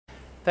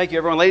Thank you,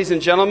 everyone. Ladies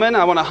and gentlemen,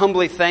 I want to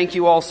humbly thank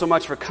you all so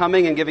much for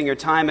coming and giving your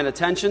time and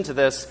attention to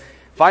this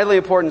vitally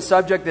important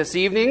subject this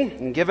evening.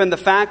 And given the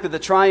fact that the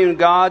triune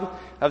God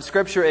of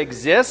Scripture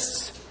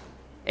exists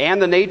and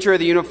the nature of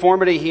the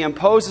uniformity He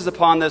imposes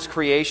upon this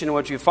creation in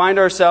which we find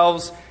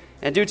ourselves,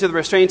 and due to the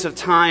restraints of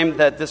time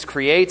that this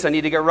creates, I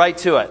need to get right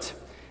to it.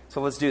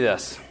 So let's do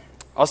this.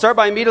 I'll start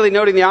by immediately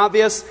noting the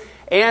obvious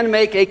and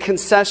make a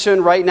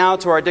concession right now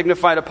to our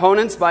dignified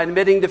opponents by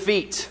admitting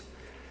defeat.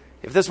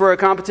 If this were a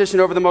competition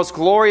over the most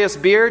glorious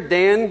beard,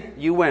 Dan,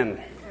 you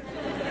win.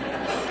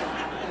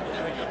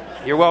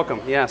 You're welcome,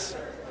 yes.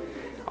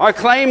 Our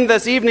claim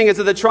this evening is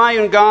that the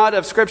triune God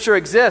of Scripture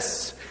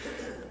exists.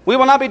 We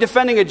will not be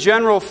defending a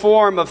general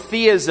form of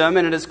theism,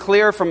 and it is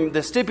clear from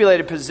the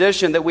stipulated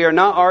position that we are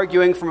not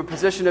arguing from a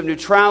position of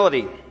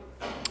neutrality.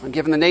 And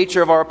given the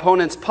nature of our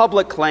opponents'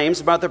 public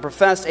claims about their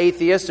professed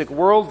atheistic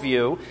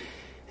worldview,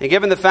 and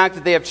given the fact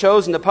that they have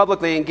chosen to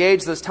publicly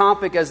engage this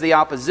topic as the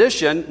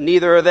opposition,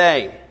 neither are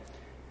they.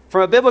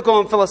 From a biblical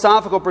and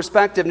philosophical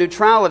perspective,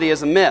 neutrality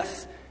is a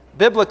myth.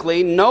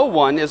 Biblically, no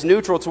one is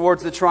neutral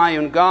towards the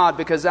triune God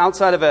because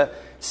outside of a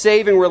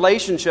saving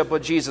relationship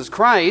with Jesus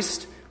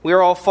Christ, we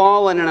are all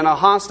fallen and in a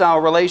hostile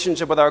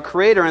relationship with our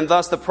Creator, and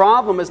thus the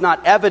problem is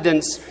not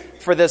evidence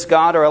for this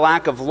God or a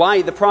lack of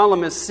light. The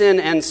problem is sin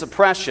and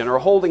suppression, or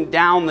holding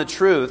down the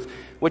truth,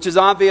 which is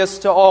obvious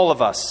to all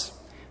of us.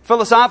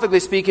 Philosophically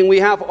speaking, we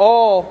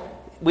all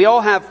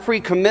have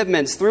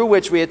pre-commitments through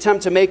which we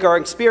attempt to make our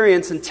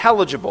experience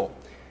intelligible.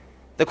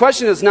 The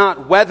question is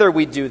not whether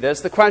we do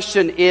this. The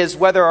question is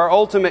whether our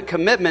ultimate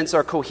commitments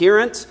are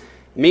coherent,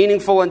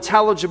 meaningful,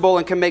 intelligible,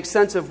 and can make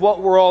sense of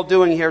what we're all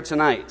doing here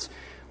tonight.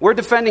 We're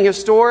defending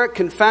historic,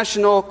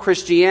 confessional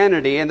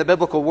Christianity and the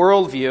biblical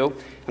worldview,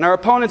 and our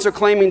opponents are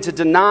claiming to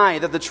deny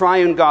that the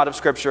triune God of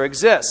Scripture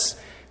exists.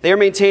 They are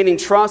maintaining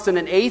trust in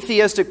an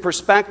atheistic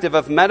perspective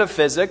of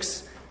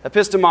metaphysics,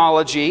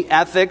 epistemology,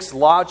 ethics,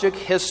 logic,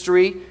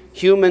 history,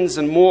 humans,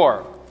 and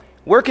more.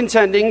 We're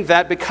contending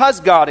that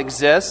because God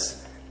exists,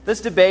 this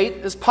debate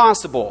is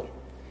possible.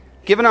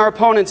 Given our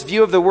opponents'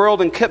 view of the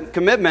world and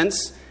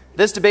commitments,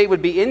 this debate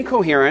would be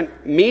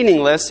incoherent,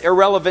 meaningless,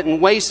 irrelevant, and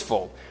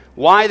wasteful.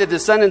 Why the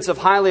descendants of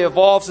highly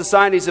evolved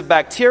societies of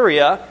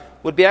bacteria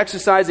would be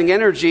exercising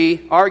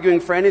energy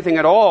arguing for anything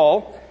at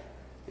all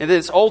in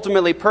this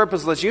ultimately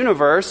purposeless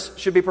universe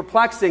should be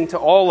perplexing to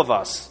all of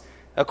us.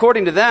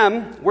 According to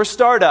them, we're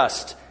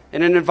stardust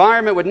in an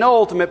environment with no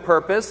ultimate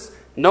purpose,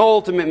 no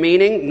ultimate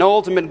meaning, no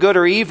ultimate good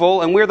or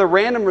evil, and we're the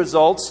random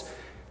results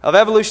of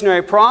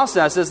evolutionary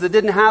processes that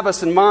didn't have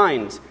us in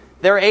mind.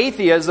 Their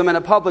atheism in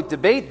a public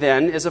debate,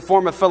 then, is a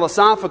form of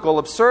philosophical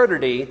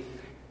absurdity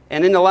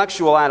and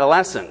intellectual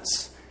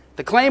adolescence.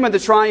 The claim of the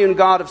triune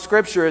God of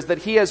Scripture is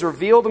that He has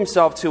revealed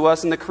Himself to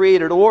us in the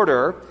created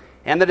order,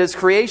 and that His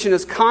creation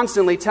is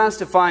constantly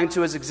testifying to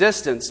His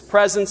existence,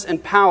 presence,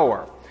 and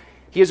power.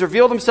 He has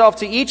revealed Himself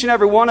to each and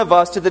every one of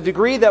us to the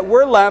degree that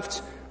we're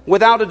left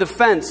without a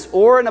defense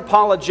or an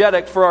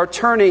apologetic for our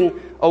turning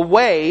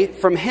away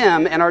from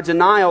Him and our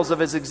denials of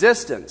His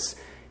existence.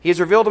 He has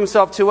revealed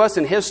Himself to us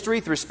in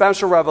history through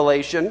special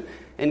revelation,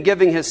 in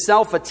giving His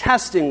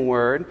self-attesting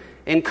word,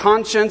 in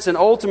conscience, and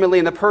ultimately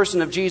in the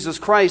person of Jesus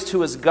Christ,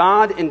 who is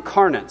God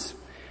incarnate.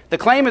 The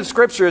claim of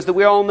Scripture is that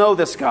we all know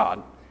this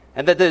God,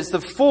 and that it is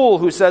the fool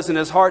who says in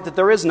his heart that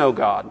there is no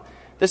God.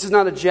 This is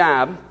not a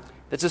jab.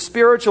 It's a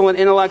spiritual and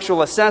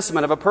intellectual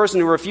assessment of a person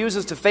who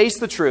refuses to face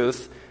the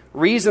truth,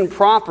 reason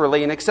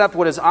properly, and accept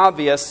what is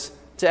obvious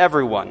to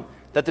everyone,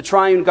 that the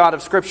triune God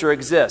of Scripture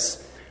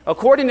exists.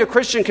 According to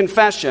Christian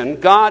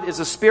confession, God is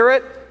a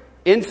spirit,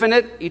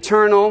 infinite,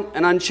 eternal,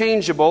 and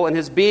unchangeable in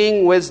His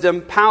being,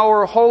 wisdom,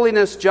 power,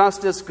 holiness,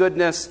 justice,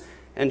 goodness,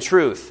 and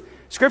truth.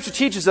 Scripture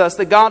teaches us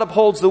that God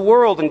upholds the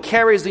world and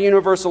carries the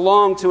universe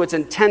along to its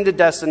intended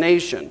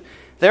destination.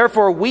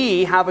 Therefore,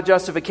 we have a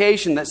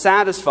justification that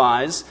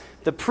satisfies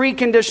the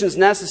preconditions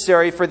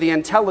necessary for the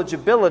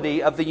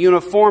intelligibility of the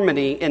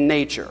uniformity in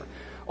nature.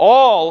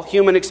 All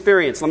human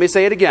experience, let me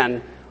say it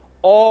again,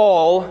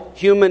 all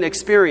human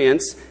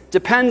experience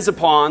depends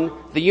upon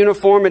the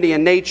uniformity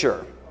in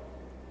nature,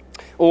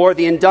 or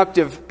the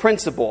inductive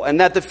principle, and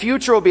that the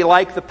future will be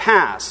like the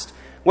past.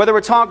 Whether we're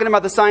talking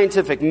about the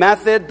scientific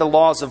method, the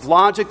laws of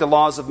logic, the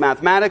laws of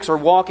mathematics, or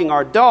walking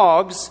our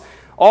dogs,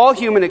 all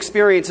human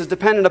experience is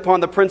dependent upon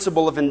the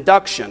principle of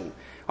induction.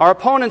 Our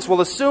opponents will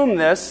assume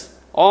this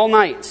all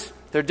night.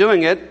 They're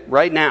doing it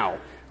right now.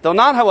 They'll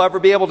not, however,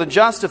 be able to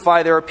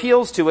justify their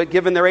appeals to it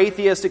given their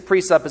atheistic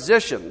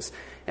presuppositions,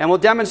 and will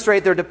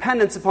demonstrate their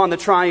dependence upon the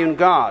triune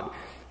God.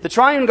 The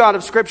triune God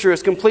of Scripture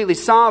is completely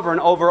sovereign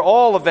over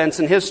all events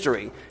in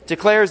history,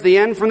 declares the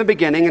end from the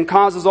beginning, and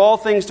causes all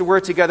things to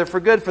work together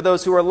for good for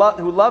those who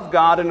love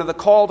God and are the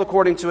called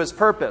according to His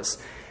purpose.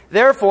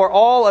 Therefore,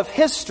 all of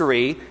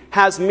history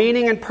has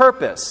meaning and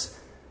purpose.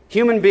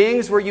 Human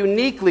beings were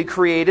uniquely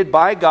created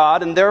by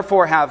God and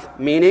therefore have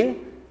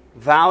meaning,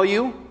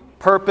 value,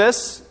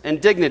 purpose, and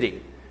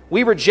dignity.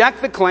 We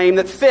reject the claim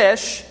that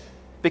fish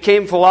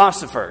became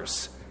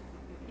philosophers,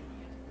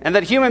 and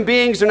that human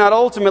beings are not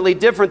ultimately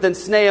different than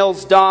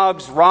snails,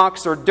 dogs,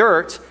 rocks, or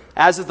dirt,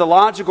 as is the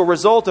logical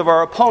result of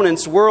our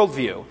opponent's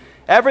worldview.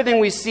 Everything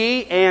we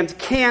see and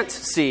can't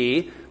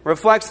see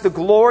reflects the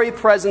glory,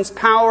 presence,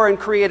 power, and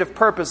creative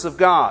purpose of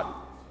God.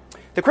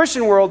 The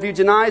Christian worldview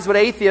denies what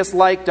atheists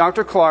like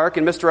Dr. Clark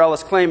and Mr.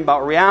 Ellis claim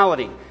about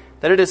reality,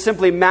 that it is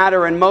simply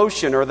matter in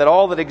motion, or that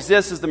all that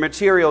exists is the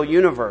material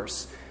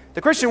universe.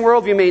 The Christian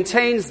worldview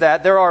maintains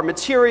that there are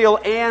material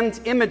and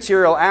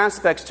immaterial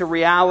aspects to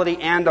reality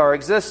and our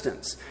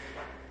existence.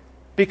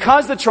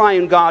 Because the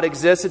triune God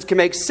exists, it can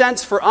make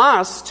sense for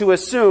us to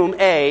assume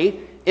A,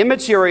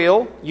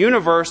 immaterial,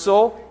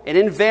 universal, and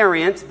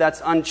invariant,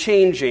 that's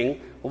unchanging,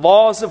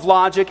 laws of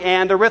logic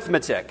and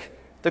arithmetic.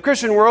 The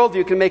Christian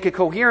worldview can make a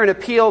coherent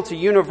appeal to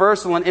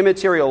universal and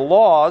immaterial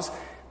laws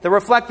that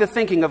reflect the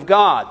thinking of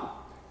God.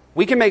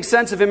 We can make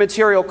sense of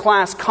immaterial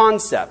class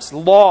concepts,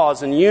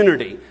 laws, and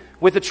unity.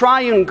 With the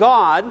triune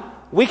God,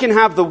 we can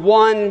have the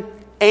one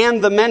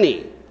and the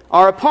many.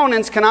 Our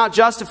opponents cannot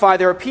justify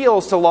their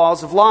appeals to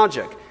laws of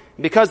logic.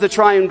 Because the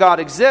triune God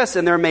exists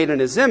and they're made in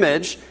His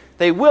image,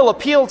 they will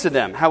appeal to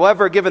them.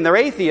 However, given their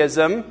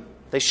atheism,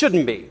 they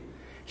shouldn't be.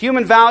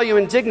 Human value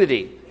and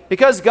dignity.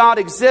 Because God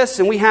exists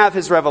and we have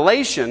His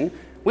revelation,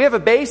 we have a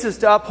basis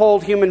to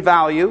uphold human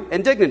value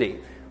and dignity.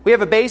 We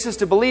have a basis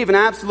to believe in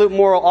absolute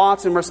moral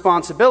oughts and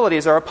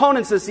responsibilities. Our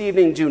opponents this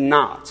evening do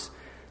not.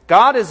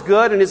 God is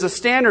good and is a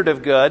standard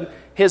of good.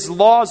 His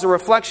law is a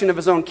reflection of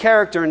His own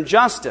character and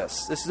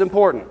justice. This is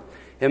important.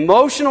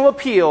 Emotional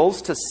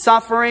appeals to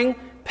suffering,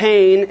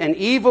 pain, and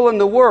evil in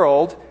the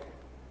world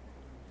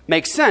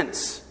make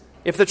sense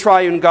if the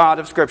triune God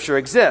of Scripture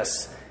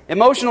exists.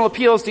 Emotional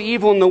appeals to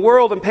evil in the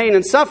world and pain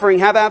and suffering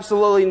have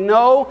absolutely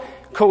no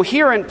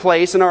coherent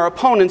place in our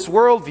opponent's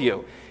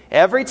worldview.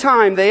 Every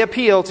time they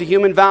appeal to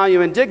human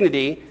value and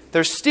dignity,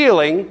 they're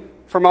stealing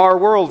from our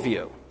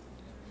worldview.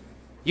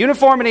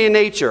 Uniformity in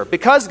nature.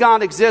 Because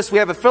God exists, we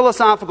have a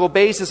philosophical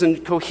basis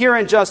and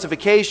coherent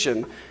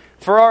justification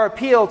for our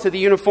appeal to the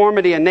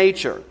uniformity in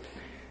nature.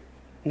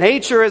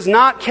 Nature is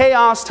not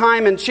chaos,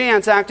 time, and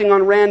chance acting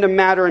on random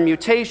matter and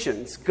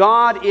mutations.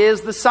 God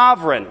is the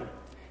sovereign.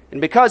 And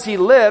because He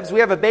lives,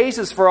 we have a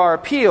basis for our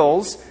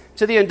appeals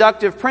to the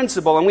inductive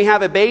principle, and we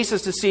have a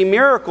basis to see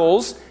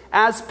miracles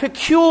as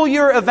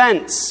peculiar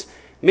events.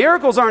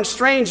 Miracles aren't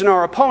strange in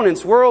our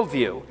opponent's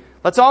worldview.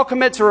 Let's all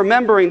commit to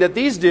remembering that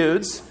these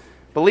dudes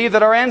believe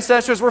that our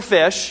ancestors were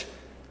fish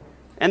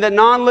and that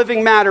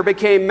non-living matter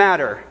became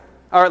matter,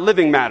 or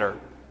living matter.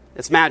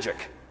 It's magic.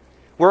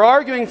 We're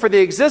arguing for the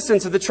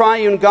existence of the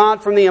triune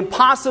God from the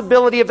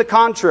impossibility of the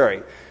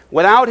contrary.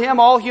 Without Him,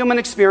 all human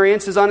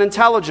experience is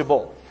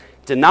unintelligible.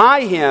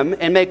 Deny Him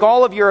and make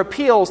all of your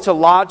appeals to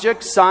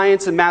logic,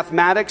 science, and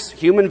mathematics,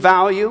 human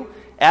value,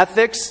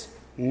 ethics,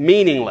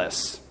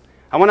 meaningless.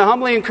 I want to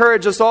humbly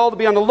encourage us all to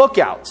be on the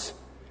lookout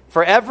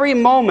for every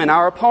moment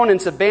our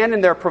opponents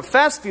abandon their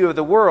professed view of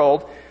the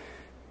world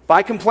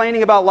by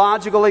complaining about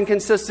logical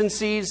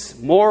inconsistencies,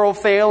 moral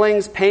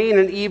failings, pain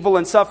and evil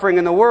and suffering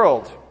in the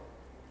world.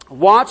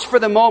 Watch for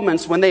the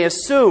moments when they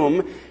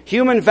assume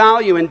human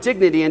value and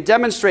dignity and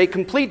demonstrate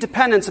complete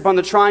dependence upon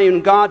the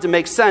triune God to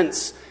make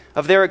sense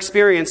of their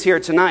experience here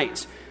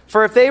tonight.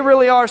 For if they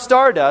really are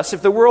stardust,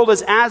 if the world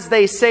is as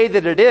they say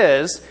that it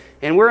is,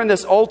 and we're in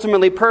this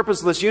ultimately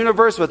purposeless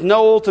universe with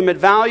no ultimate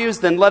values,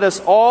 then let us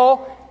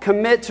all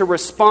commit to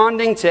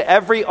responding to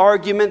every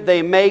argument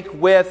they make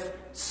with,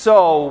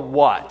 so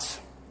what?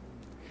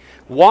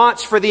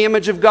 Watch for the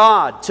image of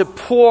God to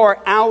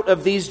pour out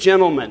of these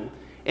gentlemen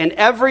in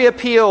every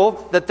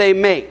appeal that they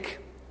make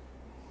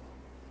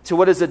to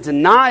what is a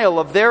denial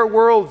of their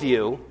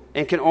worldview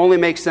and can only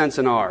make sense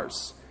in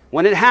ours.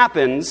 When it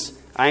happens,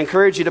 I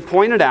encourage you to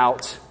point it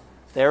out.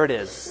 There it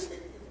is.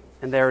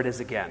 And there it is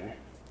again.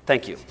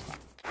 Thank you.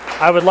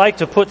 I would like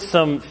to put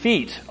some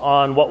feet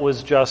on what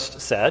was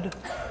just said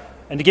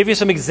and to give you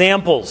some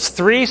examples,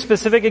 3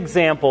 specific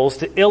examples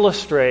to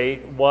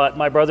illustrate what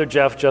my brother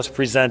Jeff just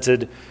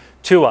presented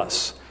to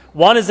us.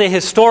 One is a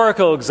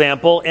historical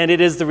example, and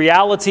it is the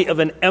reality of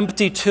an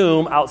empty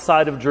tomb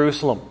outside of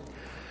Jerusalem.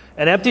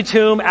 An empty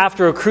tomb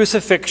after a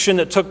crucifixion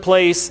that took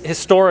place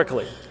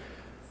historically.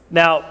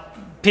 Now,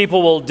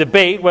 people will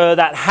debate whether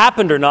that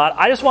happened or not.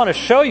 I just want to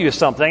show you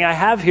something. I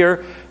have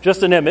here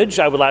just an image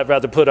I would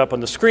rather put up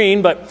on the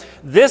screen, but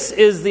this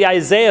is the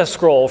Isaiah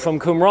scroll from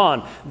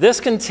Qumran.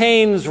 This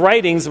contains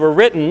writings that were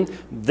written,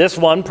 this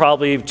one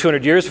probably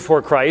 200 years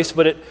before Christ,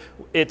 but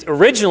it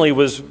originally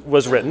was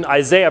written,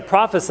 Isaiah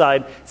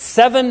prophesied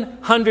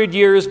 700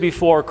 years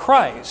before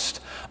Christ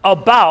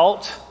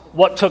about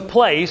what took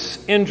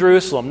place in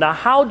Jerusalem. Now,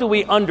 how do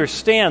we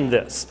understand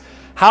this?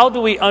 How do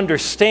we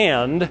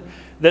understand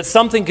that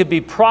something could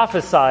be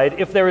prophesied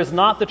if there is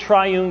not the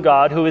triune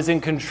God who is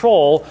in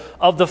control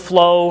of the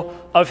flow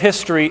of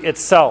history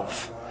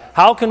itself?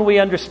 How can we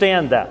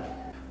understand that?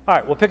 All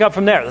right, we'll pick up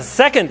from there. The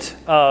second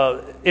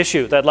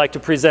issue that I'd like to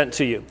present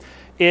to you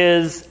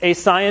is a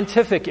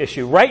scientific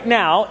issue. Right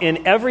now,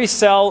 in every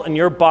cell in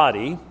your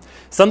body,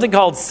 something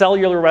called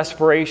cellular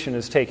respiration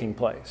is taking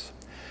place.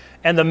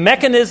 And the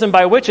mechanism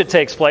by which it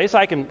takes place,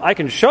 I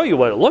can show you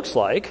what it looks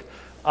like.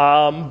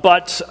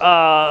 But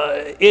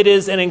it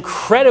is an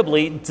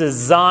incredibly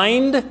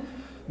designed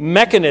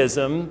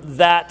mechanism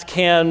that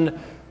can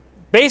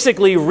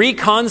basically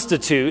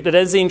reconstitute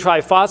adenosine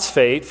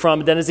triphosphate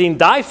from adenosine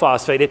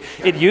diphosphate.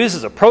 It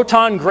uses a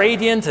proton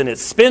gradient and it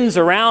spins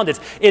around.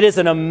 It is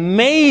an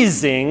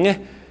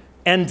amazing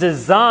and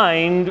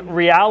designed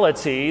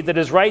reality that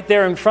is right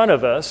there in front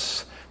of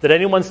us that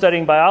anyone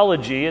studying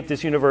biology at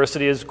this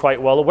university is quite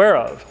well aware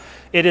of.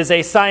 It is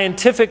a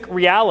scientific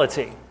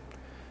reality.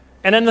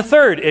 And then the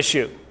third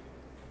issue,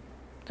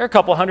 there are a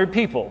couple hundred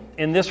people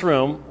in this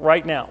room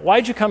right now.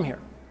 Why'd you come here?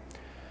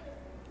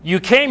 You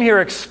came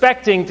here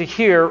expecting to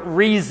hear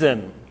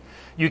reason.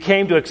 You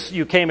came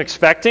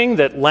expecting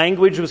that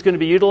language was going to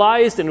be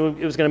utilized and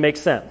it was going to make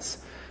sense,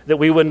 that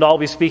we wouldn't all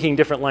be speaking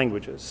different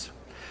languages.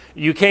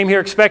 You came here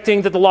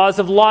expecting that the laws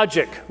of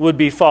logic would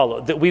be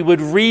followed, that we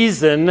would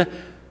reason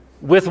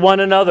with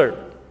one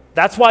another.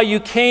 That's why you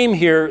came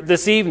here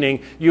this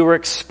evening. You were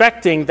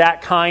expecting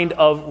that kind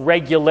of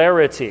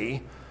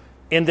regularity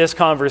in this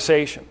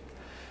conversation.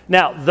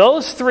 Now,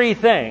 those three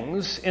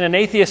things in an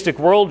atheistic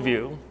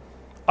worldview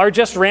are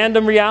just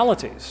random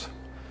realities.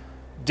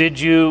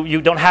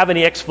 You don't have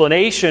any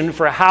explanation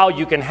for how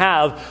you can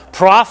have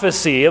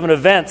prophecy of an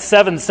event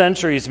 7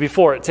 centuries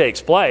before it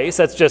takes place.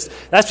 That's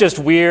just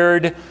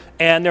weird,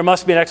 and there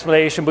must be an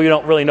explanation, but you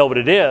don't really know what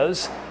it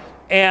is.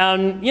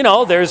 And,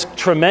 there's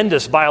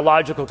tremendous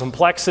biological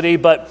complexity,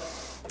 but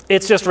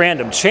it's just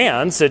random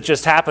chance. It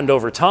just happened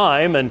over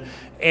time,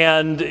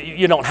 and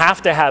you don't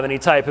have to have any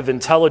type of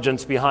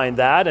intelligence behind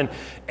that.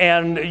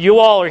 And you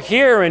all are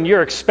here, and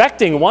you're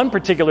expecting one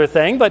particular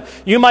thing, but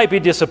you might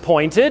be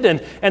disappointed,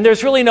 and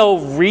there's really no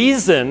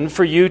reason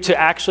for you to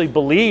actually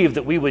believe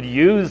that we would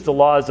use the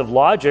laws of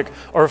logic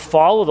or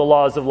follow the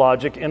laws of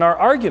logic in our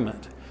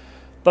argument.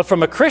 But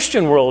from a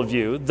Christian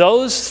worldview,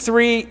 those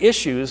three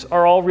issues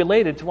are all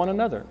related to one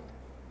another.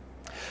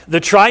 The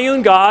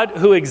triune God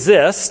who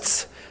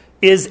exists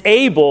is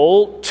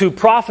able to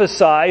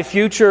prophesy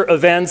future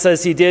events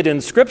as he did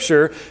in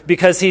Scripture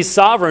because he's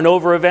sovereign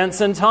over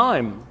events in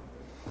time.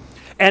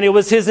 And it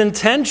was his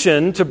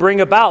intention to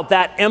bring about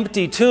that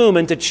empty tomb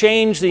and to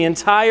change the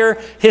entire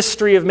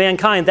history of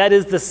mankind. That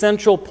is the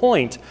central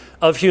point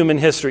of human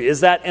history, is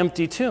that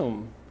empty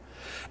tomb.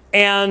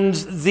 And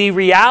the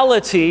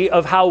reality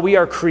of how we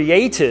are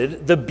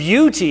created, the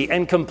beauty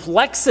and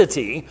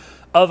complexity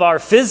of our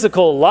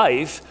physical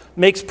life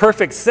makes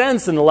perfect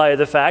sense in the light of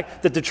the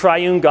fact that the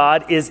triune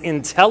God is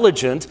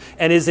intelligent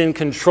and is in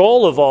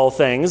control of all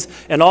things,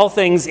 and all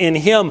things in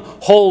him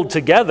hold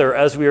together,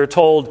 as we are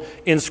told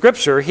in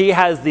Scripture. He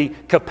has the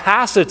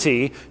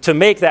capacity to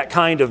make that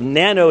kind of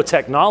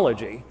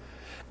nanotechnology.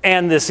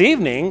 And this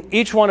evening,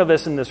 each one of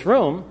us in this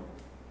room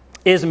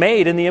is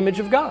made in the image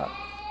of God.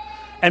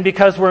 And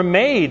because we're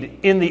made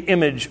in the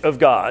image of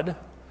God,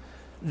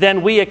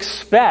 then we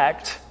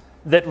expect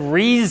that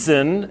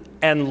reason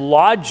and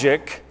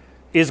logic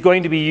is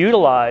going to be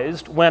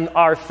utilized when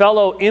our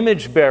fellow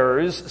image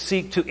bearers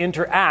seek to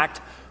interact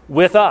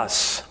with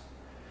us.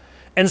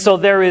 And so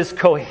there is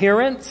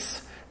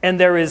coherence and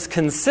there is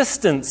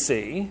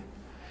consistency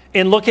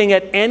in looking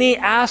at any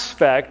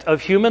aspect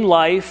of human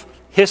life,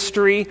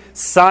 history,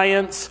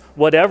 science,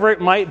 whatever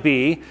it might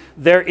be.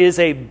 There is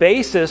a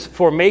basis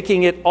for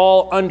making it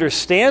all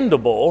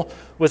understandable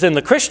within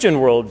the Christian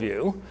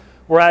worldview,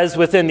 whereas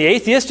within the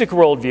atheistic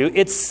worldview,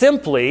 it's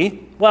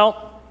simply,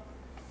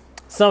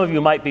 some of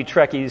you might be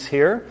Trekkies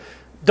here.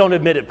 Don't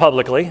admit it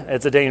publicly.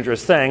 It's a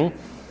dangerous thing.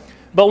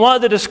 But one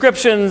of the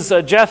descriptions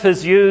Jeff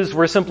has used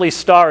were simply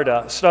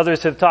stardust.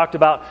 Others have talked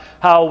about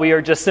how we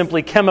are just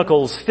simply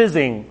chemicals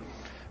fizzing.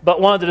 But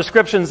one of the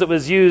descriptions that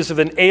was used of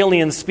an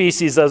alien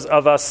species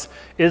of us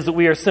is that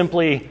we are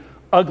simply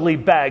ugly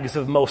bags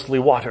of mostly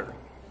water.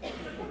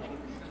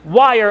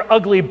 Why are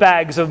ugly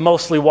bags of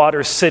mostly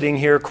water sitting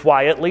here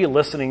quietly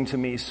listening to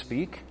me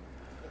speak?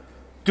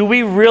 Do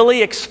we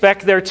really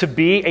expect there to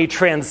be a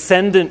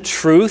transcendent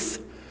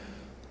truth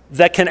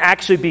that can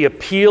actually be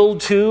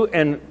appealed to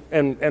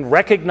and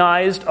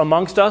recognized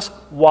amongst us?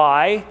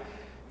 Why?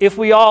 If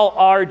we all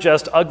are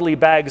just ugly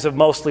bags of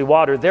mostly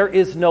water, there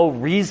is no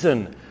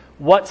reason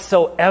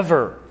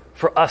whatsoever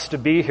for us to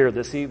be here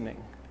this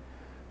evening.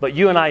 But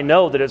you and I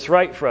know that it's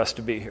right for us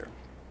to be here.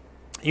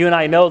 You and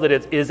I know that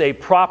it is a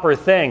proper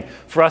thing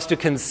for us to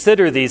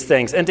consider these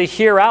things and to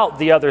hear out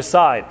the other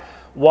side.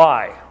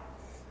 Why?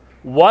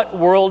 What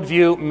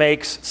worldview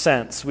makes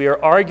sense? We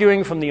are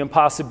arguing from the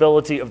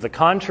impossibility of the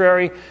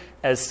contrary.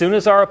 As soon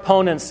as our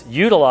opponents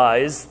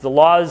utilize the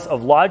laws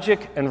of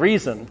logic and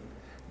reason,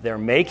 they're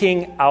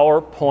making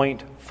our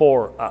point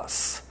for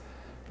us.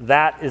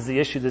 That is the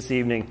issue this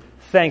evening.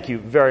 Thank you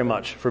very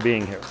much for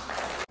being here.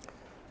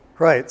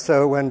 Right,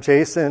 so when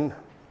Jason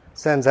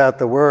sends out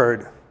the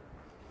word,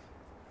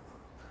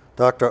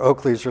 Dr.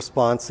 Oakley's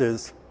response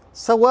is,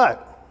 so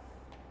what?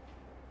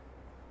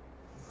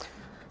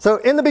 So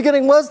in the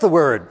beginning was the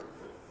Word,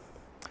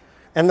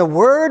 and the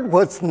Word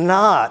was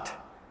not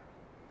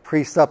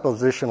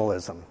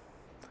presuppositionalism.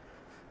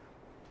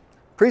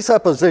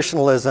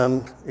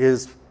 Presuppositionalism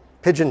is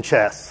pigeon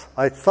chess.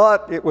 I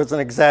thought it was an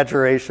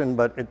exaggeration,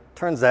 but it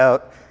turns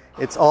out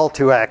it's all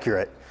too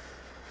accurate.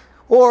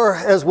 Or,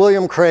 as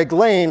William Craig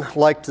Lane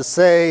liked to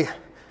say,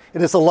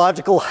 it is a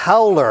logical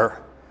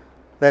howler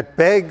that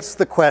begs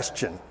the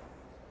question.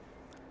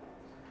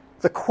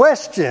 The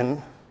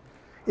question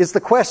is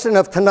the question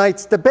of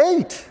tonight's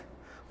debate,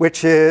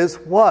 which is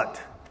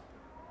what?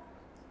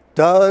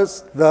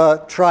 Does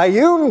the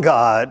triune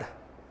God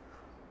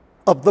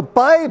of the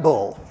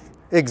Bible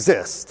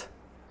exist?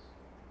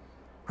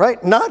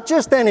 Right? Not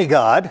just any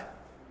God,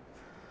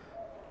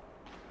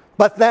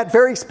 but that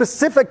very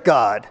specific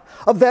God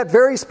of that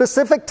very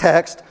specific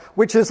text,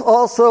 which is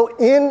also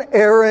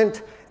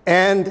inerrant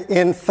and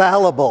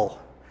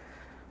infallible.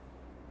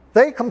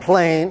 They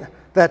complain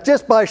that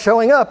just by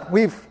showing up,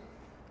 we've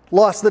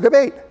lost the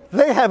debate.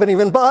 They haven't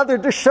even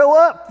bothered to show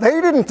up.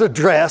 They didn't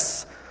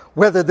address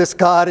whether this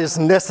God is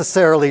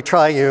necessarily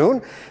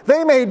triune.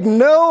 They made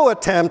no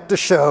attempt to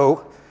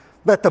show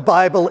that the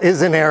Bible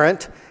is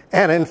inerrant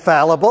and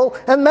infallible,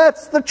 and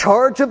that's the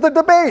charge of the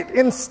debate.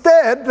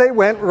 Instead, they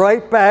went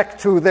right back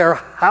to their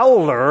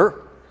howler,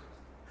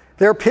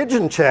 their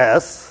pigeon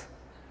chess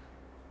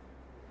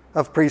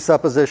of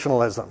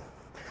presuppositionalism.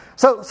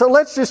 So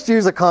let's just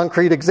use a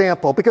concrete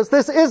example, because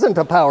this isn't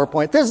a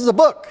PowerPoint. This is a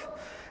book.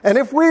 And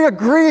if we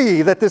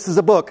agree that this is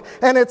a book,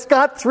 and it's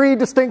got 3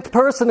 distinct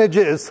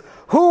personages,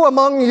 who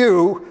among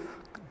you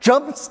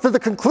jumps to the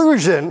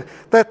conclusion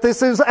that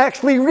this is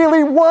actually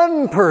really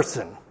one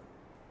person?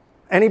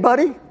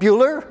 Anybody?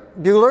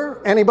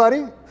 Bueller?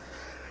 Anybody?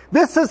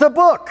 This is a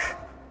book.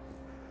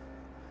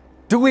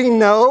 Do we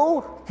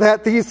know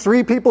that these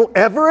 3 people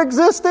ever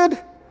existed?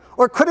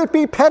 Or could it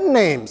be pen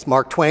names?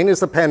 Mark Twain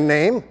is a pen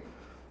name.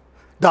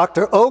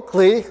 Dr.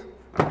 Oakley,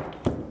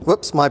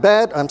 whoops, my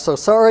bad, I'm so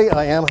sorry,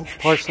 I am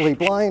partially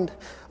blind,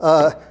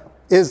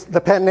 is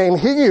the pen name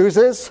he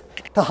uses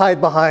to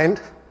hide behind.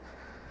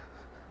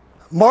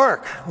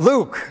 Mark,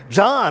 Luke,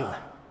 John.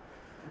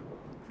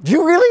 Do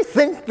you really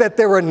think that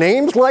there were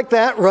names like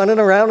that running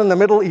around in the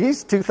Middle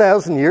East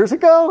 2,000 years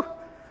ago?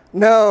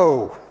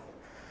 No.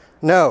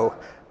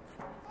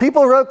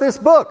 People wrote this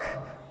book.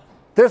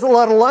 There's a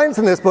lot of lines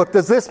in this book.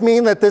 Does this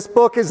mean that this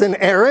book is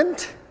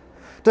inerrant?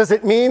 Does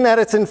it mean that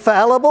it's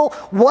infallible?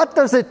 What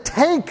does it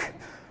take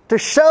to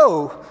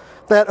show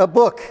that a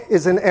book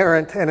is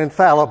inerrant and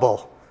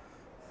infallible?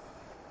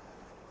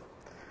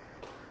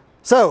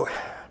 So,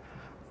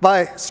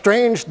 by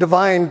strange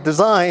divine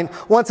design,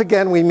 once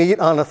again we meet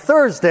on a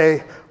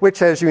Thursday,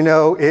 which, as you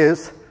know,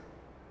 is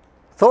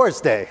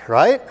Thor's Day,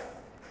 right?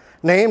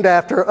 Named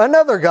after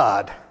another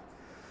god.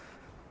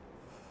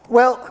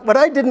 Well, what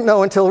I didn't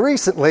know until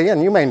recently,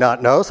 and you may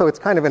not know, so it's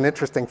kind of an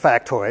interesting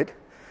factoid,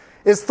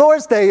 is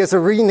Thor's Day is a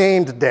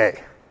renamed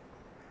day.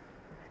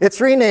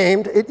 It's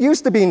renamed, it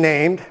used to be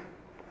named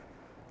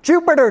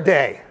Jupiter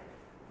Day.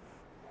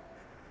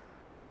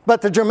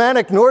 But the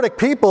Germanic Nordic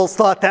peoples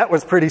thought that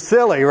was pretty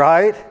silly,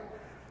 right?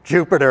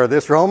 Jupiter,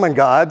 this Roman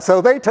god.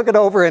 So they took it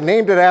over and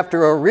named it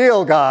after a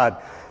real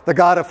god, the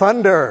god of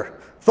thunder,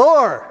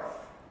 Thor.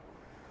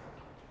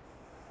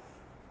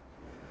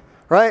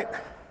 Right?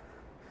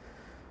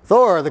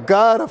 Thor, the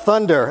god of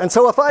thunder. And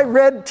so if I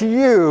read to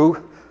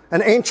you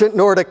an ancient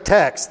Nordic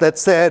text that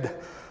said,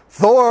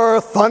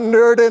 Thor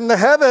thundered in the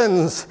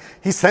heavens,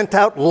 he sent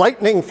out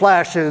lightning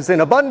flashes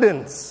in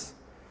abundance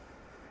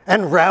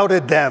and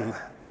routed them,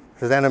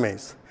 his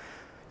enemies,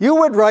 you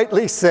would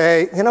rightly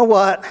say, you know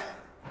what?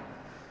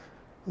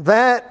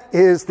 That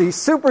is the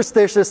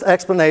superstitious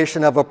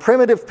explanation of a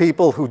primitive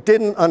people who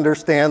didn't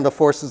understand the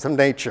forces of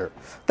nature.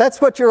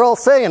 That's what you're all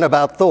saying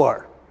about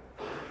Thor.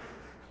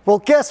 Well,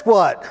 guess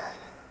what?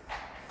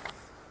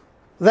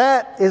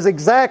 That is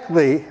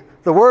exactly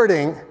the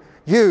wording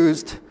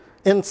used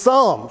in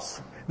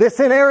Psalms. This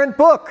inerrant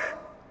book.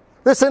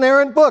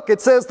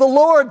 It says, the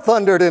Lord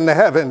thundered in the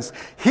heavens.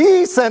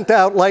 He sent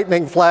out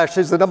lightning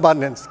flashes in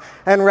abundance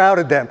and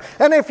routed them.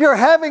 And if you're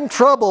having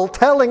trouble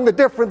telling the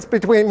difference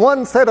between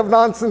one set of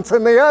nonsense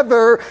and the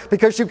other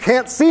because you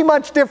can't see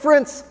much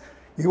difference,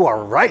 you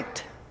are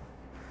right.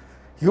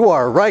 You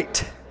are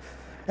right.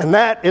 And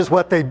that is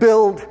what they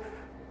build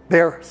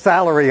their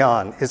salary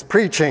on, is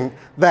preaching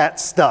that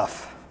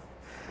stuff.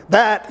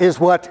 That is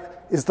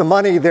what is the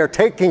money they're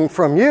taking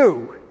from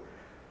you.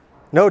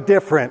 No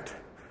different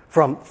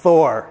from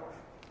Thor.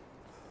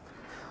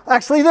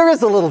 Actually, there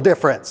is a little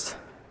difference.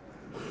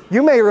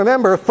 You may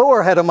remember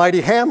Thor had a mighty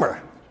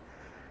hammer.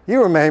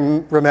 You may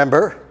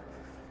remember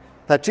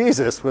that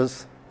Jesus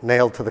was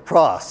nailed to the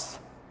cross.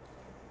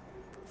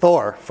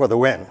 Thor for the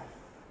win.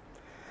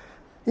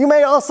 You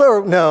may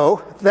also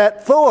know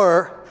that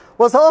Thor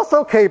was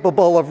also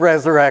capable of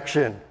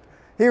resurrection.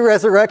 He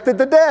resurrected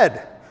the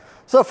dead.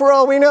 So for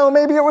all we know,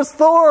 maybe it was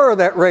Thor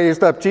that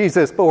raised up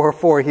Jesus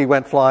before he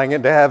went flying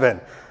into heaven.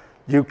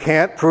 You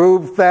can't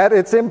prove that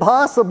it's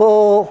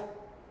impossible.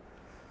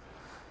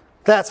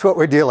 That's what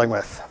we're dealing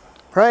with,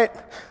 right?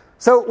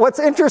 So what's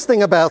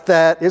interesting about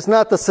that is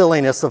not the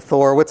silliness of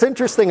Thor. What's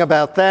interesting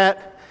about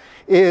that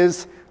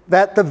is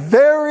that the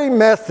very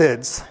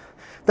methods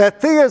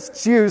that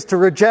theists use to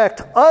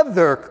reject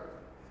other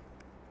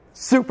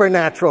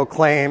supernatural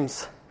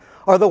claims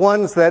are the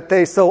ones that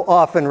they so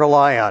often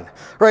rely on.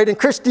 Right? In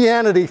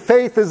Christianity,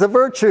 faith is a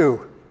virtue.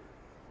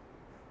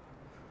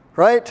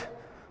 Right?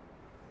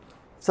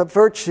 It's a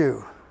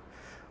virtue.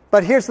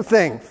 But here's the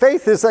thing.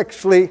 Faith is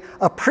actually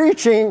a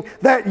preaching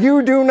that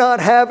you do not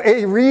have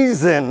a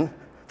reason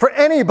for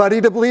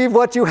anybody to believe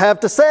what you have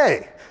to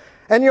say.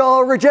 And you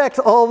all reject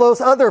all those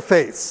other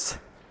faiths.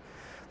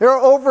 There are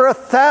over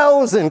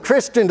 1,000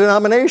 Christian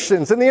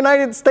denominations in the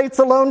United States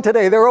alone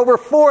today. There are over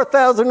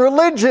 4,000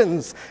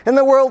 religions in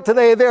the world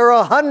today. There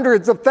are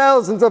hundreds of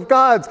thousands of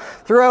gods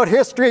throughout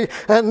history,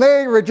 and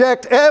they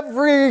reject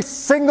every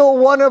single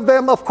one of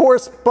them, of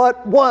course,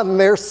 but one,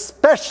 their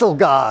special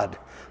God,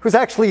 who's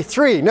actually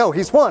three. No,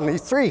 he's one,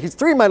 he's three,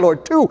 my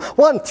Lord, 2,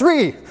 1,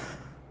 3.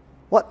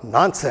 What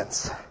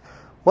nonsense.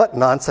 What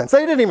nonsense.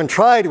 They didn't even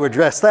try to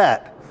address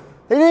that.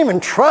 They didn't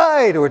even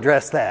try to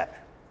address that.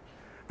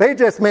 They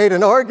just made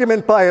an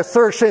argument by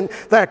assertion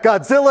that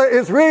Godzilla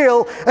is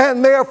real,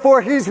 and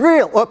therefore he's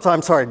real. Oops,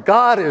 I'm sorry.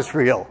 God is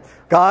real.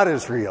 God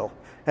is real,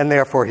 and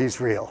therefore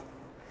he's real.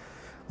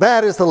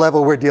 That is the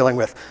level we're dealing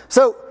with.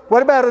 So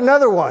what about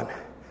another one,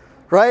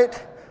 right?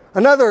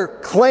 Another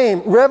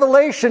claim.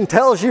 Revelation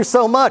tells you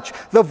so much.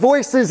 The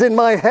voices in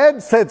my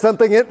head said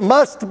something. It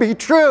must be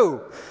true.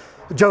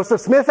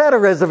 Joseph Smith had a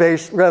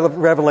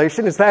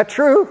revelation. Is that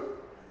true?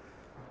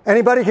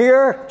 Anybody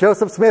here?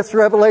 Joseph Smith's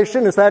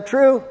revelation, is that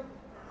true?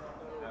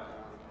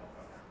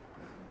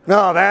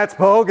 No, that's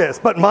bogus.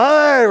 But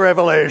my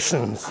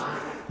revelations,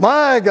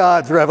 my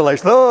God's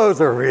revelation,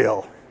 those are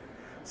real.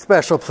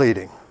 Special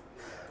pleading,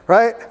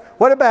 right?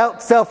 What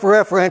about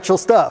self-referential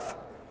stuff?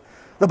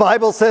 The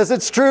Bible says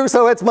it's true,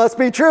 so it must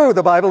be true.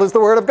 The Bible is the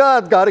Word of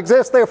God. God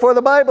exists, therefore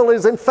the Bible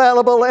is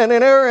infallible and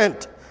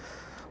inerrant.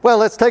 Well,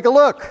 let's take a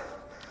look.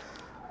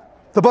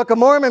 The Book of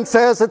Mormon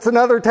says it's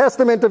another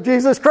testament of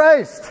Jesus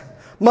Christ.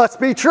 Must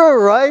be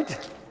true, right?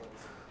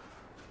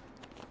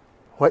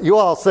 What you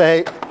all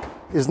say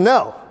is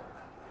no.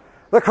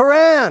 The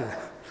Quran,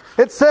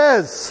 it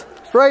says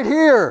right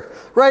here,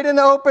 right in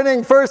the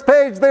opening first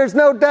page, there's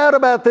no doubt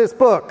about this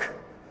book.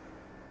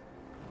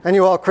 And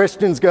you all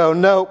Christians go,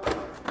 nope.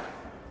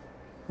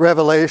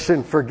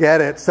 Revelation,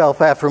 forget it.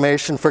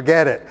 Self-affirmation,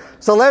 forget it.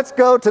 So let's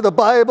go to the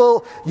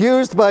Bible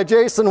used by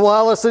Jason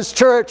Wallace's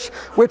church,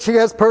 which he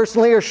has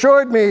personally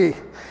assured me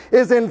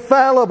is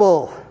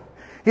infallible.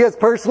 He has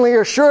personally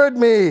assured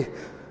me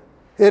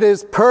it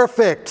is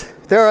perfect.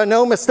 There are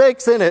no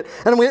mistakes in it.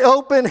 And we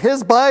open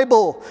his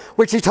Bible,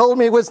 which he told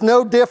me was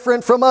no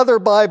different from other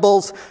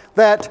Bibles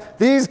that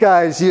these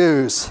guys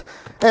use.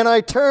 And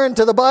I turn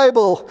to the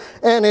Bible,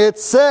 and it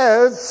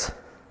says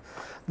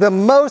the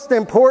most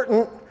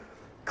important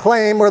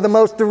claim, or the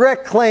most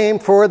direct claim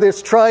for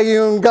this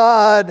triune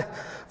God,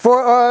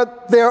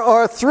 there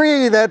are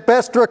three that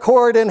best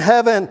record in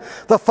heaven: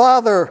 the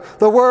Father,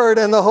 the Word,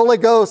 and the Holy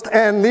Ghost,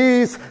 and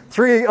these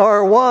three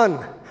are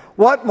one.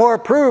 What more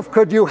proof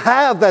could you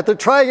have that the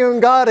triune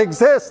God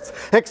exists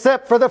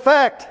except for the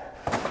fact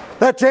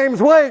that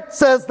James White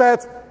says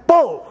that's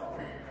bull?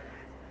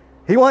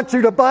 He wants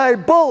you to buy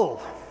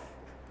bull.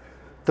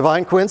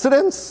 Divine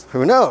coincidence?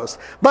 Who knows?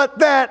 But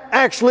that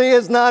actually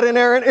is not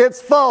inerrant.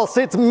 It's false.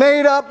 It's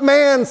made up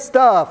man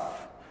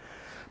stuff.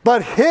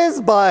 But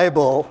his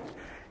Bible,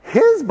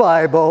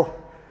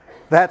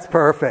 that's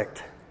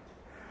perfect.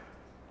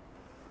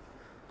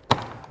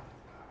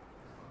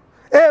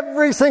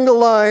 Every single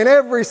line,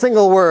 every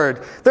single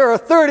word. There are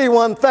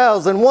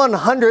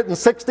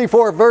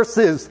 31,164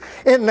 verses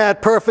in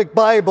that perfect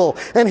Bible.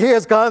 And he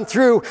has gone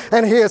through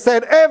and he has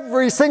said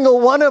every single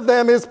one of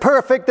them is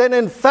perfect and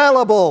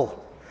infallible.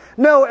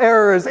 No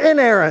errors,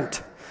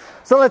 inerrant.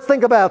 So let's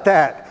think about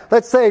that.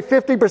 Let's say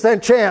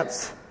 50%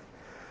 chance.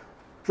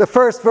 The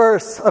first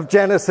verse of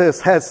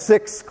Genesis has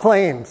 6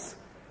 claims.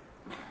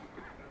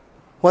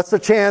 What's the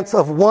chance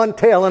of 1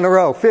 tail in a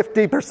row?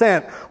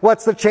 50%.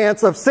 What's the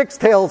chance of 6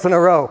 tails in a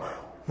row?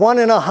 1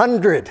 in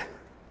 100.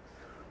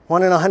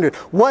 1 in 100.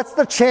 What's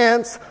the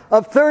chance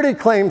of 30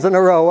 claims in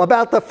a row?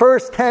 About the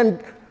first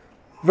 10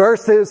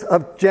 verses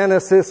of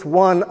Genesis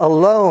 1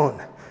 alone.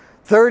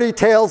 30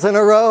 tails in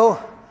a row?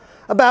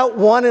 About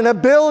 1 in a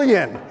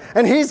billion.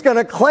 And he's going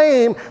to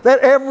claim that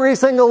every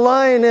single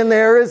line in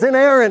there is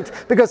inerrant.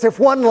 Because if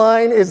one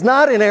line is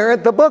not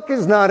inerrant, the book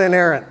is not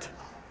inerrant.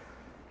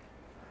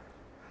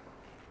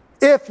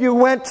 If you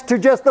went to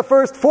just the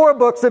first 4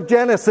 books of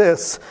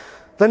Genesis,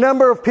 the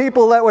number of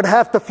people that would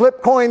have to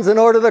flip coins in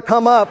order to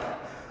come up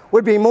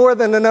would be more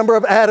than the number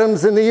of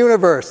atoms in the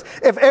universe.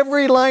 If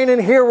every line in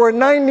here were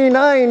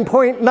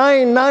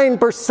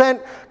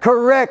 99.99%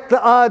 correct,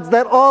 the odds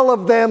that all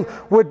of them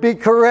would be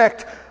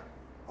correct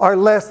are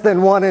less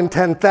than 1 in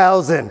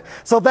 10,000.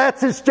 So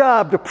that's his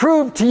job, to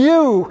prove to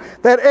you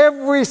that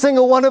every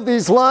single one of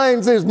these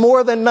lines is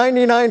more than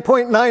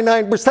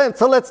 99.99%.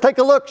 So let's take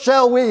a look,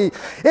 shall we?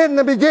 In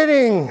the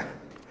beginning,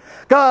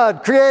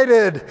 God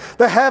created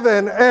the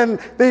heaven and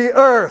the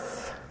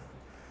earth.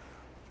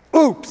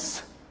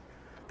 Oops!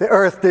 The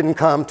earth didn't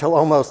come till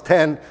almost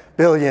 10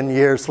 billion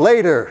years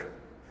later.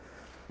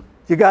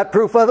 You got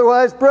proof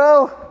otherwise,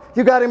 bro?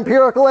 You got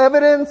empirical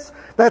evidence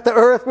that the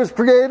earth was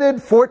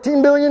created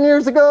 14 billion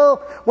years ago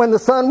when the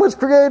sun was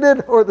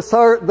created or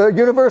the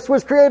universe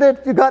was created?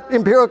 You got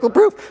empirical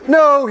proof?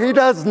 No, he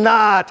does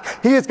not.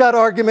 He's got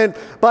argument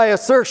by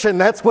assertion.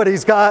 That's what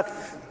he's got.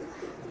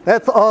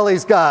 That's all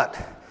he's got.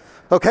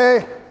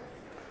 Okay?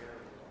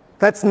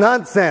 That's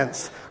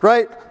nonsense,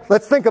 right?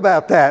 Let's think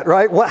about that,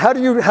 right? How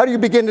do you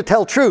begin to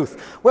tell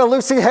truth? Well,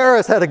 Lucy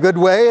Harris had a good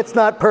way. It's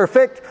not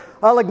perfect.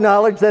 I'll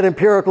acknowledge that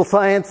empirical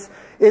science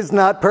is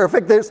not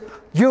perfect. There's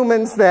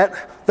humans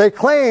that they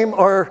claim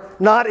are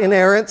not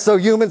inerrant, so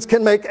humans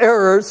can make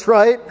errors,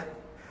 right?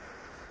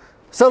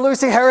 So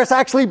Lucy Harris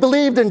actually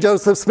believed in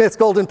Joseph Smith's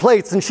golden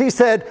plates, and she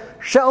said,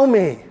 "Show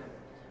me."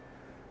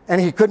 And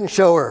he couldn't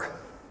show her.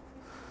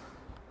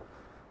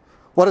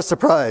 What a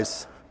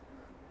surprise.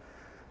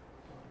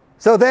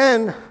 So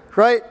then,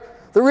 right,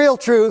 the real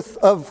truth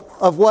of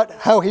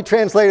how he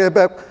translated the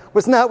book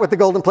was not with the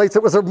golden plates.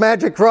 It was a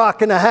magic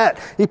rock in a hat.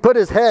 He put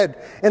his head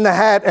in the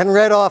hat and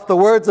read off the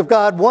words of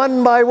God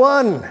one by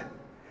one.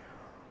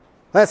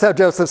 That's how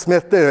Joseph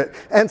Smith did it.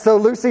 And so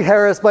Lucy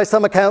Harris, by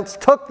some accounts,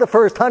 took the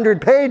first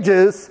 100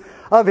 pages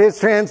of his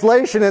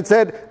translation and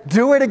said,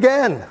 "Do it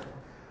again.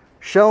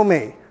 Show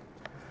me."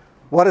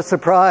 What a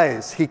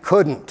surprise. He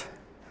couldn't.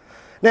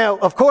 Now,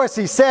 of course,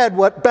 he said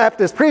what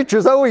Baptist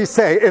preachers always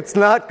say, it's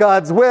not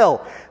God's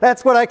will.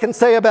 That's what I can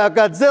say about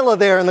Godzilla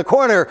there in the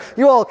corner.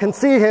 You all can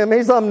see him.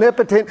 He's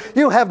omnipotent.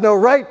 You have no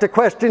right to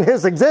question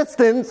his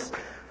existence.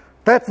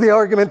 That's the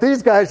argument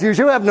these guys use.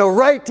 You have no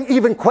right to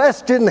even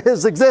question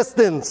his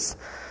existence.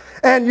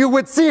 And you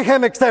would see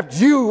him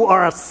except you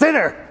are a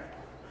sinner.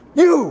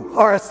 You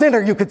are a sinner.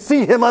 You could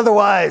see him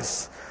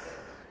otherwise.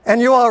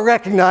 And you all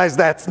recognize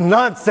that's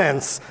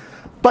nonsense.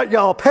 But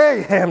y'all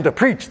pay him to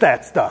preach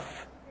that stuff.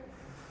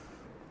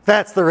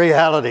 That's the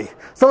reality.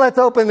 So let's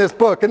open this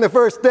book. In the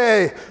first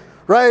day,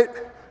 right?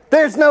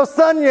 There's no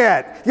sun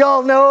yet.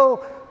 Y'all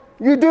know,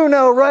 you do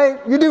know, right?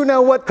 You do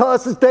know what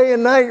causes day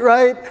and night,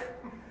 right?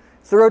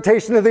 It's the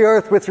rotation of the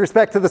earth with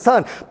respect to the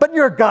sun. But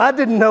your God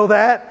didn't know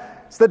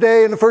that. It's the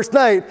day and the first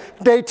night.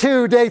 Day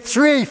 2, day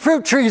 3,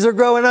 fruit trees are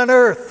growing on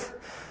earth.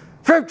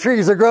 Fruit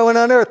trees are growing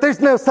on earth. There's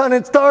no sun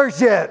and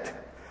stars yet.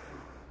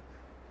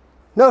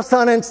 No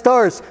sun and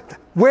stars.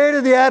 Where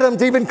did the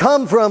atoms even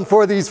come from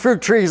for these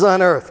fruit trees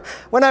on earth?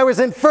 When I was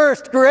in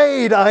first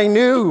grade, I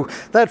knew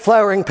that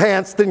flowering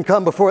plants didn't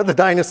come before the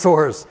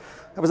dinosaurs.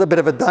 I was a bit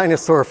of a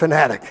dinosaur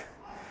fanatic.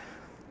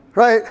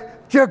 Right?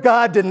 Your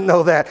God didn't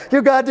know that.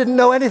 Your God didn't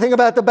know anything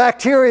about the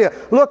bacteria.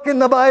 Look in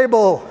the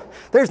Bible.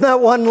 There's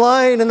not one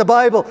line in the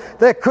Bible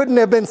that couldn't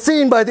have been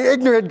seen by the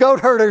ignorant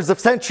goat herders a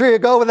century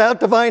ago without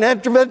divine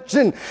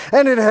intervention.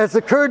 And it has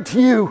occurred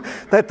to you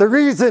that the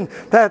reason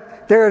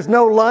that there is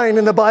no line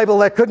in the Bible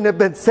that couldn't have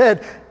been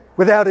said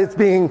without it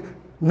being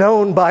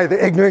known by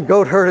the ignorant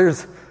goat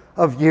herders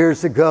of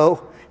years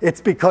ago,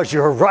 it's because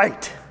you're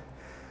right.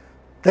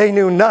 They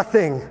knew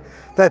nothing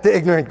that the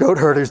ignorant goat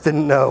herders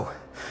didn't know.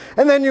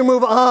 And then you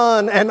move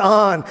on and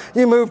on.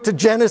 You move to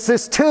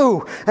Genesis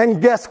 2,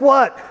 and guess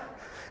what?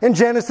 In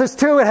Genesis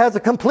 2, it has a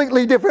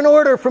completely different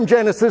order from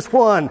Genesis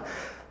 1.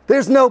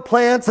 There's no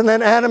plants, and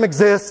then Adam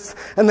exists.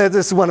 And then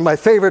this is one of my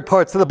favorite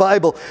parts of the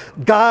Bible.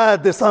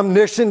 God, this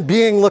omniscient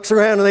being, looks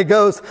around and he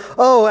goes,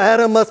 "Oh,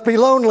 Adam must be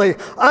lonely.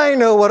 I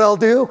know what I'll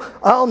do.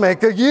 I'll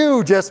make a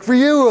ewe just for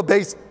you, a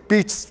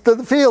beast of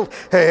the field.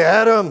 Hey,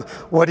 Adam,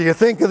 what do you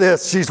think of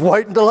this? She's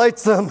white and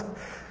delightsome."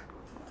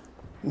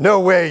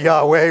 "No way,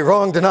 Yahweh.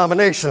 Wrong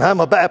denomination.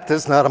 I'm a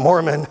Baptist, not a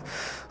Mormon."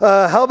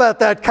 "How about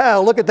that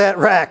cow? Look at that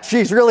rack.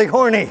 She's really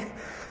horny."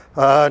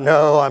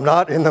 "No, I'm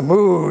not in the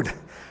mood."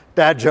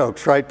 Dad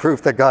jokes, right?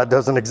 Proof that God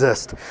doesn't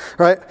exist,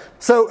 right?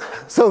 So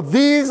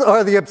these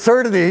are the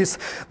absurdities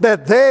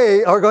that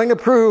they are going to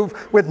prove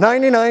with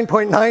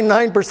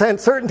 99.99%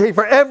 certainty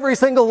for every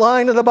single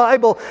line of the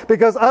Bible,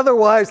 because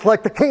otherwise,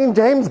 like the King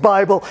James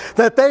Bible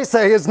that they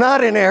say is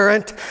not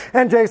inerrant,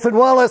 and Jason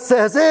Wallace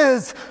says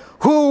is,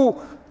 who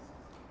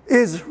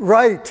is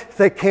right?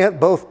 They can't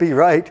both be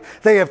right.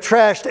 They have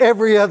trashed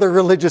every other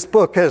religious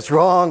book as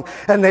wrong,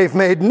 and they've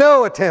made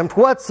no attempt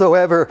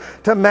whatsoever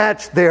to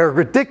match their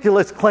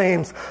ridiculous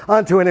claims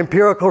onto an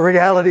empirical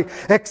reality,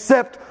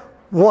 except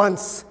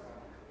once.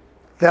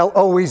 They'll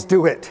always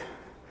do it.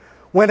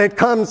 When it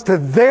comes to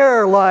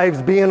their lives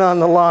being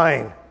on the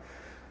line,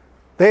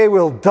 they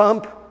will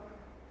dump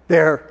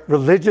their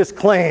religious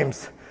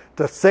claims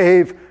to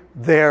save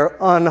their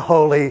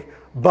unholy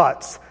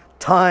butts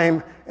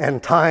time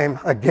and time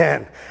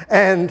again.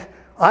 And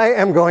I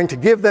am going to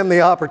give them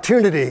the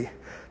opportunity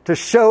to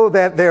show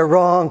that they're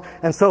wrong.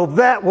 And so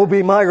that will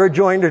be my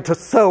rejoinder to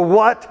so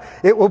what?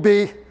 It will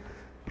be,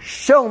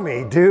 show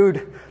me,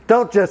 dude.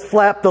 Don't just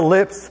flap the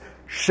lips.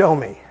 Show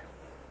me.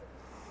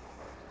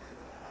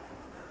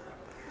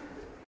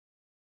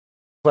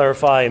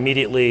 Clarify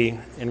immediately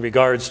in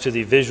regards to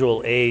the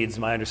visual aids.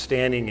 My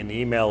understanding in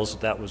the emails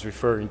that was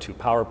referring to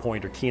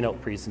PowerPoint or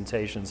keynote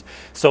presentations.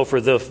 So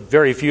for the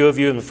very few of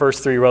you in the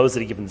first 3 rows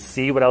that even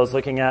see what I was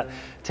looking at,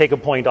 take a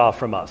point off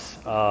from us.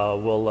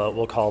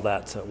 We'll call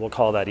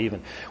that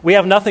even. We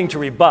have nothing to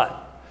rebut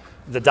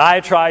The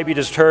diatribe you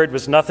just heard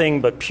was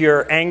nothing but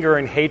pure anger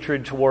and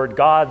hatred toward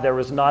God. There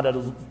was not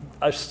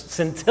a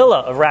scintilla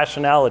of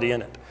rationality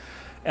in it.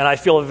 And I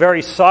feel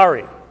very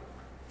sorry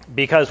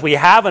because we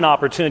have an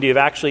opportunity of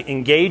actually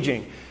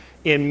engaging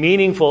in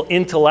meaningful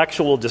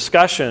intellectual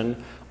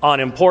discussion on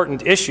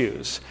important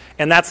issues.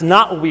 And that's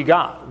not what we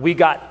got. We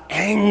got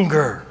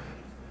anger.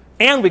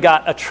 And we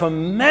got a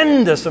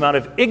tremendous amount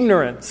of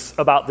ignorance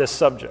about this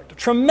subject. A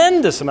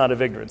tremendous amount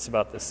of ignorance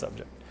about this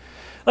subject.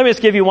 Let me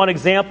just give you one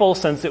example,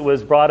 since it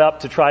was brought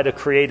up to try to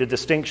create a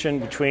distinction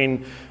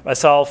between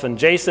myself and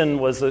Jason,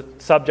 was the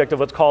subject of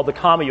what's called the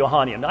Comma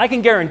Johanneum. Now, I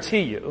can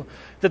guarantee you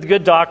that the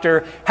good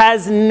doctor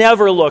has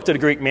never looked at a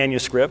Greek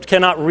manuscript,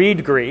 cannot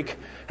read Greek,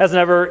 has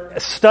never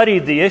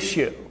studied the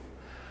issue.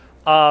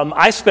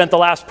 I spent the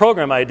last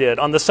program I did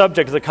on the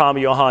subject of the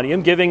Comma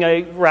Johanneum, giving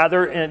a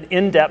rather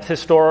in-depth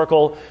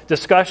historical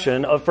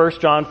discussion of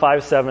 1 John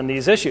 5:7,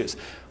 these issues.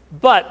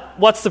 But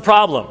what's the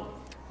problem?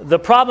 The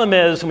problem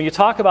is, when you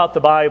talk about the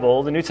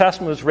Bible, the New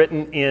Testament was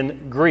written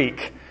in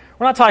Greek.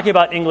 We're not talking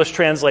about English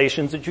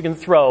translations that you can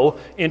throw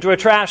into a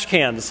trash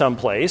can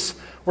someplace.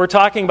 We're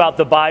talking about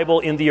the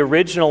Bible in the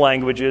original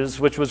languages,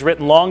 which was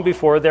written long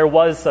before there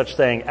was such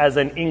thing as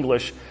an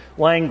English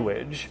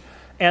language.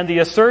 And the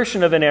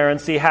assertion of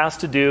inerrancy has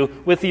to do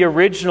with the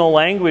original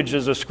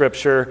languages of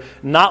Scripture,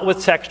 not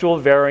with textual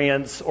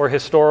variants or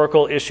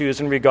historical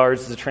issues in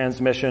regards to the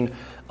transmission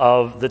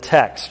of the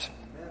text.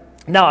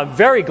 Now, I'm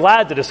very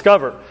glad to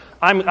discover,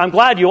 I'm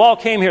glad you all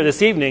came here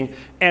this evening,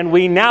 and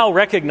we now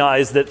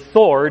recognize that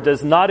Thor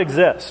does not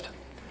exist.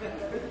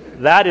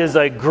 That is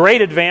a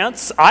great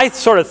advance. I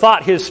sort of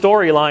thought his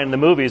storyline in the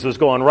movies was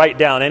going right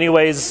down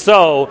anyways,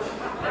 so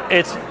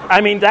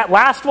that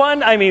last one,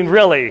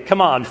 really,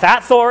 come on,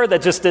 Fat Thor,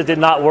 that just did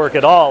not work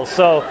at all.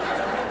 So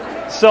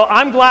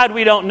I'm glad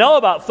we don't know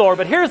about Thor,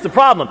 but here's the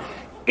problem.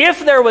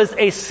 If there was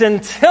a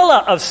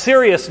scintilla of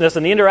seriousness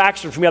in the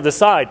interaction from the other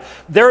side,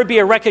 there would be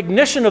a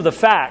recognition of the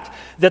fact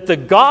that the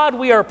God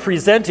we are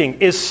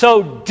presenting is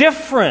so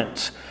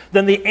different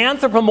than the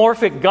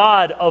anthropomorphic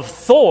God of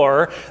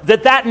Thor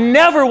that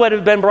never would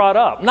have been brought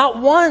up. Not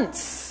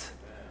once.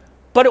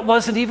 But it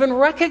wasn't even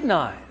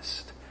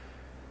recognized.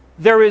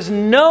 There is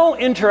no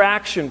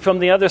interaction from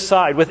the other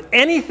side with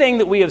anything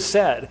that we have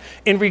said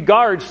in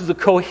regards to the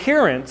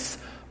coherence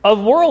of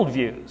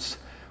worldviews.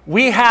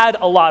 We had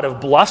a lot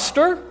of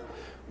bluster.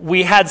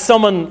 We had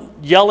someone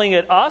yelling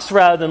at us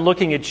rather than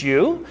looking at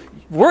you.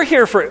 We're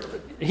here for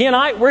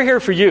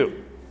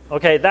you.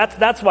 Okay,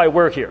 that's why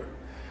we're here.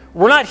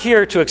 We're not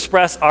here to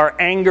express our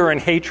anger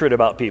and hatred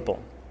about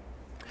people.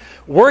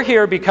 We're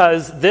here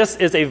because this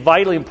is a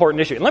vitally important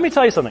issue. And let me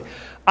tell you something.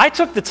 I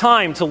took the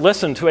time to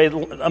listen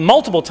to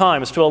multiple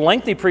times to a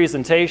lengthy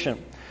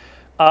presentation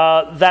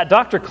that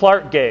Dr.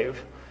 Clark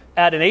gave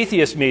at an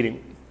atheist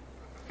meeting.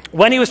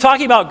 When he was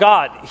talking about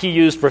God, he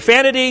used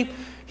profanity,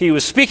 he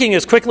was speaking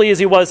as quickly as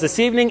he was this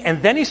evening,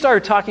 and then he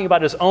started talking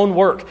about his own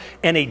work,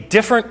 and a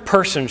different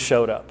person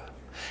showed up.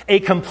 A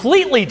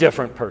completely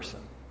different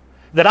person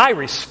that I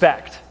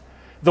respect.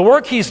 The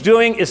work he's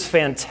doing is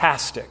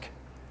fantastic.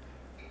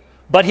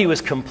 But he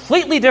was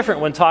completely different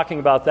when talking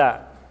about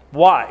that.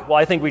 Why? Well,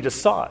 I think we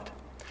just saw it.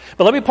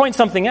 But let me point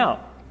something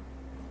out.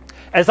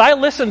 As I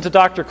listened to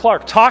Dr.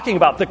 Clark talking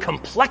about the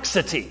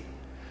complexity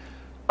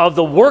of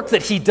the work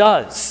that he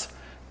does,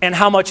 and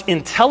how much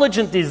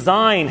intelligent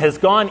design has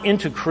gone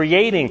into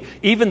creating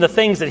even the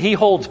things that he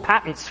holds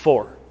patents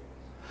for,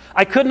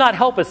 I could not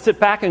help but sit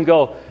back and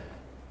go,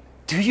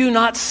 do you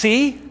not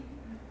see?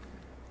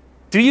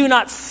 Do you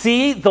not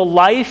see the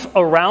life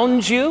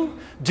around you?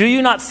 Do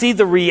you not see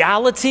the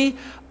reality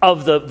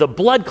of the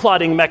blood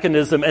clotting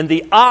mechanism and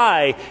the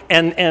eye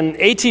and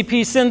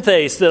ATP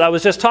synthase that I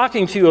was just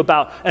talking to you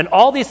about, and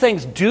all these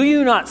things? Do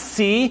you not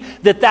see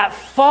that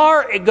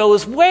far it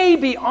goes way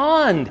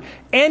beyond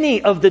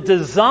any of the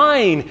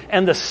design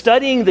and the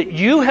studying that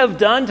you have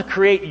done to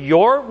create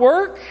your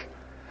work?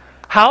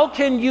 How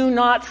can you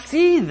not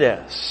see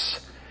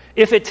this?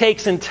 If it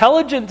takes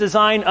intelligent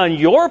design on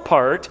your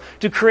part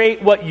to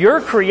create what you're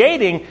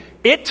creating,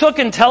 it took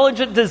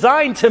intelligent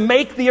design to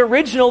make the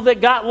original that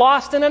got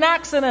lost in an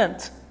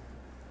accident.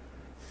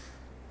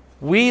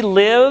 We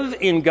live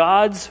in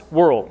God's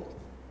world.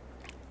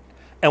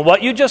 And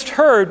what you just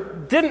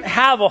heard didn't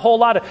have a whole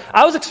lot of...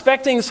 I was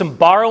expecting some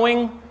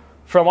borrowing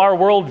from our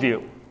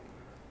worldview.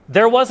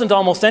 There wasn't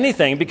almost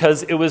anything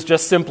because it was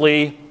just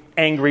simply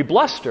angry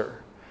bluster.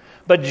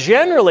 But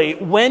generally,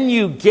 when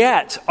you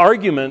get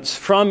arguments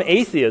from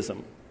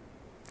atheism,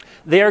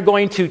 they are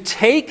going to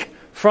take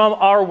from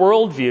our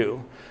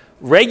worldview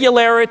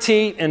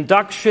regularity,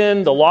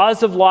 induction, the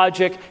laws of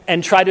logic,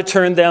 and try to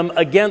turn them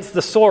against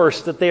the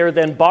source that they are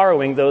then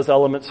borrowing those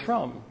elements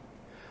from.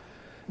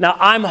 Now,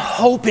 I'm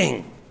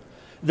hoping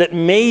that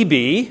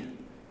maybe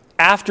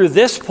after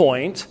this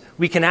point,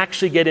 we can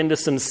actually get into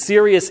some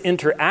serious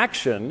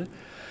interaction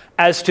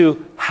as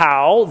to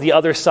how the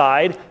other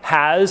side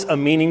has a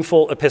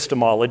meaningful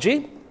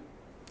epistemology,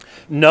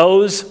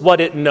 knows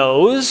what it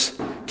knows,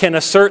 can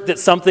assert that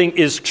something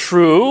is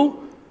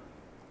true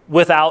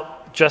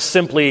without just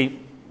simply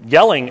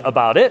yelling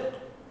about it,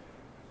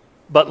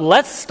 But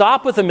let's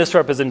stop with the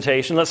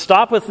misrepresentation. Let's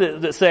stop with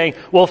the saying,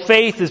 well,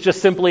 faith is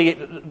just simply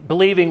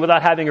believing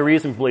without having a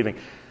reason for believing.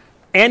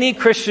 Any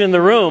Christian in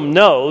the room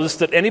knows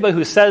that anybody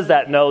who says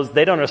that knows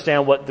they don't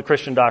understand what the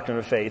Christian doctrine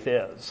of faith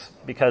is,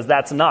 because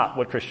that's not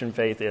what Christian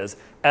faith is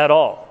at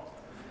all.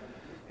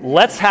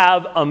 Let's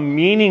have a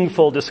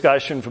meaningful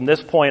discussion from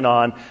this point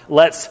on.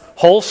 Let's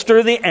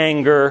holster the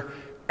anger,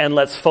 and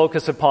let's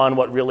focus upon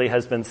what really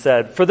has been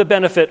said for the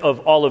benefit of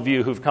all of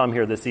you who've come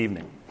here this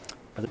evening.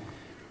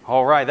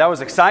 All right, that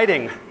was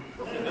exciting.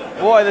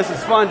 Boy, this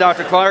is fun,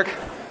 Dr. Clark.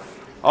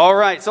 All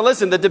right, so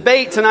listen, the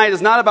debate tonight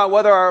is not about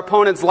whether our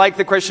opponents like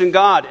the Christian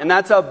God, and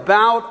that's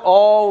about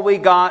all we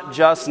got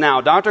just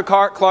now. Dr.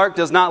 Clark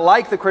does not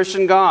like the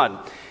Christian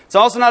God. It's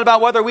also not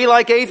about whether we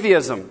like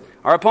atheism.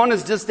 Our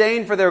opponents'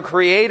 disdain for their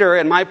creator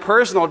and my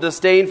personal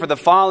disdain for the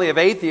folly of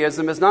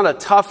atheism is not a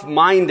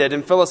tough-minded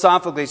and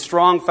philosophically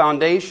strong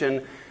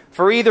foundation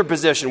for either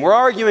position. We're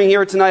arguing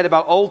here tonight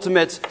about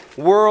ultimate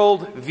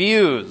world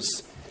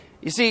views.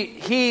 You see,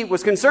 he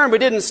was concerned we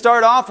didn't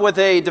start off with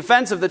a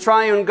defense of the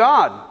triune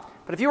God.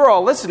 But if you were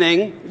all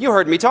listening, you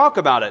heard me talk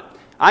about it.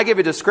 I gave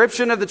a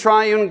description of the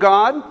triune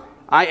God.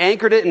 I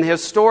anchored it in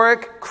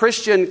historic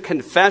Christian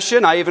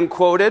confession. I even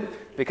quoted,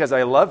 because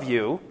I love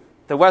you,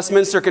 the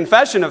Westminster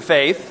Confession of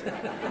Faith.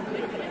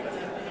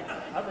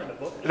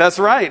 That's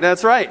right,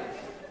 that's right.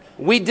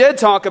 We did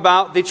talk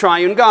about the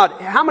triune God.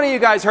 How many of you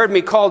guys heard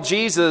me call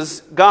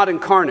Jesus God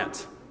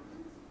incarnate?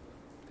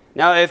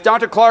 Now, if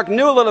Dr. Clark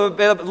knew a little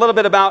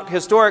bit about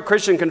historic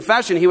Christian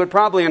confession, he would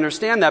probably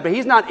understand that. But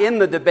he's not in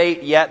the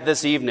debate yet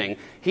this evening.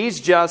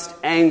 He's just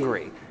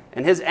angry.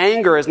 And his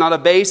anger is not a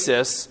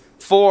basis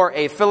for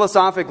a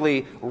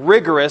philosophically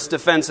rigorous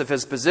defense of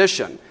his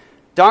position.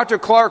 Dr.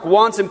 Clark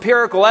wants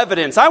empirical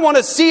evidence. I want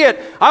to see it.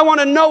 I want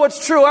to know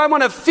it's true. I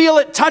want to feel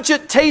it, touch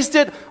it, taste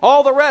it,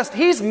 all the rest.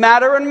 He's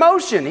matter in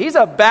motion. He's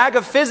a bag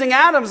of fizzing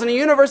atoms in a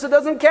universe that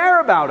doesn't care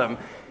about him.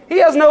 He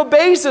has no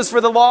basis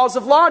for the laws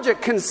of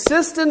logic.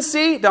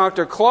 Consistency,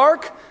 Dr.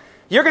 Clark,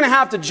 you're going to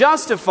have to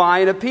justify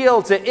and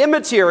appeal to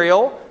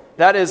immaterial,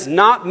 that is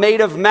not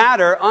made of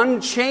matter,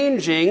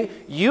 unchanging,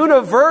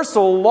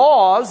 universal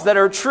laws that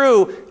are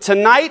true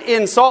tonight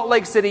in Salt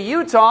Lake City,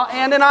 Utah,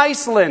 and in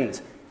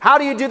Iceland. How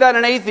do you do that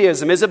in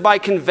atheism? Is it by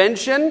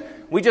convention?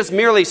 We just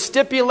merely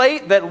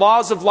stipulate that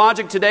laws of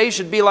logic today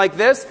should be like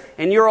this,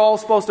 and you're all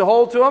supposed to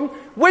hold to them?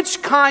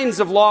 Which kinds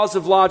of laws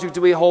of logic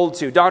do we hold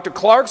to? Dr.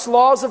 Clark's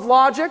laws of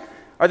logic?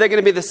 Are they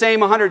going to be the same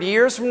 100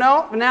 years from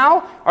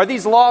now? Are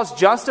these laws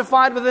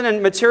justified within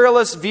a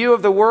materialist view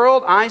of the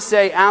world? I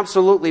say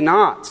absolutely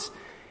not.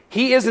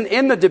 He isn't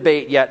in the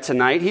debate yet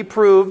tonight. He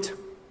proved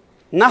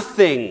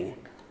nothing.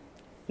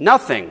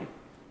 Nothing.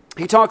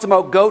 He talked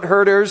about goat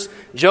herders,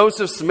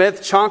 Joseph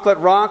Smith, chocolate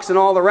rocks, and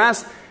all the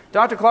rest.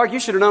 Dr. Clark, you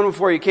should have known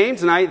before you came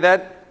tonight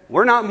that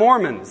we're not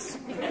Mormons.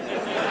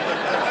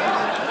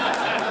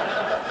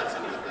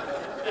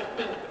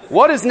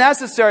 What is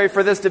necessary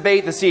for this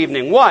debate this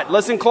evening? What?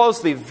 Listen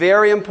closely.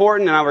 Very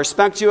important, and I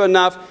respect you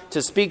enough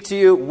to speak to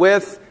you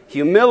with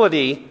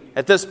humility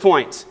at this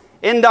point.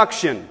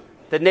 Induction.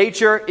 That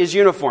nature is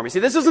uniform. You see,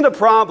 this isn't a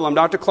problem.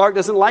 Dr. Clark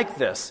doesn't like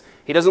this.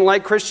 He doesn't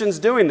like Christians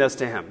doing this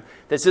to him.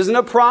 This isn't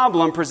a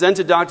problem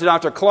presented to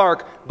Dr.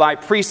 Clark by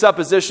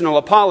presuppositional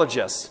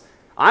apologists.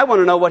 I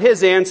want to know what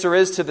his answer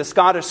is to the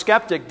Scottish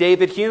skeptic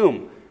David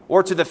Hume,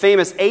 or to the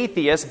famous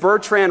atheist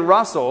Bertrand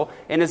Russell.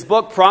 In his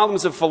book,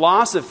 Problems of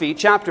Philosophy,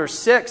 chapter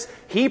 6,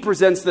 he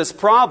presents this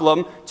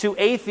problem to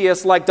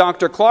atheists like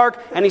Dr.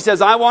 Clark, and he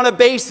says, I want a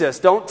basis.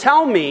 Don't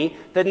tell me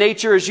that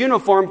nature is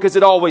uniform because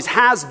it always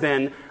has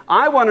been.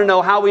 I want to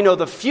know how we know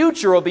the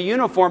future will be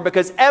uniform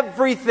because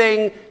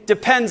everything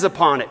depends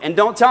upon it. And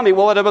don't tell me,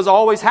 well, it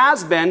always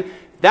has been.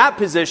 That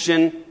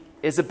position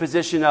is a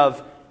position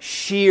of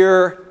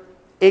sheer,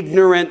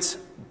 ignorant,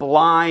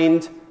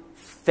 blind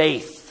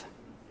faith.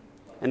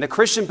 And the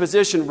Christian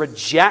position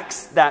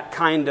rejects that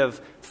kind of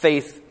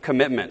faith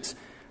commitment.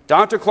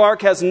 Dr.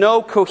 Clark has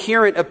no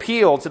coherent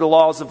appeal to the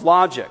laws of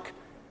logic.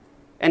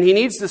 And he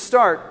needs to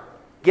start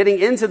getting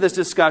into this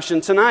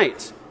discussion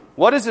tonight.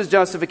 What is his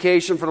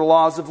justification for the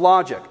laws of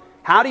logic?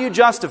 How do you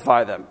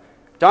justify them?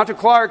 Dr.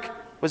 Clark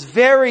was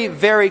very,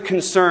 very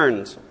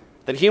concerned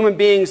that human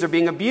beings are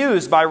being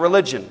abused by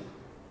religion.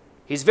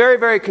 He's very,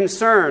 very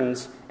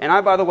concerned,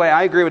 and by the way,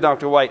 I agree with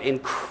Dr. White,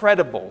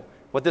 incredible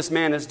what this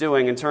man is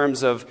doing in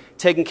terms of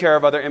taking care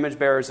of other image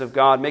bearers of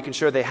God, making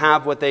sure they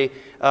have what they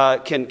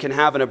can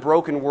have in a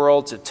broken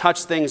world, to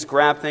touch things,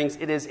 grab things.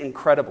 It is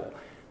incredible.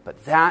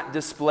 But that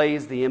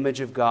displays the image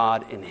of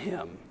God in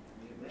him.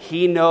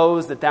 He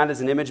knows that that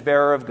is an image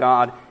bearer of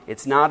God.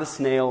 It's not a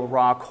snail,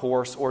 rock,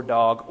 horse, or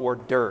dog, or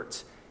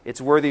dirt. It's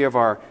worthy of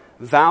our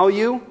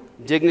value,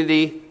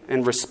 dignity,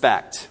 and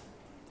respect.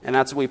 And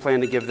that's what we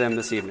plan to give them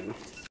this evening.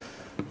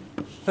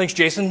 Thanks,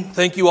 Jason.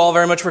 Thank you all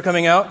very much for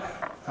coming out.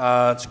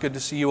 It's good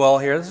to see you all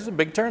here. This is a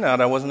big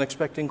turnout. I wasn't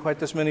expecting quite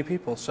this many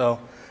people. So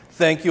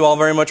thank you all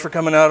very much for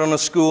coming out on a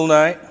school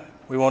night.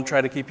 We won't try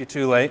to keep you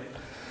too late.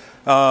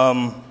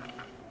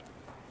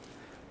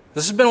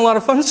 This has been a lot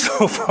of fun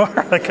so far,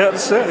 I gotta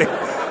say.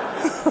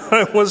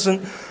 I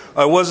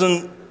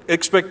wasn't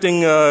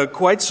expecting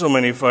quite so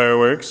many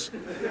fireworks.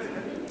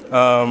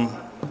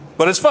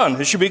 But it's fun.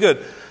 It should be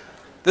good.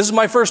 This is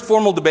my first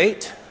formal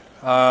debate.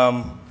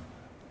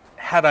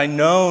 Had I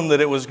known that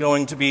it was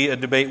going to be a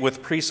debate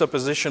with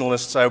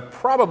presuppositionalists, I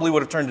probably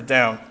would have turned it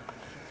down,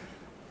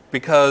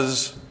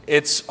 because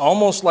it's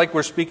almost like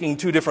we're speaking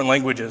two different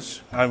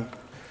languages.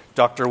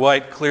 Dr.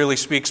 White clearly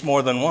speaks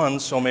more than one,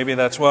 so maybe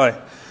that's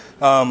why.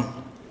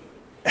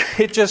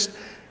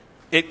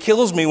 It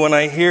kills me when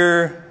I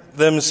hear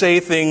them say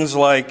things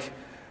like,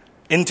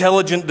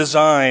 intelligent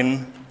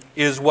design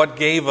is what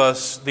gave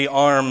us the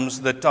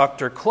arms that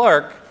Dr.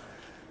 Clark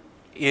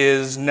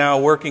is now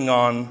working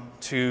on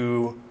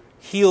to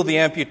heal the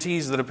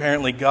amputees that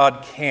apparently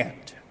God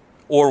can't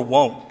or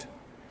won't.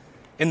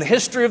 In the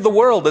history of the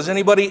world, does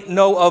anybody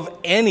know of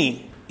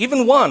any,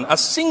 even one, a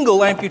single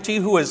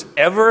amputee who has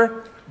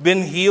ever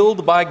been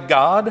healed by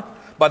God,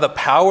 by the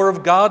power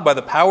of God, by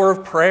the power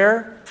of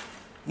prayer?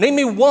 Name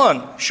me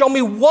one. Show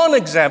me one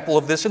example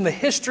of this in the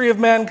history of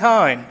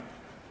mankind.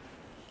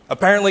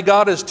 Apparently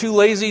God is too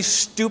lazy,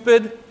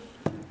 stupid,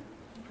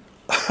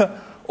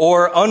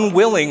 or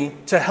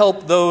unwilling to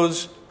help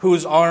those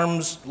whose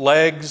arms,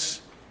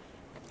 legs,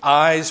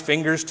 eyes,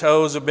 fingers,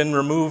 toes have been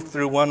removed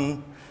through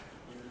one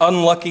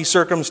unlucky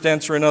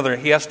circumstance or another.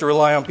 He has to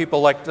rely on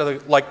people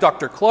like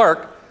Dr.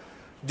 Clark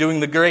doing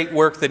the great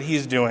work that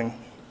he's doing.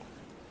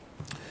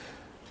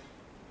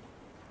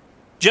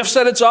 Jeff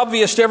said it's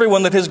obvious to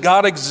everyone that his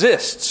God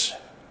exists.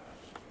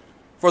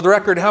 For the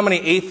record, how many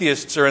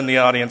atheists are in the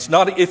audience?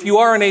 If you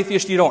are an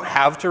atheist, you don't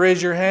have to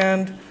raise your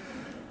hand.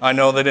 I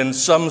know that in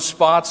some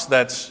spots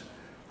that's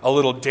a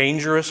little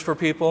dangerous for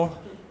people.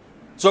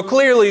 So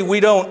clearly we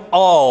don't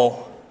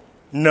all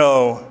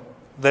know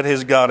that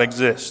his God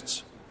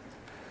exists.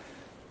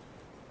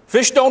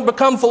 Fish don't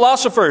become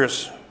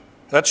philosophers.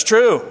 That's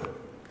true.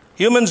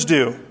 Humans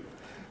do.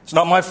 It's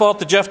not my fault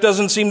that Jeff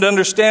doesn't seem to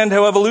understand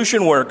how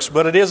evolution works,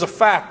 but it is a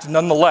fact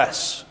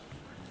nonetheless.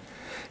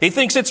 He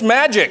thinks it's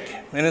magic,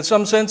 and in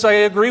some sense I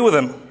agree with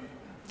him.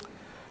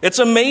 It's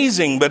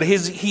amazing, but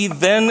is he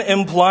then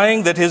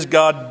implying that his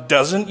God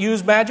doesn't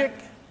use magic?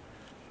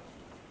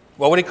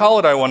 What would he call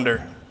it, I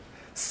wonder?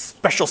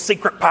 Special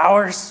secret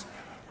powers?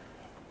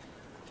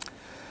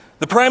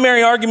 The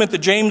primary argument that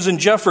James and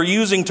Jeff are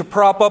using to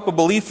prop up a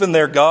belief in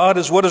their God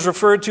is what is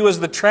referred to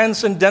as the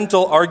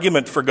transcendental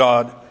argument for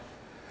God.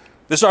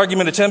 This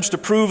argument attempts to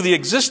prove the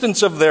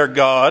existence of their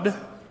God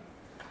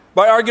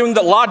by arguing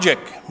that logic,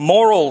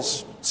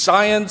 morals,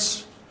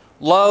 science,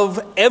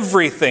 love,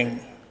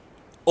 everything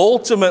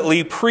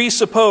ultimately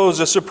presuppose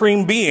a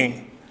supreme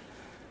being,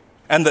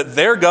 and that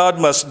their God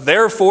must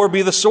therefore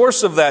be the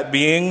source of that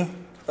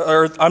being,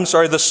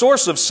 the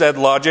source of said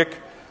logic,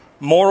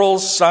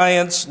 morals,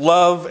 science,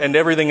 love, and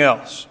everything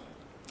else.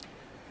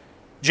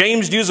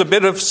 James used a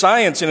bit of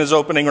science in his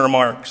opening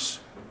remarks.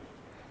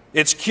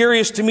 It's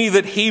curious to me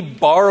that he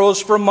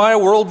borrows from my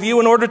worldview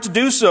in order to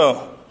do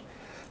so.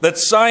 That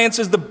science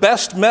is the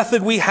best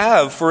method we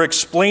have for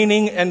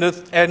explaining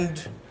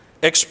and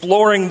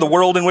exploring the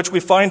world in which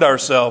we find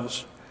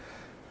ourselves.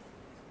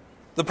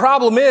 The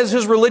problem is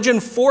his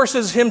religion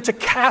forces him to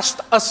cast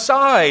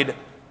aside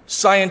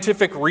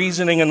scientific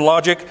reasoning and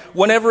logic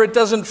whenever it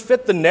doesn't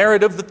fit the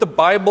narrative that the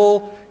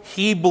Bible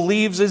he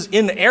believes is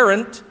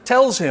inerrant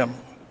tells him.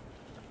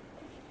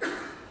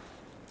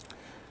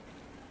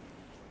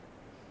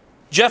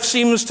 Jeff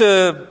seems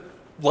to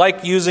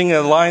like using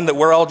a line that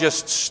we're all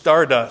just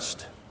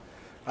stardust.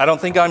 I don't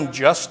think I'm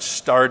just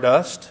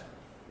stardust.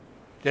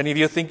 Do any of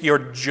you think you're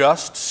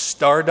just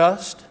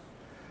stardust?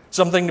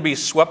 Something to be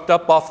swept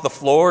up off the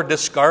floor,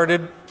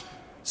 discarded?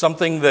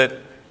 Something that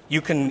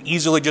you can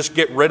easily just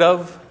get rid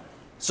of?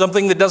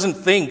 Something that doesn't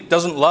think,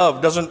 doesn't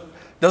love,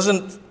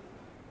 doesn't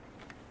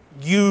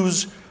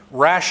use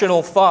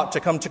rational thought to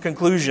come to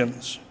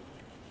conclusions.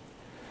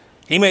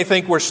 He may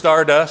think we're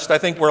stardust. I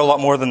think we're a lot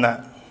more than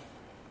that.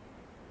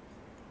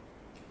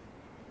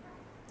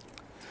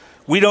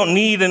 We don't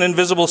need an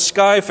invisible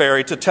sky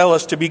fairy to tell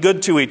us to be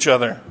good to each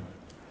other.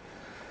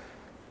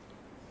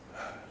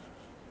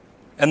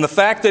 And the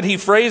fact that he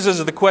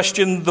phrases the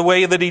question the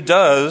way that he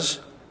does,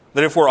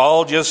 that if we're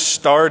all just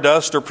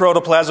stardust or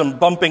protoplasm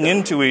bumping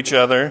into each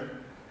other,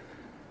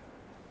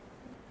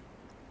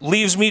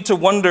 leaves me to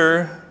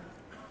wonder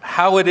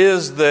how it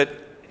is that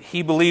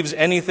he believes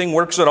anything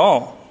works at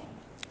all.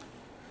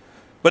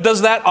 But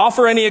does that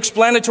offer any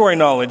explanatory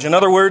knowledge? In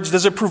other words,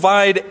 does it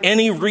provide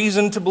any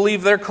reason to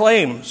believe their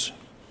claims?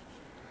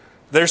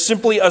 They're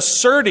simply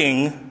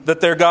asserting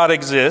that their God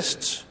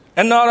exists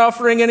and not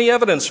offering any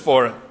evidence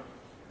for it.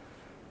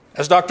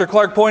 As Dr.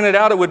 Clark pointed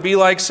out, it would be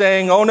like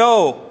saying, oh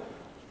no,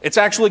 it's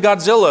actually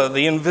Godzilla,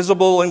 the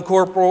invisible,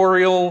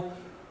 incorporeal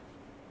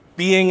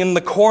being in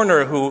the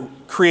corner who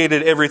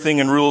created everything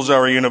and rules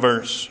our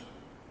universe.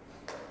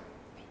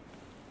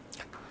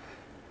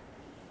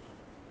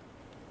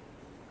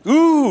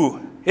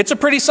 Ooh, it's a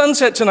pretty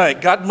sunset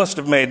tonight. God must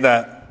have made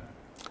that.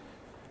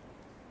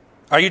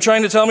 Are you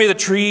trying to tell me that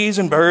trees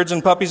and birds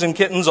and puppies and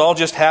kittens all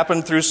just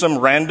happened through some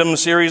random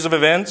series of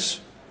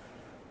events?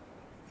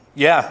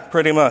 Yeah,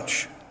 pretty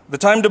much. The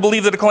time to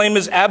believe that a claim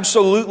is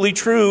absolutely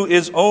true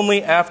is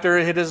only after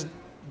it has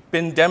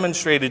been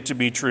demonstrated to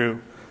be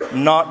true,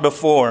 not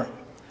before.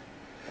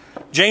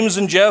 James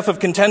and Jeff have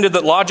contended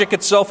that logic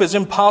itself is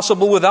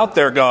impossible without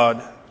their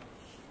God,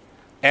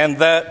 and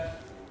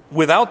that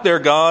without their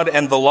God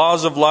and the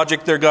laws of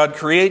logic their God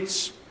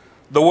creates,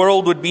 the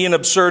world would be an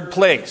absurd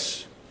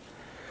place.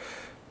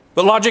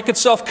 But logic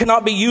itself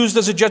cannot be used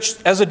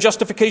as a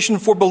justification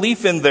for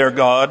belief in their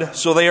God,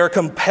 so they are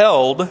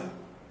compelled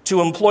to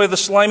employ the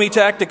slimy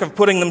tactic of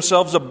putting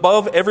themselves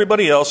above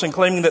everybody else and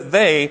claiming that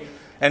they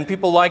and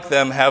people like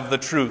them have the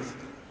truth.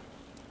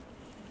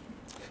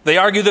 They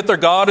argue that their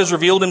God has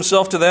revealed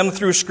himself to them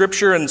through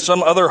Scripture and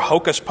some other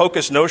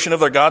hocus-pocus notion of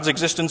their God's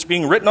existence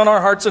being written on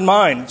our hearts and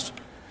minds.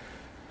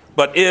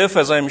 But if,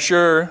 as I'm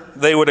sure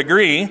they would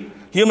agree,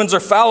 humans are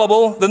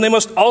fallible, then they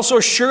must also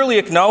surely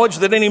acknowledge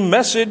that any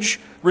message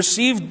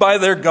received by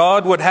their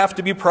God would have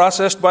to be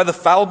processed by the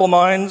fallible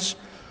minds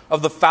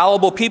of the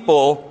fallible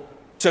people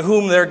to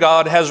whom their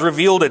God has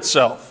revealed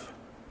itself.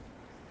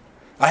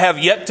 I have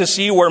yet to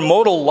see where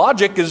modal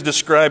logic is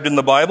described in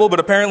the Bible, but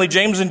apparently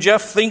James and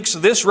Jeff thinks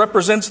this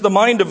represents the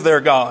mind of their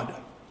God.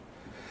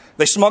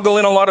 They smuggle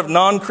in a lot of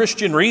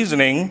non-Christian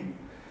reasoning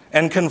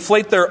and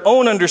conflate their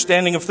own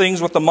understanding of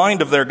things with the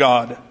mind of their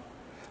God.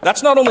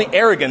 That's not only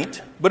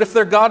arrogant, but if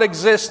their God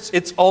exists,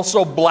 it's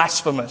also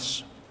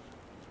blasphemous.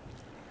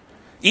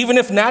 Even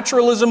if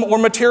naturalism or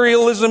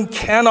materialism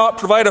cannot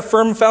provide a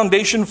firm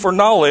foundation for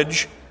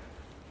knowledge,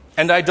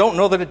 and I don't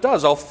know that it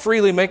does, I'll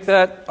freely make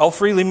that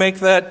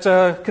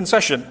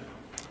concession.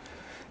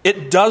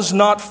 It does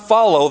not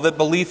follow that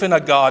belief in a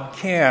God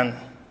can.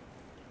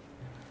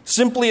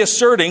 Simply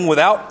asserting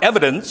without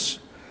evidence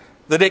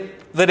that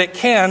it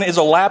can is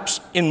a lapse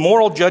in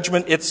moral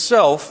judgment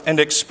itself and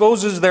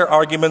exposes their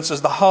arguments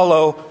as the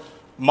hollow,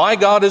 my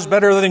God is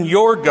better than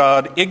your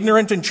God,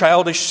 ignorant and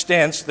childish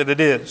stance that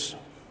it is.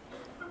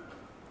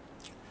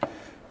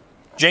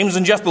 James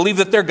and Jeff believe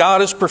that their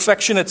God is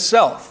perfection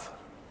itself.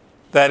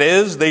 That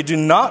is, they do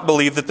not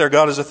believe that their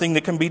God is a thing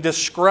that can be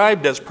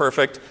described as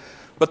perfect,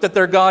 but that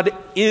their God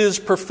is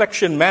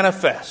perfection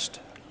manifest.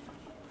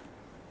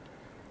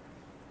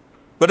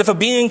 But if a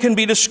being can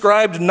be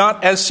described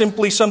not as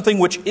simply something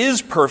which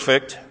is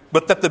perfect,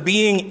 but that the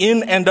being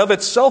in and of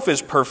itself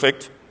is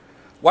perfect,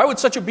 why would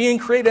such a being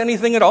create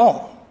anything at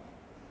all?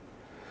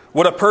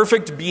 Would a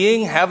perfect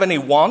being have any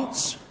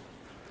wants?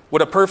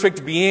 Would a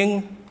perfect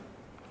being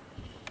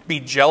be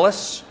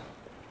jealous?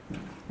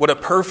 Would a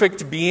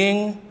perfect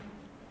being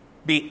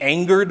be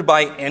angered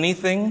by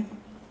anything?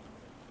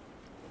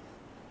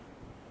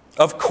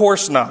 Of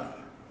course not.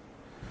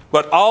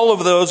 But all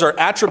of those are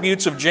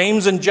attributes of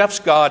James and Jeff's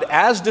God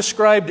as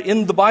described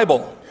in the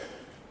Bible.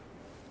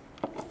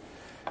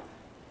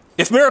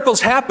 If miracles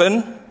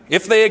happen,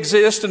 if they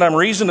exist, and I'm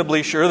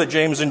reasonably sure that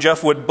James and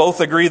Jeff would both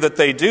agree that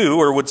they do,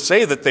 or would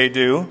say that they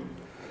do,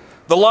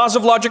 the laws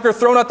of logic are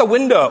thrown out the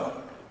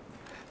window.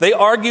 They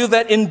argue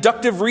that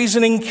inductive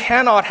reasoning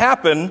cannot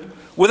happen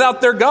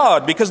without their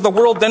God, because the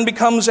world then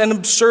becomes an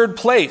absurd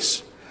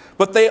place.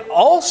 But they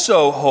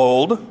also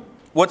hold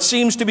what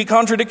seems to be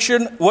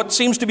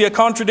a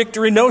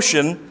contradictory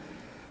notion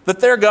that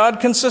their God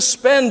can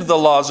suspend the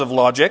laws of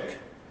logic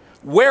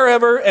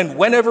wherever and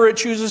whenever it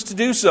chooses to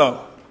do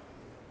so.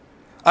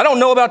 I don't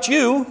know about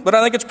you, but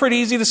I think it's pretty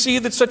easy to see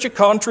that such a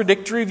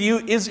contradictory view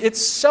is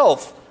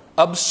itself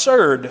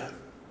absurd.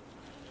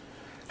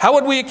 How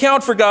would we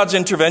account for God's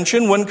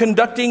intervention when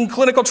conducting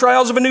clinical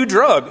trials of a new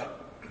drug?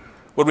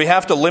 Would we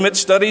have to limit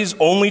studies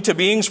only to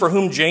beings for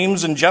whom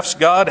James and Jeff's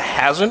God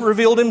hasn't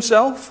revealed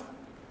himself?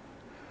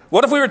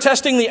 What if we were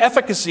testing the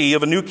efficacy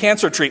of a new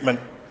cancer treatment?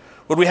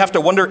 Would we have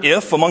to wonder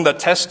if, among the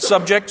test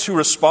subjects who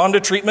respond to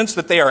treatments,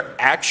 that they are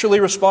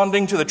actually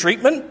responding to the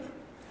treatment?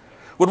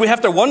 Would we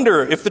have to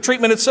wonder if the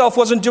treatment itself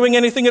wasn't doing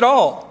anything at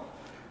all,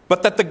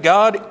 but that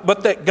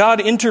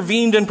God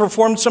intervened and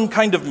performed some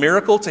kind of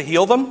miracle to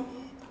heal them?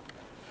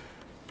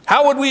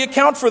 How would we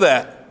account for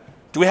that?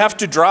 Do we have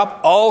to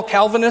drop all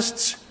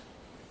Calvinists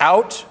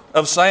out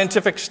of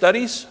scientific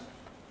studies?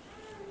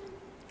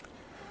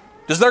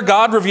 Does their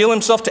God reveal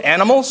himself to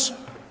animals?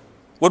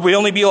 Would we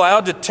only be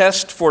allowed to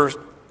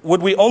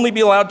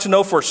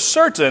know for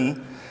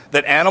certain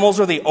that animals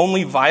are the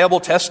only viable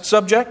test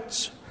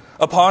subjects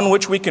upon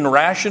which we can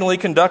rationally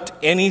conduct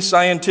any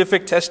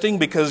scientific testing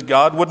because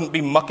God wouldn't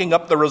be mucking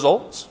up the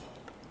results?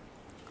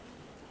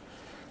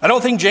 I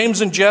don't think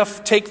James and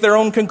Jeff take their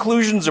own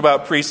conclusions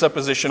about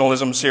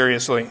presuppositionalism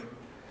seriously.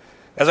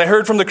 As I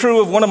heard from the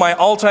crew of one of my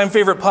all-time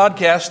favorite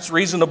podcasts,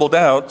 Reasonable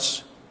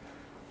Doubts,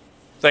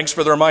 thanks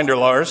for the reminder,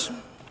 Lars,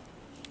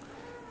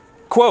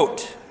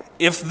 quote,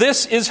 if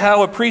this is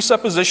how a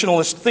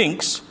presuppositionalist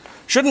thinks,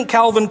 shouldn't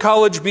Calvin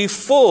College be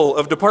full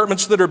of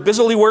departments that are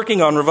busily working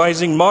on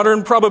revising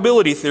modern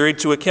probability theory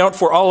to account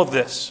for all of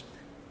this?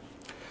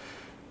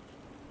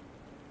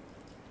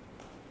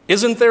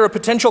 Isn't there a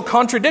potential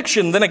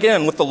contradiction, then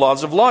again, with the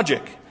laws of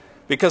logic?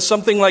 Because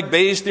something like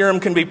Bayes' theorem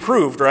can be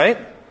proved,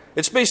 right?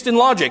 It's based in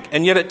logic,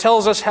 and yet it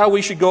tells us how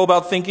we should go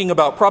about thinking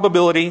about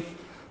probability,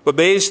 But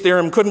Bayes'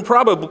 theorem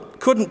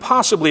couldn't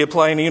possibly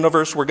apply in a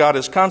universe where God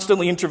is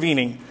constantly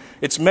intervening.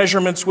 Its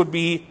measurements would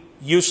be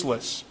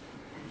useless.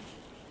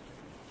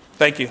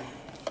 Thank you.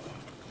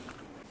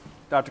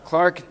 Dr.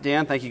 Clark,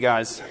 Dan, thank you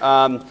guys.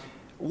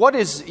 What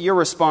is your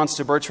response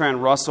to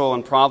Bertrand Russell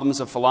in Problems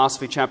of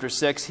Philosophy, Chapter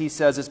 6? He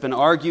says it's been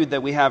argued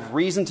that we have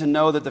reason to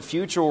know that the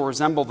future will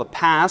resemble the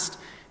past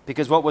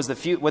because what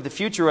the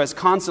future has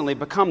constantly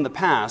become the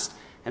past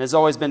and has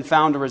always been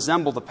found to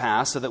resemble the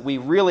past, so that we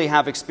really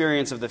have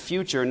experience of the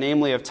future,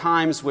 namely of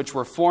times which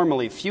were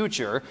formerly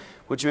future,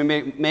 which we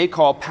may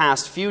call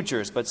past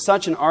futures. But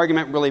such an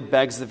argument really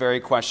begs the very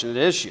question at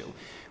issue.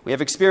 We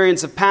have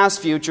experience of past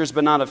futures,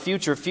 but not of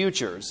future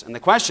futures. And the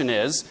question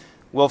is,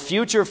 will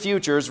future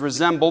futures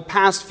resemble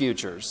past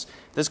futures?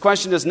 This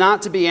question is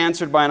not to be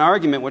answered by an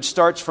argument which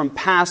starts from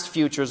past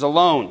futures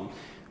alone.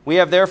 We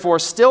have therefore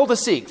still to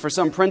seek for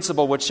some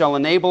principle which shall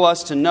enable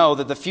us to know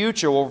that the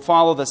future will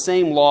follow the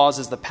same laws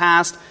as the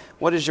past.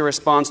 What is your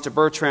response to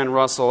Bertrand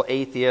Russell,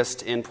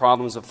 atheist, in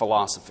Problems of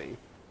Philosophy?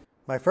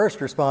 My first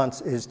response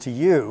is to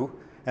you,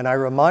 and I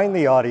remind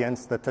the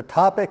audience that the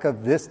topic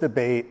of this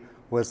debate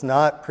was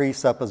not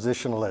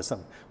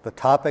presuppositionalism. The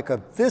topic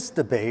of this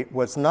debate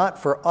was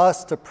not for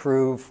us to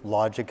prove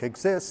logic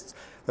exists.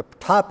 The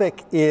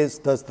topic is,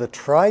 does the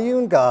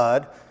triune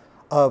God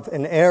of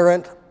an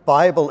errant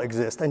Bible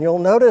exist? And you'll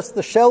notice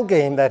the shell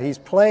game that he's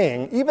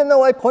playing, even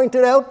though I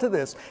pointed out to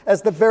this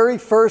as the very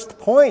first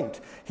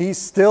point. He's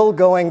still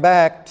going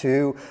back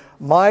to,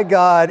 my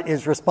God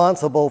is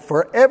responsible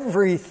for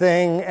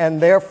everything,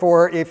 and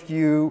therefore if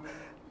you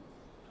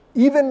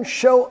even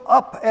show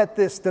up at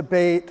this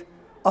debate,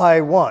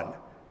 I won.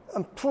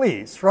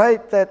 Please,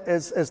 right? That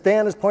as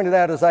Dan has pointed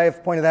out, as I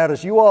have pointed out,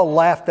 as you all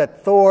laughed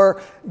at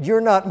Thor,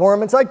 you're not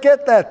Mormons. I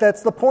get that.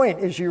 That's the point,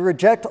 is you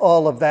reject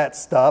all of that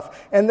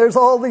stuff. And there's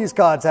all these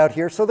gods out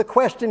here. So the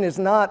question is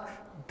not,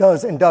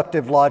 does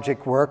inductive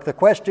logic work? The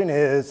question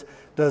is,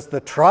 does the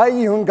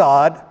triune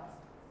God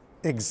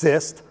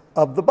exist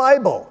of the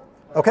Bible?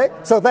 Okay?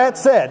 So that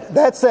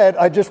said,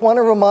 I just want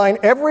to remind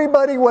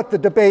everybody what the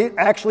debate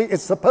actually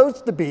is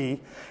supposed to be.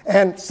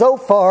 And so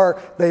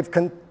far, they've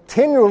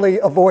continually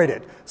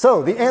avoided.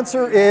 So the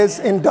answer is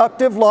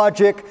inductive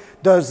logic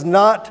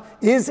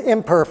is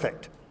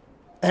imperfect,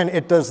 and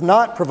it does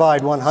not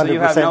provide 100% certainty. So you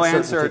have no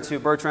answer to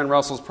Bertrand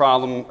Russell's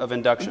problem of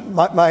induction?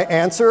 My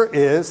answer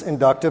is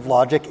inductive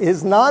logic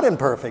is not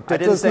imperfect. It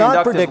does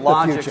not predict the future.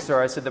 I didn't say inductive logic,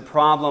 sir. I said the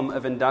problem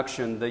of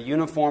induction, the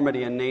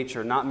uniformity in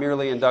nature, not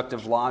merely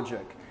inductive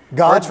logic.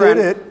 God did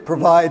it,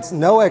 provides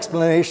no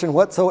explanation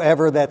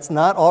whatsoever that's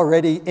not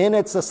already in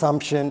its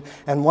assumption,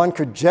 and one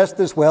could just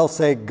as well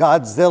say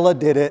Godzilla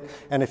did it,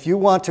 and if you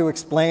want to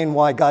explain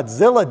why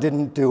Godzilla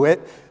didn't do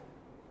it,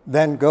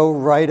 then go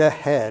right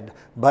ahead.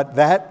 But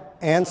that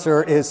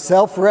answer is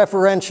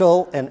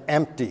self-referential and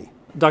empty.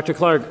 Dr.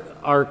 Clark,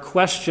 our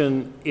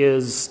question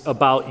is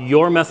about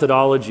your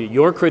methodology,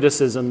 your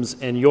criticisms,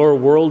 and your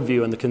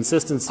worldview and the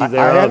consistency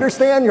thereof. I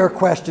understand your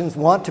questions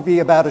want to be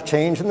about a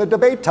change in the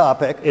debate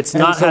topic. Has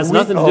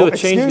nothing to do with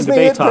changing the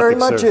debate topic, It very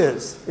much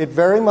is. It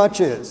very much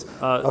is.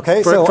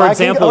 Okay, for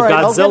example,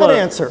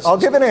 Godzilla. I'll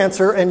give an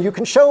answer, and you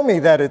can show me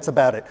that it's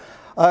about it.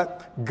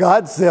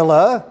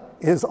 Godzilla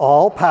is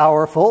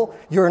all-powerful.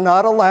 You're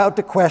not allowed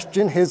to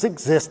question his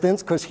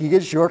existence because he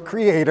is your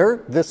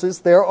creator. This is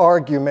their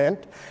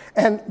argument.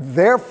 And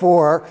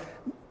therefore,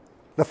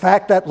 the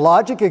fact that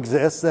logic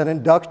exists, that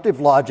inductive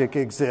logic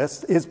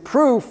exists, is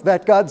proof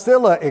that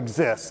Godzilla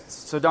exists.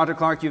 So, Dr.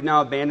 Clark, you've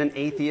now abandoned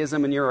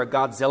atheism and you're a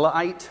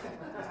Godzillaite?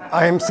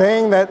 I am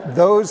saying that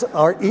those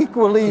are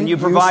equally Can you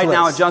provide useless.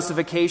 now a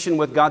justification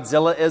with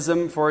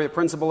Godzillaism for the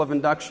principle of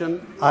induction?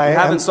 You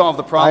haven't solved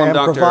the problem,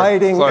 Dr. Clark. I am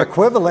providing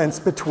equivalence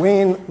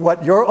between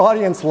what your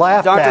audience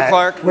laughed Dr. at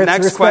Clark, with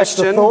next respect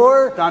question. to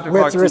Thor, Dr.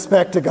 with Clark,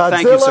 respect to Godzilla,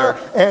 thank you,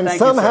 sir. and Thank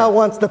somehow you, sir.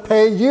 wants to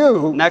pay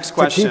you next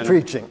question. to keep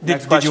preaching.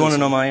 Did you want to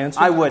know my answer?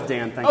 I would,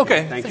 Dan. Thank you.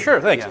 Okay, Thank you.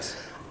 sure, thanks. Yes.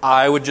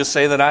 I would just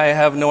say that I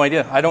have no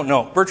idea. I don't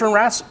know.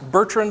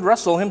 Bertrand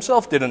Russell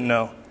himself didn't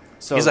know.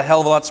 So, he's a hell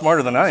of a lot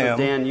smarter than I am.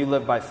 Dan, you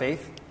live by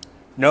faith?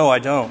 No, I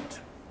don't.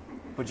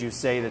 Would you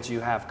say that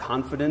you have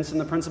confidence in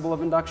the principle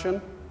of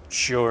induction?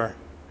 Sure.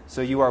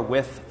 So you are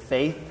with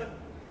faith?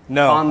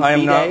 No, I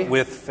am not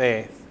with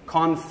faith.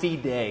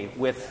 Confide,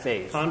 with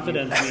faith.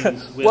 Confidence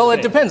means with well, faith.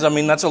 it depends. I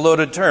mean, that's a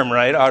loaded term,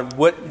 right?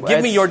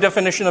 Give me your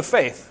definition of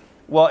faith.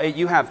 Well,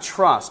 you have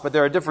trust, but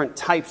there are different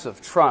types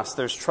of trust.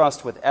 There's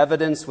trust with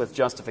evidence, with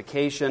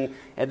justification,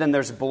 and then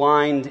there's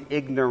blind,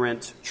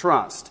 ignorant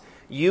trust.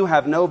 You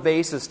have no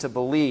basis to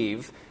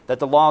believe that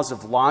the laws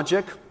of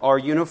logic are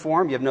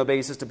uniform. You have no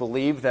basis to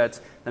believe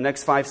that the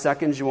next 5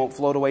 seconds you won't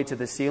float away to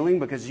the ceiling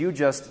because you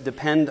just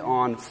depend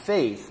on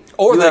faith.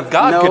 Or that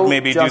God could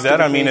maybe do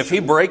that. I mean, if he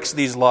breaks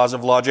these laws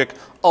of logic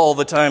all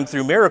the time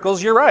through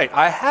miracles, you're right.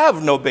 I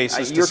have no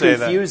basis to say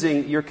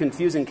that. You're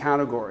confusing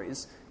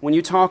categories. When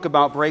you talk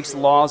about breaks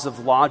laws of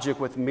logic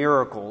with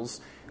miracles,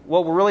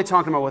 what we're really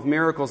talking about with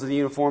miracles is the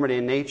uniformity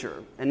in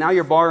nature. And now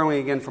you're borrowing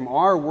again from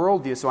our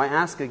worldview. So I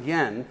ask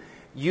again,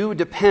 you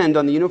depend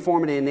on the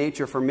uniformity in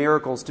nature for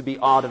miracles to be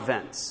odd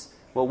events.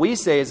 What we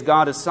say is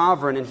God is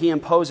sovereign and he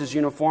imposes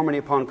uniformity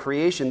upon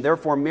creation.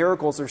 Therefore,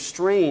 miracles are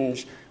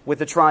strange with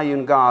the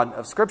triune God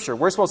of Scripture.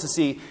 We're supposed to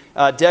see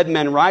dead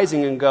men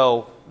rising and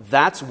go,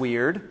 that's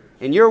weird.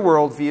 In your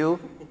worldview,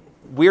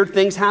 weird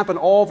things happen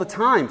all the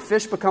time.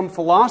 Fish become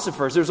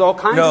philosophers. There's all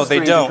kinds of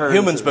strange occurrences. No, they don't.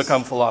 Humans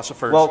become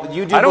philosophers. Well,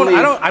 you do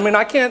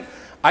believe...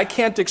 I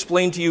can't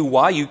explain to you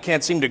why you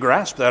can't seem to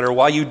grasp that or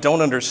why you don't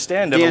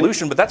understand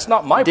evolution, but that's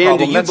not my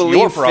problem. That's your problem. Do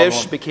you believe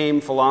fish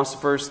became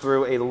philosophers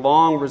through a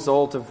long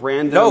result of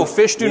random No,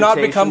 fish do not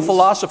become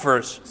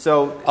philosophers.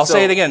 I'll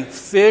say it again.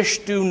 Fish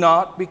do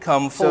not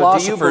become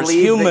philosophers.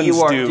 Humans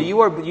do.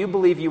 Do you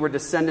believe you were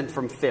descended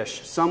from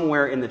fish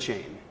somewhere in the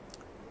chain?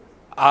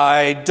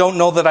 I don't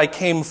know that I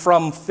came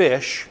from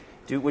fish.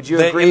 Would you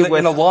agree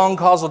in a long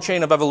causal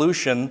chain of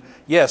evolution,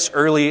 yes,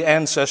 early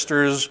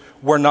ancestors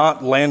were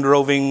not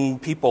land-roving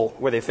people.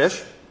 Were they fish?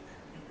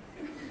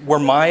 Were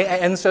my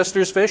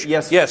ancestors fish?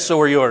 Yes. Yes, so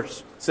were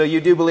yours. So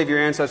you do believe your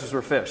ancestors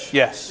were fish?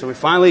 Yes. So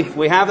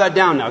we have that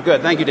down now.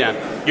 Good. Thank you,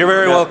 Dan. You're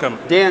very welcome.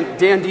 Dan,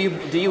 do you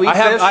eat fish?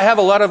 I have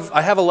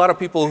a lot of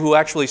people who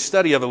actually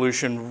study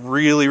evolution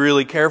really,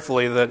 really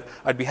carefully that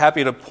I'd be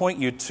happy to point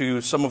you to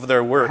some of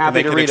their work and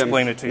they could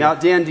explain it to you. Now,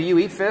 Dan, do you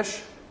eat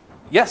fish?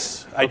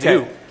 Yes, I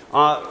do.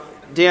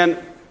 Dan,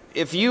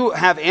 if you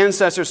have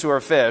ancestors who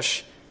are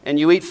fish and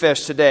you eat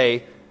fish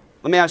today,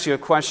 let me ask you a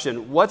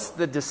question. What's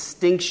the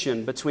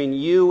distinction between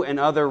you and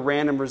other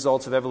random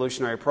results of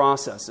evolutionary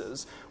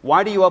processes?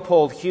 Why do you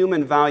uphold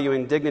human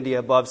valuing dignity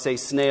above, say,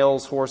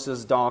 snails,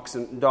 horses, dogs,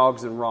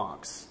 and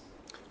rocks?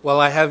 Well,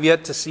 I have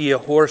yet to see a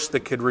horse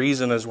that could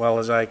reason as well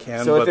as I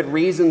can. So if it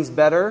reasons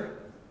better,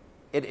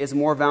 it is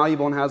more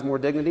valuable and has more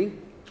dignity?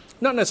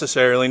 Not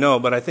necessarily, no,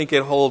 but I think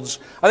it holds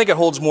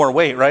more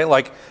weight, right?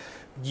 Like,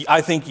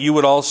 I think you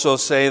would also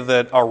say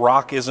that a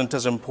rock isn't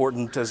as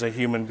important as a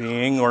human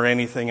being or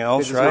anything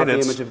else, it's right? It's not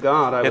the image of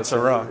God. It's a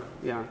rock.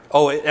 Yeah.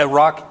 Oh, a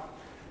rock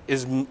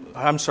is.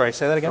 I'm sorry.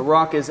 Say that again. A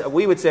rock is.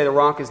 We would say the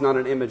rock is not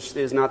an image.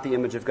 Is not the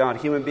image of God.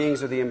 Human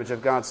beings are the image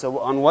of God. So,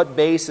 on what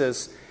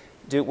basis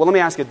do? Well, let me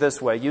ask it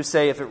this way. You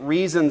say if it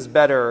reasons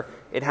better,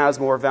 it has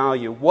more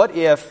value. What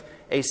if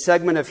a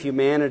segment of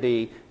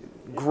humanity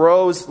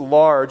grows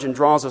large and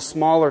draws a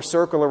smaller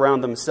circle around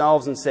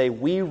themselves and say,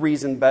 we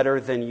reason better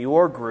than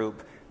your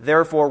group,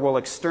 therefore we'll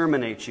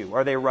exterminate you?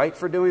 Are they right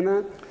for doing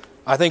that?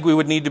 I think we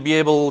would need to be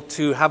able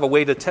to have a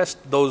way to test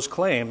those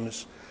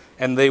claims,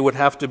 and they would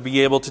have to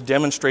be able to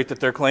demonstrate that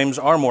their claims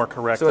are more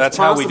correct. So that's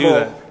how we do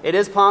that. It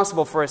is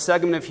possible for a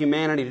segment of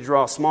humanity to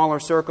draw a smaller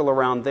circle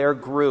around their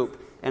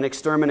group and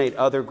exterminate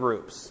other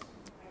groups.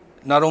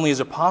 Not only is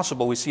it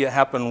possible, we see it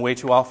happen way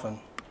too often.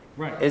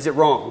 Right. Is it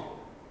wrong?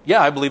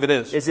 Yeah, I believe it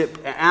is. Is it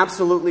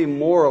absolutely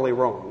morally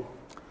wrong?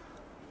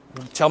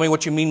 Tell me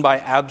what you mean by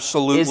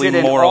absolutely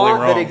morally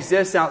wrong. Is it an ought that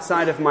exists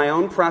outside of my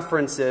own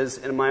preferences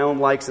and my own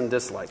likes and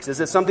dislikes?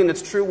 Is it something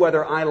that's true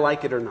whether I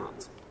like it or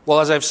not? Well,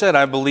 as I've said,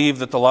 I believe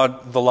that the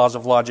laws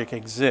of logic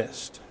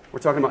exist. We're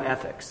talking about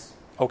ethics.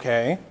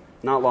 Okay.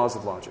 Not laws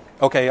of logic.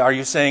 Okay, are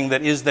you saying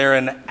that is there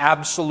an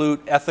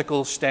absolute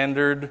ethical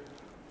standard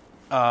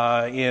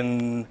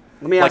in...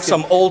 Let me ask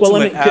some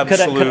ultimate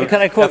absolute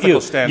can I quote you?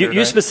 Standard,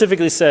 you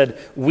specifically said,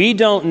 we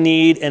don't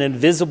need an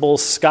invisible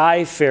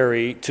sky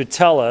fairy to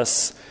tell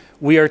us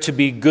we are to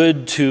be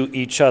good to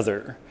each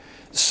other.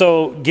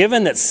 So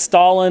given that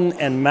Stalin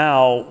and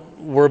Mao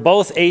were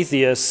both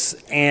atheists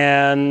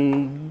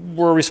and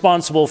were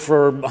responsible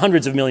for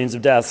hundreds of millions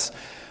of deaths,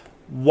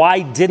 why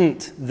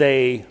didn't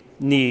they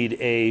need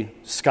a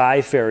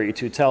sky fairy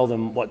to tell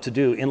them what to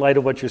do in light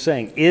of what you're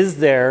saying? Is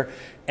there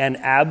an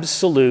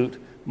absolute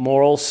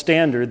moral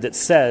standard that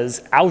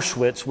says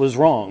Auschwitz was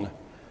wrong?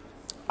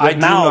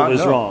 Mao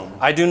was wrong.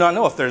 I do not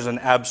know if there's an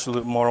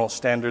absolute moral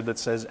standard that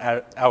says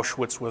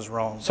Auschwitz was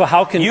wrong. So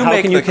how can you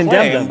condemn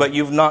claim, them? But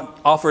you've not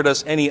offered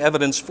us any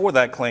evidence for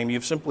that claim.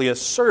 You've simply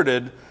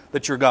asserted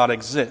that your God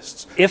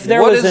exists. If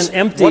there was an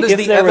empty, what is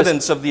the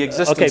evidence of the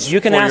existence okay, you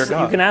can for ask, your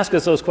God? You can ask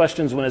us those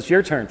questions when it's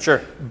your turn. Sure.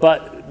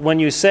 But when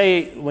you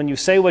say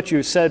what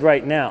you said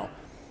right now,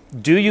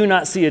 do you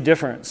not see a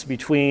difference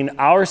between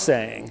our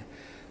saying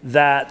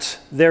that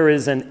there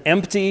is an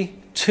empty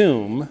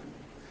tomb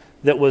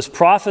that was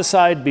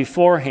prophesied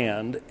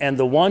beforehand, and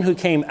the one who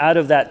came out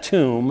of that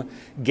tomb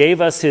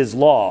gave us his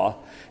law,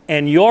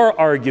 and your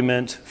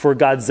argument for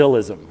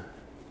Godzillism?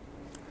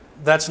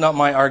 That's not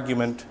my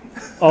argument.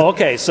 Oh,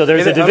 okay. So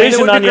there's a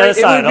division on the other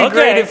side. It would be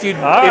great if you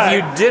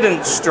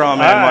didn't straw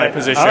man my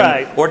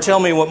position or tell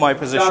me what my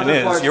position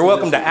is. You're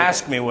welcome to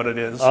ask me what it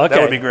is. Okay.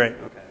 That would be great.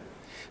 Okay.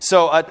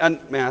 So,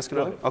 may I ask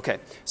another? Okay.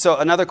 So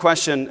another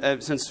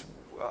question, since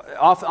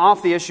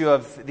off the issue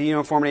of the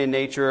uniformity in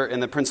nature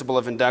and the principle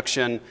of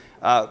induction,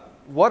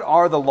 what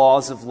are the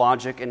laws of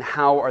logic and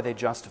how are they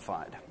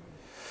justified?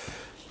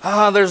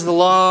 There's the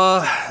law.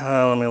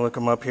 Let me look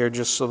them up here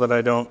just so that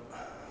I don't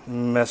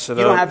mess it up.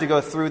 You don't have to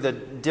go through the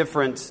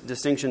different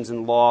distinctions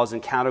in laws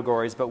and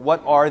categories, but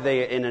what are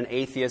they in an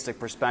atheistic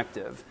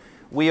perspective?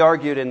 We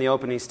argued in the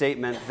opening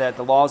statement that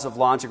the laws of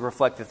logic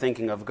reflect the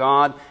thinking of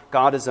God.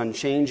 God is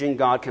unchanging.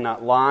 God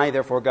cannot lie.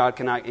 Therefore, God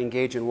cannot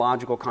engage in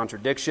logical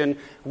contradiction.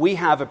 We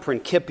have a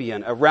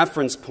principium, a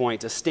reference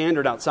point, a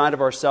standard outside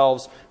of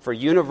ourselves for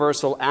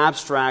universal,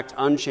 abstract,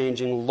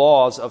 unchanging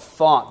laws of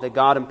thought that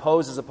God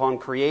imposes upon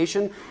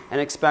creation and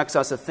expects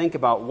us to think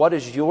about. What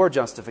is your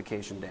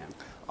justification, Dan?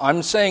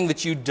 I'm saying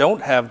that you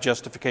don't have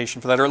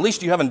justification for that, or at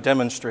least you haven't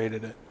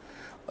demonstrated it.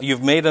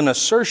 You've made an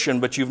assertion,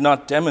 but you've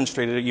not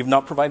demonstrated it. You've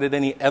not provided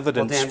any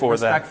evidence Dan, for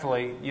that.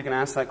 Respectfully, you can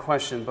ask that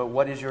question, but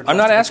what is your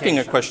justification? I'm not asking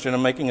a question.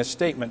 I'm making a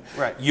statement.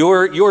 Right.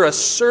 You're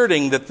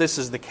asserting that this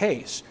is the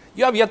case.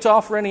 You have yet to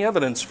offer any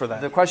evidence for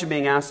that. The question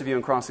being asked of you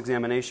in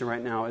cross-examination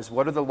right now is,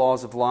 what are the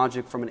laws of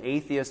logic from an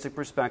atheistic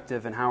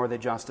perspective, and how are they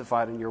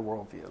justified in your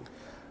worldview?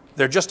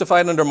 They're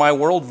justified under my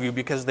worldview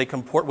because they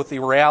comport with the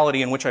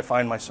reality in which I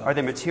find myself. Are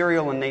they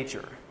material in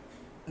nature?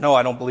 No,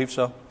 I don't believe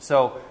so.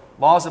 So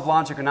laws of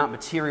logic are not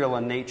material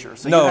in nature.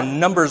 So no,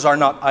 numbers are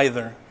not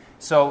either.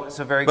 So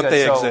very good. But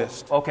they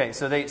exist. Okay,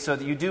 so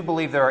you do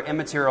believe there are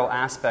immaterial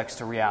aspects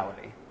to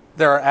reality.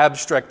 There are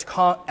abstract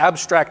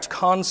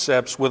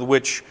concepts with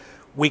which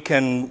we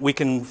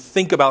can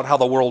think about how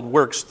the world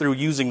works through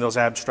using those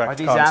abstract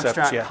concepts. Are these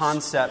abstract yes.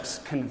 concepts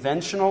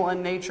conventional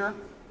in nature?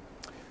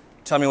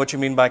 Tell me what you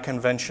mean by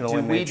conventional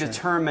in nature. Do we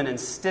determine and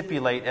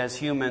stipulate as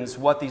humans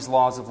what these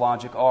laws of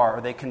logic are?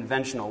 Are they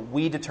conventional?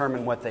 We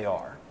determine what they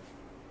are.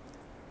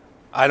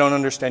 I don't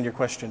understand your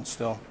question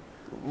still.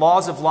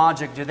 Laws of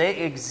logic, do they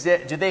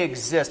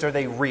exist? Are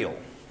they real?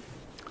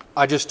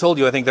 I just told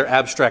you I think they're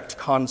abstract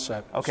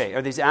concepts. Okay,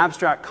 are these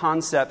abstract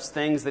concepts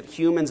things that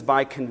humans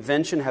by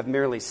convention have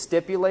merely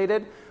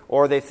stipulated,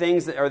 or are they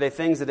things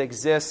that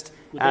exist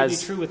Would they be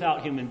true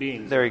without human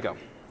beings? There you go.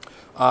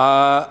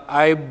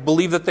 I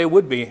believe that they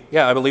would be.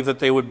 Yeah, I believe that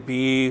they would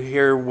be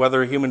here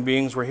whether human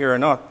beings were here or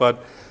not.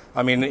 But,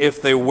 I mean,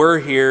 if they were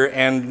here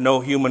and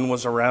no human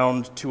was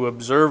around to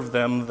observe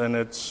them, then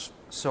it's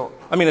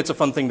a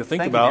fun thing to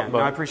think about. Thank you, Dan. No,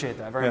 I appreciate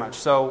that very much.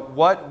 So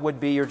what would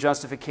be your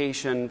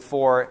justification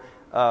for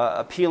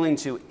appealing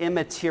to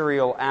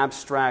immaterial,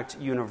 abstract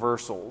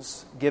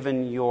universals,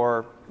 given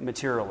your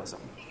materialism?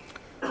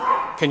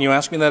 Can you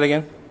ask me that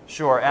again?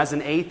 Sure. As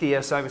an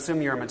atheist, I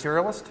assume you're a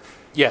materialist?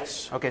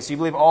 Yes. Okay, so you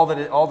believe all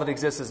that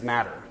exists is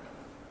matter?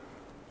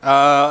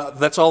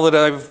 That's all that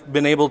I've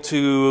been able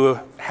to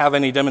have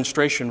any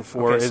demonstration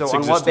for its existence. So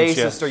on what basis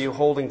yes. are you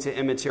holding to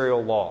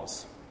immaterial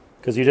laws?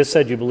 Because you just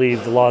said you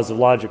believe the laws of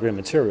logic are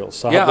immaterial.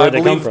 So where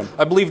do they come from?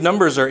 I believe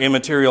numbers are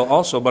immaterial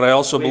also, but I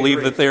also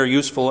believe that they are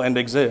useful and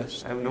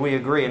exist. And we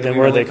agree. And then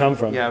where do they come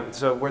from? Yeah,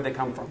 so where do they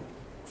come from?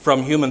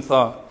 From human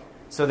thought.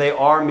 So they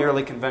are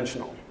merely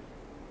conventional.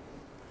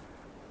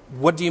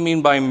 What do you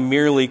mean by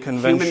merely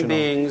conventional? Human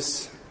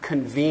beings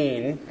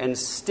convene and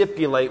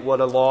stipulate what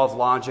a law of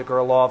logic or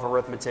a law of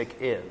arithmetic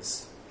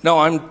is. No,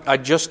 I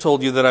just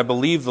told you that I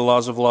believe the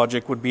laws of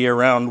logic would be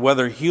around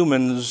whether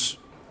humans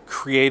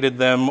created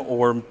them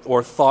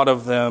or thought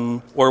of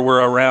them or were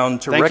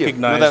around to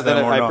recognize them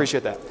or not. I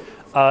appreciate that.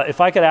 If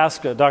I could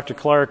ask Dr.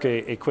 Clark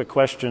a quick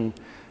question.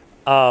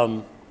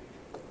 There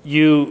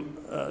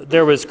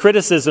was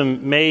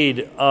criticism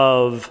made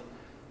of,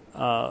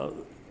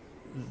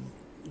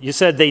 you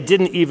said they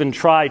didn't even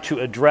try to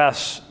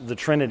address the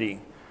Trinity.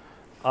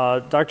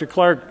 Dr.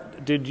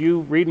 Clark, did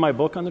you read my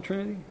book on the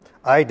Trinity?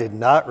 I did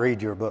not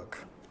read your book.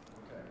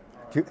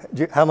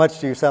 How much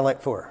do you sell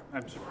it for?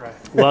 I'm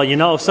surprised. Well, you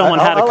know, if someone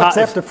had a copy. I'll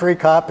accept a free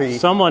copy.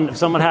 Someone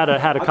had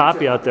a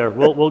copy out there.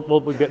 We'll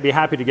be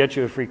happy to get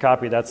you a free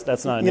copy. That's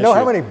not an issue. You know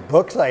how many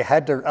books I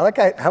had to,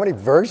 how many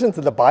versions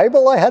of the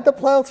Bible I had to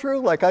plow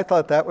through? I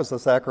thought that was a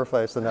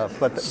sacrifice enough,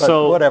 but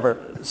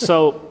whatever.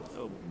 So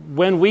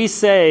when we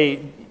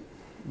say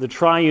the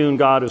triune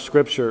God of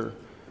Scripture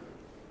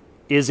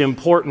is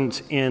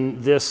important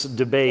in this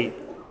debate,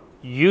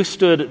 you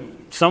stood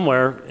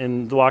somewhere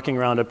in the walking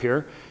around up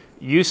here.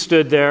 You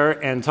stood there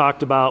and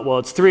talked about, well,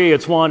 it's three,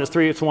 it's one, it's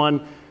three, it's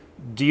one.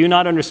 Do you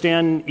not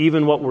understand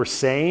even what we're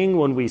saying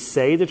when we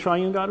say the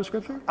triune God of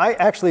Scripture? I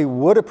actually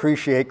would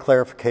appreciate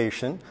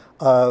clarification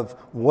of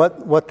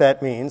what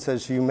that means.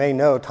 As you may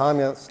know,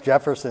 Thomas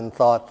Jefferson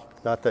thought,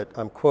 not that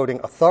I'm quoting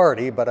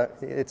authority, but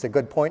it's a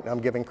good point and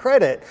I'm giving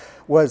credit,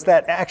 was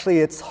that actually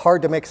it's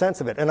hard to make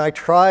sense of it. And I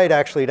tried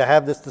actually to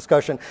have this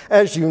discussion,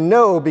 as you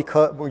know,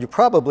 you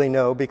probably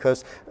know,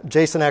 because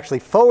Jason actually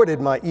forwarded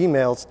my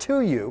emails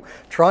to you,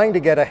 trying to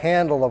get a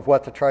handle of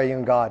what the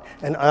triune God.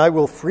 And I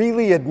will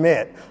freely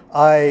admit,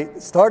 I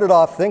started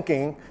off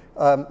thinking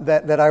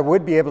that I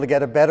would be able to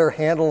get a better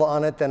handle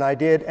on it than I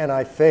did, and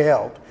I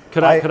failed.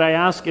 Could I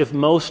ask if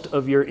most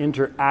of your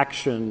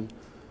interaction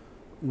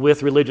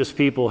with religious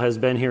people has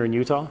been here in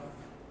Utah?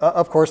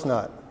 Of course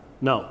not.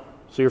 No.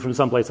 So you're from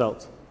someplace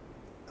else?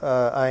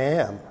 I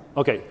am.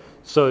 Okay.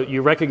 So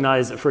you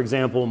recognize that, for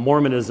example,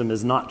 Mormonism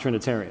is not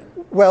Trinitarian?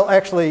 Well,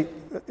 actually,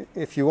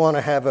 if you want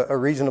to have a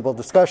reasonable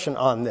discussion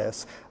on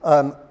this,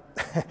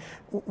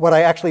 what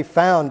I actually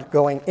found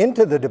going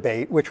into the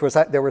debate, which was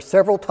that there were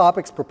several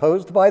topics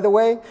proposed, by the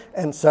way,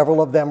 and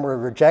several of them were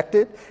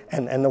rejected,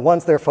 and the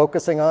ones they're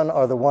focusing on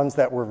are the ones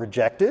that were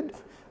rejected.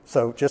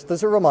 So just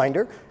as a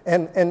reminder,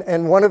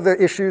 and one of the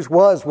issues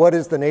was, what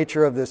is the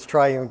nature of this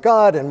triune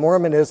God, and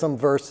Mormonism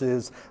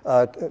versus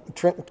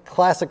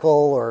classical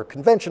or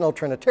conventional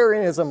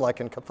Trinitarianism, like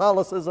in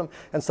Catholicism,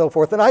 and so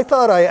forth. And I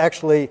thought I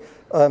actually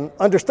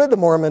understood the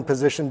Mormon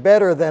position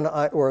better than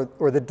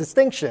or the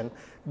distinction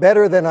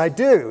better than I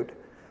do.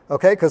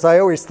 Okay, because I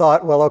always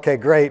thought, well, okay,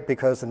 great,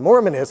 because in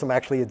Mormonism,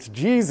 actually, it's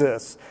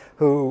Jesus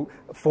who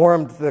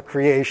formed the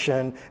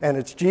creation, and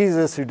it's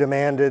Jesus who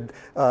demanded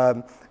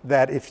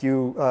that if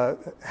you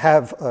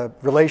have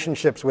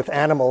relationships with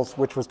animals,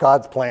 which was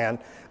God's plan,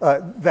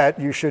 that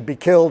you should be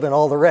killed and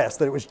all the rest,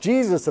 that it was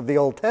Jesus of the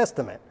Old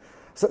Testament.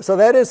 So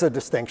that is a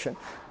distinction.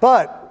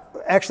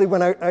 But actually,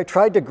 when I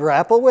tried to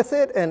grapple with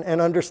it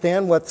and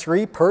understand what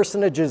three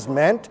personages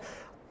meant,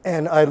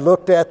 and I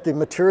looked at the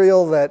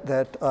material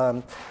that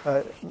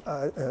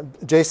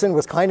Jason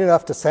was kind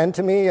enough to send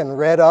to me and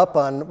read up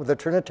on the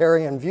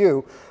Trinitarian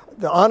view,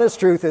 the honest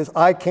truth is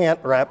I can't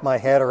wrap my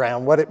head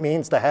around what it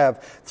means to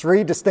have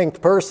three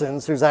distinct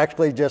persons who's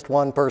actually just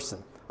one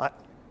person.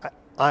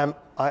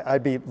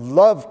 I'd be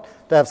loved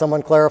to have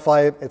someone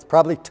clarify it. It's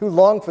probably too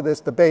long for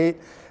this debate,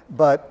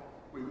 but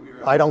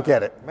I don't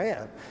get it.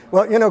 Man.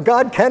 Well, you know,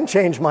 God can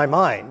change my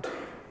mind.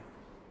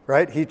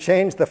 Right? He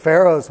changed the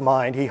Pharaoh's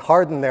mind. He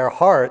hardened their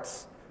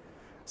hearts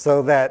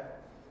so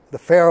that the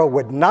Pharaoh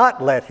would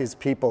not let his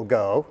people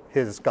go,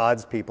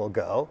 God's people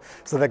go,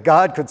 so that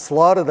God could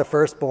slaughter the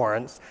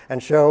firstborns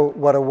and show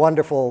what a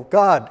wonderful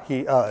God he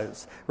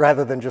is,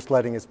 rather than just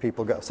letting his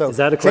people go. So is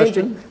that a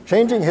question?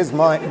 Changing his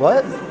mind.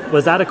 What?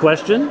 Was that a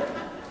question?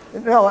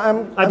 No,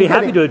 I'd be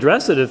happy to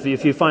address it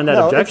if you find that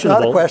objectionable.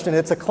 It's not a question.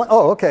 It's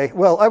oh, okay.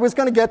 Well, I was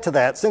going to get to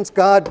that. Since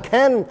God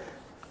can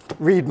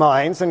read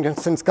minds, and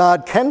since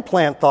God can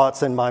plant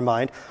thoughts in my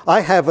mind, I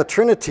have a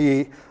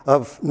trinity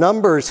of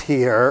numbers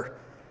here.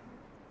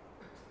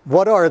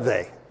 What are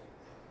they?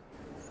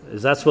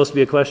 Is that supposed to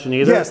be a question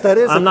either? Yes, that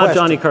is a question. I'm not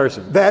Johnny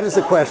Carson. That is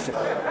a question.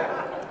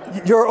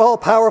 Your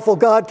all-powerful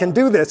God can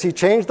do this. He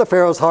changed the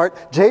Pharaoh's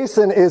heart.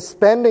 Jason is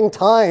spending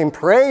time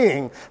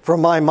praying for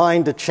my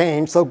mind to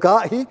change. So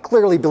God, he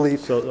clearly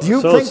believes. Do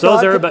you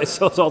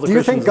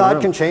think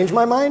God can change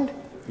my mind?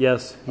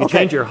 Yes. You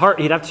change your heart.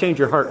 You'd have to change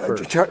your heart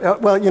first.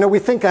 Well, you know, we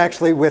think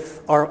actually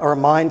with our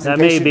minds. That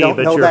may be,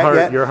 but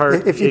your heart,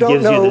 it gives you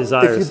the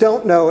desires. If you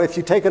don't know, if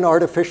you take an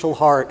artificial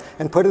heart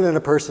and put it in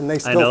a person, they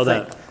still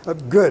think.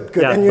 Good.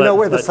 Yeah, and you know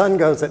where the sun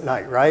goes at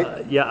night,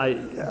 right?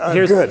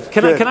 Good.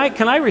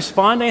 Can I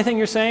respond to anything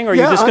you're saying, or are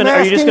you just going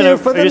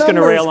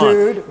to rail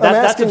on?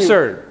 That's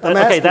absurd.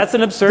 Okay, that's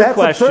an absurd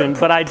question,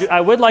 but I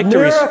would like to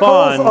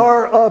respond. Miracles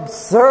are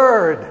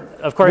absurd.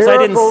 Of course, I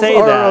didn't say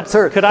that.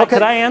 Absurd. Could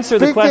I answer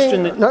the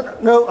question?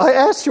 No, I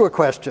asked you a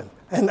question.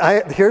 And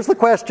here's the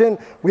question.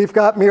 We've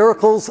got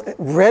miracles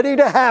ready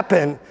to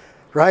happen,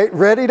 right?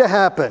 Ready to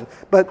happen.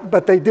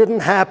 But they didn't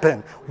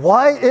happen.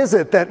 Why is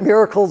it that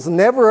miracles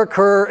never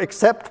occur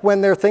except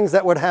when they're things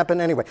that would happen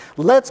anyway?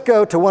 Let's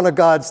go to one of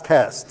God's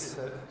tests.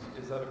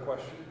 Is that a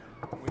question?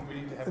 We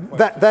need to have a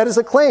question. That is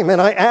a claim. And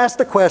I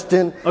asked a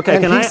question. Okay,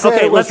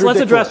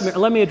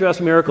 let me address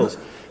miracles.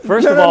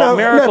 First of all,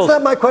 miracles. That's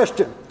not my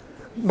question.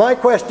 My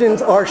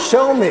questions are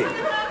show me,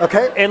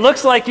 okay? It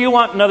looks like you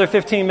want another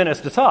 15 minutes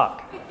to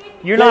talk.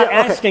 You're not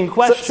asking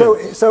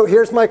questions. So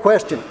here's my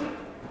question.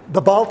 The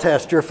Baal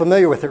test, you're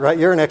familiar with it, right?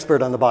 You're an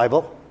expert on the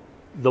Bible.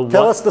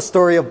 Tell us the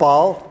story of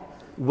Baal.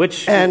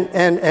 Which and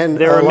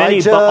there are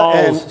Elijah many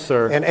Baals,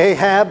 sir. And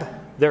Ahab.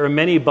 There are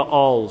many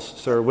Baals,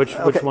 sir. Which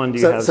one do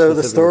you have? So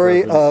the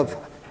story of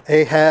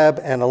Ahab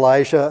and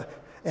Elijah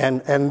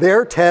and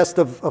their test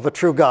of a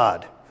true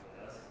God.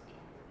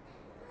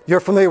 You're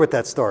familiar with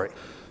that story.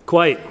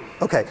 Quite.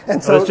 Okay,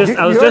 and so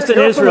I was just in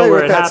Israel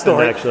where it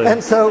happened, actually.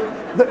 And so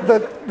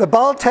the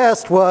Baal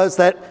test was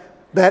that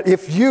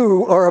if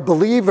you are a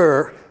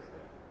believer,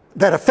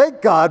 that a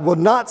fake God would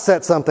not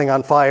set something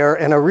on fire,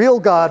 and a real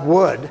God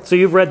would. So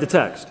you've read the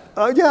text?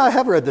 Yeah, I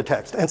have read the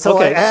text. And so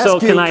I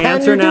ask can I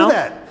answer now? Do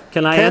that?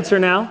 Can I answer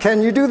now?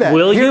 Can you do that?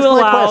 Will you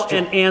allow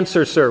an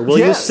answer, sir? Will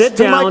you sit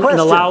down and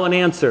allow an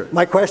answer?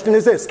 My question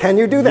is this: can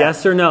you do that?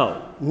 Yes or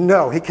no?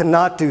 No, he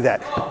cannot do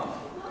that.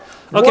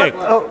 Okay,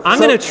 I'm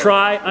going to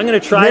try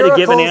to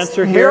give an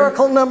answer here.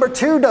 Miracle number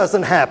 2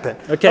 doesn't happen.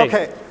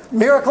 Okay.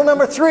 Miracle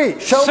number 3.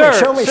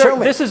 Show me.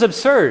 This is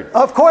absurd.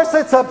 Of course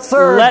it's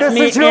absurd. Let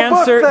me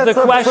answer the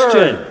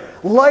question.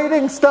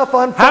 Lighting stuff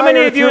on fire. How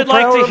many of you would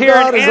like to hear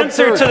an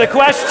answer to the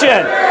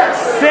question?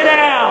 Sit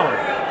down.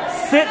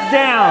 Sit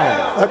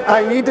down.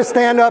 I need to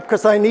stand up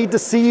because I need to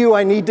see you.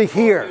 I need to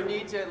hear. You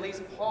need to at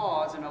least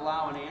pause and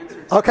allow an answer.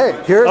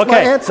 Okay, here's my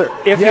answer.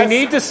 If you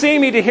need to see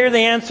me to hear the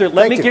answer,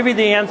 let me give you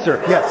the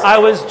answer. Yes. I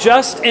was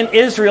just in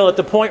Israel at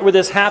the point where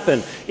this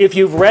happened. If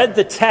you've read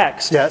the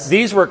text,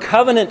 these were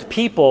covenant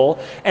people,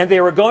 and they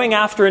were going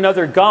after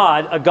another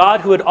god, a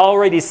god who had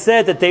already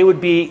said that they would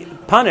be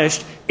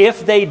punished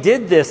if they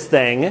did this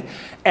thing.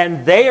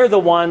 And they are the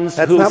ones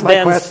who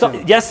then...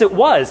 Yes, it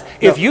was. No.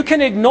 If you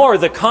can ignore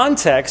the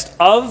context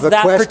of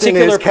that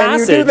particular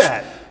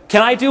passage...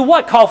 Can I do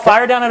what? Call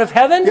fire down out of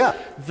heaven? Yeah.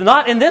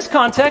 Not in this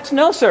context,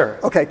 no, sir.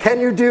 Okay, can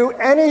you do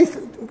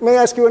anything? Let me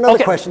ask you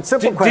another question,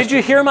 simple question. Did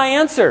you hear my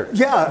answer?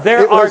 Yeah.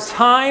 There are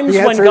times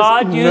when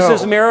God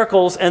uses no.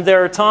 miracles, and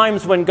there are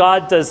times when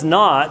God does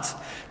not,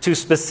 to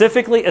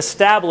specifically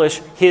establish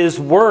His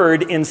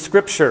word in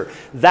Scripture.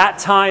 That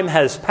time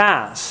has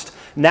passed.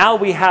 Now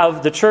we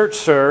have the church,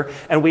 sir,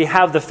 and we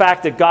have the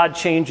fact that God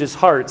changes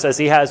hearts, as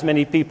He has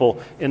many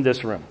people in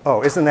this room.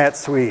 Oh, isn't that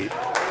sweet?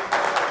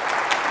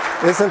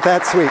 Isn't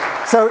that sweet?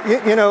 So,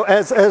 you know,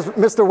 as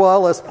Mr.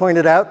 Wallace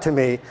pointed out to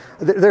me,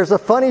 there's a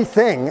funny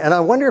thing, and I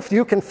wonder if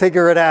you can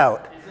figure it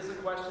out. Is this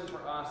a question for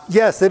us?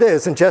 Yes, it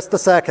is, in just a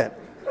second.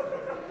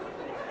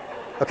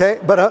 Okay,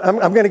 but I'm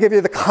going to give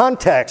you the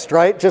context,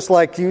 right? Just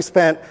like you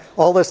spent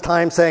all this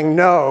time saying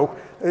no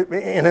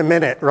in a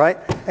minute, right?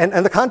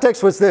 And the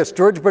context was this.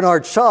 George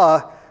Bernard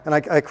Shaw, and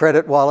I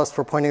credit Wallace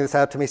for pointing this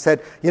out to me,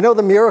 said, you know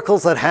the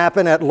miracles that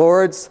happen at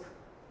Lourdes?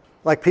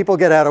 Like people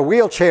get out of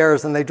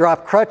wheelchairs and they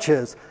drop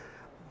crutches,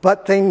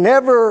 but they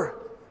never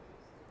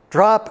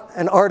drop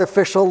an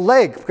artificial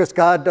leg because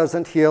God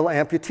doesn't heal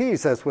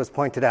amputees, as was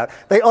pointed out.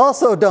 They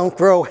also don't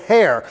grow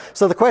hair.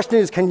 So the question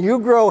is, can you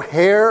grow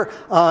hair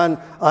on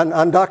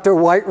Dr.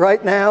 White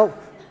right now?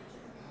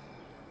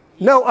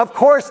 No, of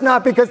course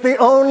not, because the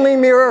only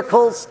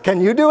miracles... Can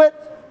you do it?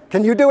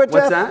 Can you do it, Jeff?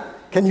 What's that?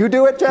 Can you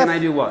do it, Jeff? Can I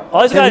do what?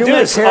 All he's got to do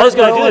is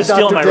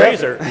steal my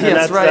razor, and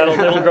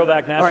that'll grow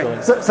back naturally.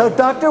 Right. So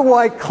Dr.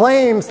 White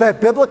claims that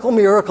biblical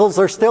miracles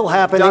are still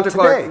happening Dr. today.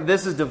 Clark,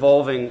 this is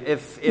devolving.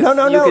 If you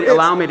could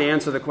allow me to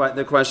answer the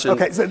question.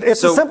 Okay, so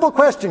it's a simple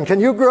question. Can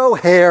you grow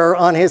hair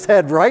on his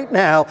head right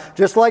now,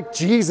 just like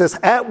Jesus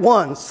at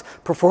once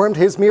performed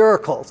his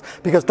miracles?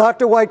 Because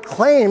Dr. White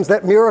claims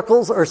that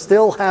miracles are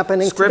still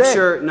happening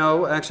Scripture, today.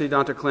 no, actually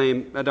Dr.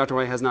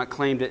 White has not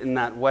claimed it in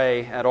that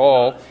way at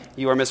all.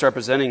 You are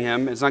misrepresenting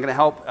him. It's not going to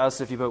help us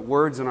if you put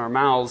words in our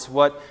mouths.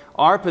 What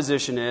our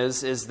position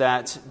is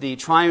that the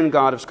triune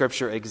God of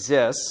Scripture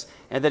exists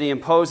and that He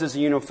imposes a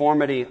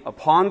uniformity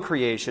upon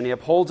creation. He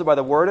upholds it by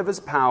the word of His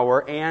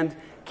power and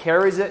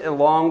carries it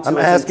along to I'm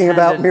its asking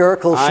intended... about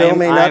miracles. Show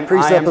me, not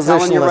presuppositionalism. I am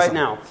telling you right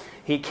now.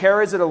 He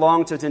carries it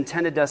along to its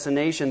intended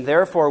destination.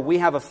 Therefore, we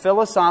have a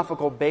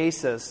philosophical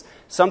basis,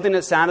 something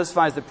that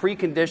satisfies the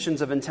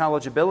preconditions of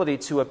intelligibility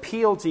to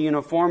appeal to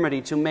uniformity,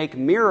 to make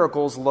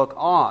miracles look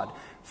odd.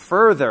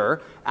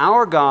 Further,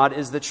 our God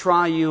is the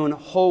triune,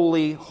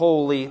 holy,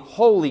 holy,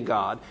 holy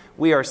God.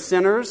 We are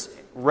sinners,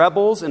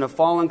 rebels in a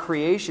fallen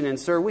creation, and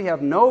sir, we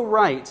have no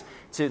right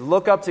to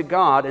look up to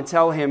God and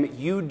tell Him,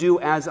 you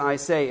do as I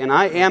say. And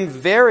I am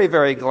very,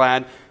 very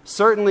glad,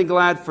 certainly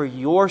glad for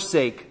your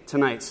sake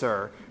tonight,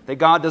 sir, that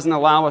God doesn't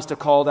allow us to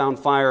call down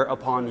fire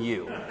upon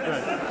you.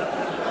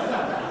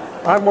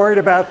 I'm worried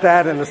about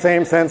that in the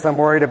same sense I'm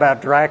worried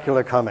about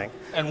Dracula coming.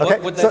 And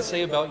what would that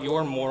say about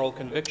your moral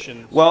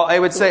convictions? Well, I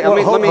would say, hold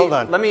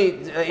let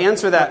me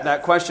answer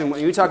that question.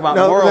 When you talk about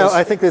morals... No,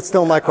 I think it's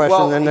still my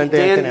question, and then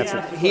Dan can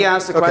answer. He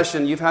asked a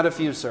question. You've had a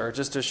few, sir,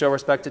 just to show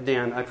respect to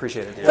Dan. I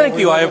appreciate it, Dan. Thank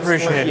you, I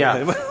appreciate it.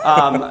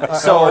 Yeah.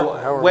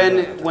 So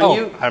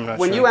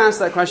when you asked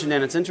that question,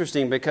 Dan, it's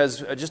interesting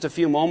because just a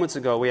few moments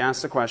ago we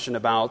asked a question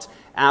about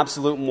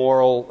absolute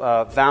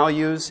moral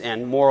values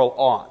and moral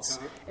oughts.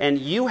 And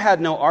you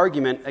had no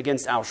argument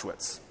against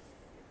Auschwitz.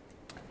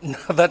 No,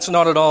 that's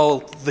not at all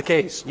the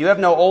case. You have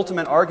no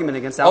ultimate argument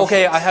against Auschwitz.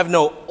 Okay, I have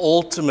no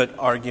ultimate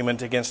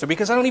argument against it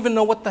because I don't even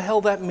know what the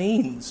hell that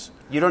means.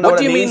 You don't know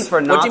what it means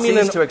for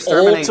Nazis to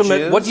exterminate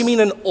Jews? What do you mean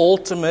an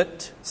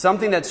ultimate?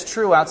 Something that's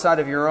true outside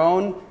of your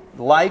own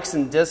likes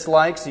and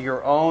dislikes,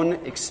 your own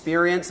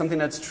experience, something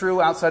that's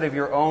true outside of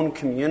your own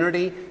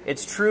community.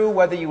 It's true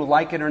whether you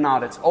like it or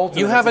not. It's ultimate.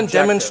 You haven't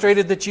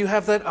demonstrated that you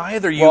have that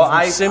either.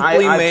 You've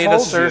simply made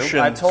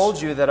assertions. I've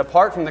told you that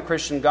apart from the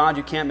Christian God,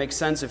 you can't make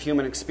sense of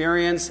human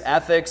experience,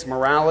 ethics,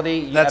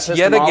 morality, That's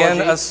yet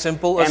again a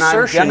simple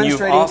assertion.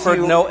 You've offered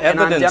no evidence for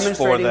that. And I'm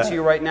demonstrating to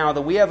you right now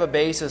that we have a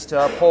basis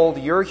to uphold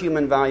your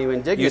human value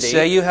and dignity. You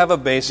say you have a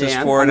basis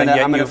for it, and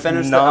yet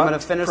you've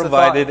not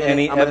provided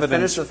any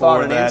evidence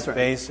for that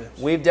basis.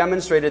 We've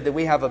demonstrated that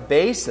we have a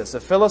basis, a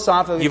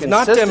philosophically consistent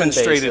basis. You've not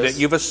demonstrated it.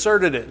 You've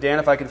asserted it. Dan,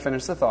 if I could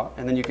finish the thought,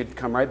 and then you could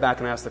come right back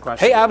and ask the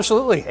question. Hey,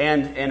 absolutely.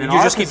 And you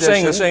just keep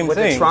saying the same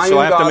thing, so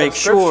I have to make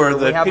sure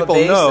that people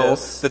know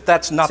that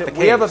that's not the case.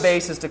 We have a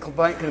basis to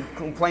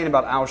complain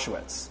about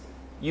Auschwitz.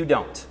 You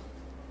don't.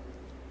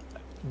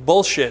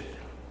 Bullshit.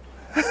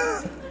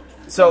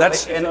 So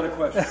that's not a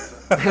question.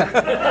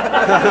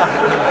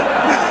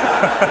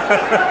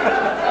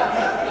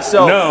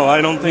 So, no,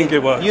 I don't think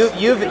it was.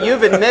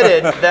 You've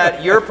admitted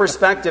that your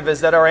perspective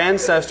is that our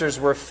ancestors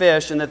were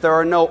fish and that there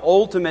are no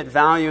ultimate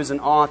values and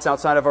oughts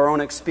outside of our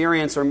own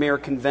experience or mere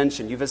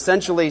convention. You've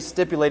essentially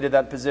stipulated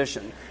that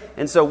position.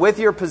 And so with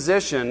your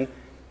position,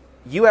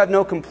 you have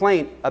no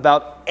complaint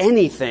about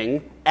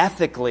anything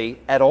ethically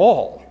at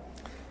all.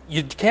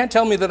 You can't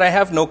tell me that I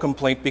have no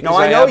complaint, because No,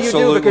 I know you do,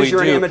 absolutely because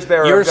you're an image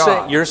bearer you're of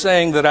God. You're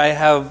saying that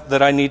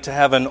I need to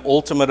have an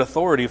ultimate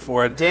authority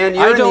for it. Dan,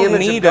 you're I in don't the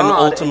image need of God,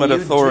 an ultimate and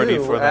you authority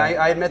do, for that.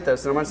 I admit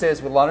this, and I'm going to say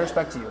this with a lot of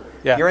respect to you.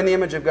 Yeah. You're in the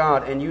image of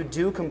God, and you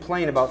do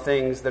complain about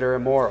things that are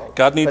immoral.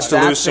 God needs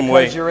But to lose some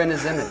weight. That's because you're in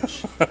His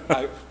image.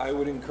 I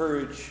would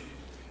encourage,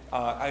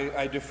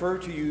 I defer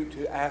to you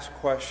to ask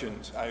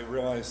questions. I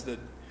realize that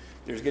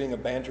there's getting a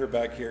banter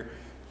back here.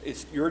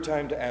 It's your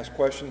time to ask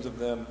questions of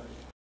them.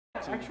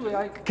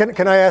 Actually,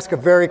 Can I ask a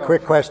very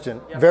quick question?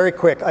 Very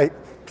quick.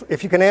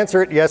 If you can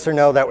answer it yes or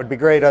no, that would be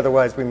great.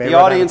 Otherwise, we may The run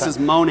out of audience time. is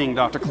moaning,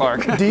 Dr.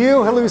 Clark. Do you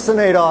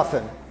hallucinate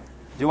often?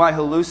 Do I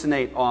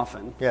hallucinate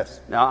often? Yes.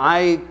 Now,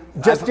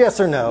 Just yes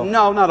or no?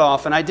 No, not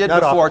often. I did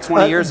Not before often.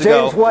 20 years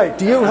ago. James White,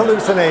 do you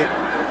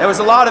hallucinate? There was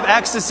a lot of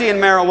ecstasy and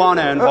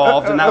marijuana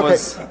involved, and that Okay.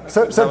 was...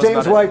 So that was James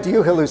about it. White, do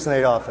you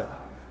hallucinate often?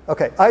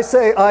 Okay, I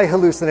say I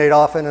hallucinate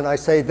often, and I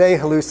say they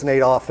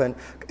hallucinate often.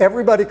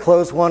 Everybody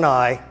close one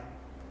eye.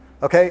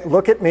 Okay,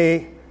 look at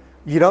me.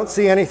 You don't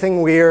see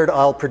anything weird.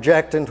 I'll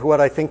project into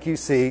what I think you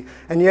see.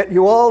 And yet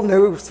you all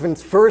knew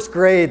since first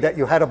grade that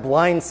you had a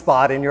blind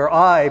spot in your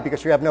eye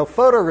because you have no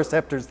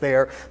photoreceptors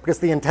there, because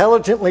the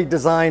intelligently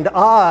designed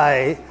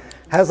eye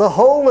has a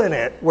hole in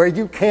it where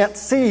you can't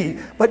see.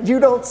 But you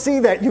don't see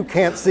that you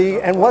can't see,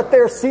 and what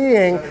they're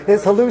seeing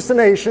is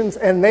hallucinations,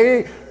 and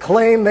they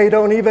claim they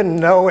don't even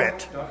know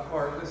it. Dr.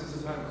 Clark, this is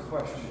the time for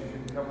questions.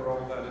 You can cover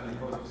all that in your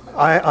closing statement.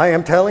 I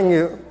am telling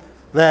you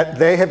that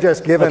they have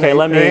just given Okay,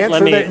 an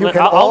answer that you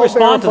can I'll all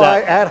respond to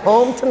verify that. at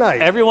home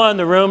tonight. Everyone in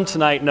the room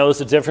tonight knows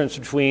the difference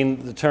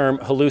between the term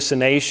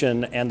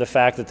hallucination and the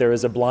fact that there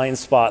is a blind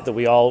spot that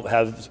we all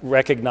have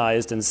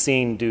recognized and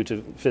seen due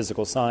to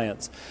physical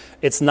science.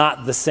 It's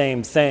not the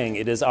same thing.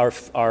 It is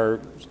our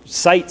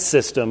sight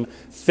system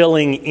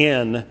filling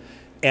in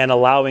and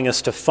allowing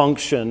us to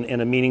function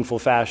in a meaningful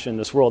fashion in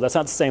this world. That's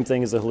not the same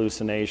thing as a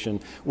hallucination.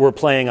 We're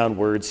playing on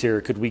words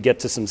here. Could we get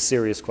to some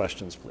serious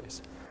questions,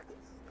 please?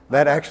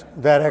 That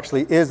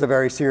actually is a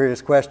very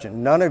serious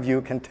question. None of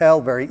you can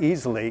tell very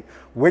easily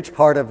which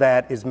part of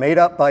that is made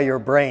up by your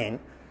brain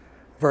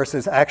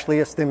versus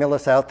actually a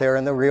stimulus out there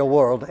in the real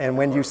world. And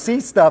when you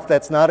see stuff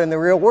that's not in the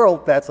real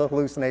world, that's a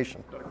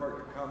hallucination. Dr. Clark,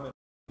 your comment,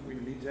 we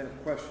need to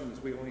have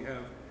questions. We only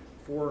have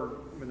 4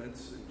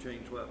 minutes and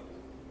change left.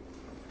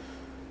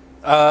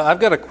 I've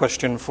got a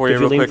question for you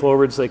Could you real lean quick.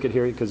 forward so they could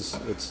hear you? Because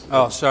it's...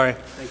 Oh, sorry.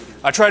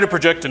 I try to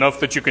project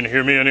enough that you can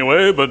hear me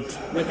anyway, but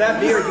With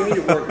that beard, you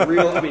need to work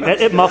real... I mean,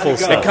 It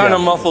muffles it stuff. kind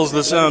of muffles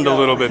the sound a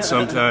little bit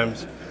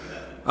sometimes.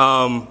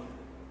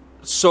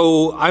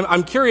 So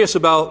I'm curious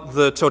about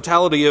the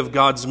totality of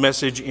God's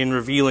message in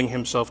revealing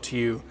Himself to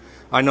you.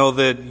 I know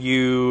that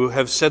you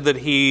have said that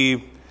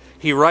He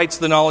writes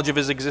the knowledge of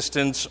His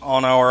existence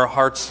on our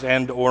hearts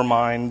and or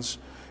minds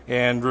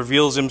and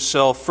reveals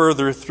Himself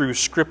further through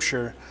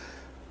Scripture.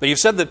 But you've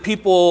said that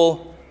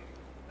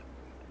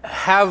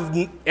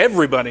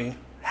everybody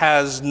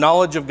has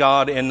knowledge of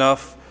God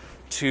enough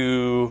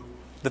that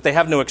they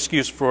have no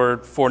excuse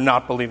for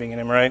not believing in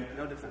Him, right?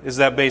 No defense. Is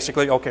that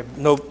basically, okay,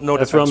 no defense.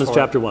 That's Romans for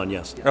it. chapter 1,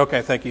 yes.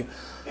 Okay, thank you.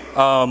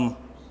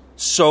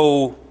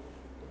 So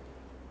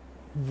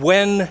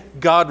when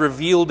God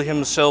revealed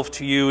Himself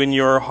to you in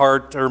your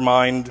heart or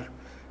mind,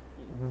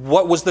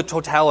 what was the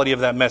totality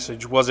of that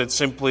message? Was it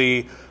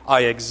simply,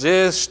 I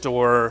exist,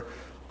 or...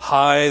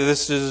 Hi,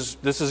 this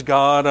is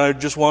God. I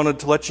just wanted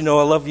to let you know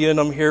I love you and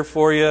I'm here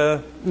for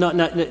you. No,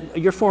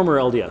 you're former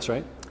LDS,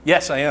 right?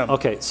 Yes, I am.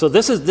 Okay, so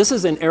this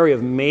is an area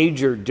of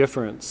major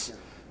difference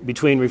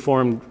between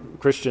Reformed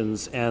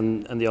Christians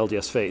and the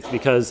LDS faith,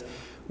 because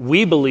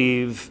we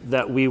believe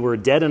that we were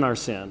dead in our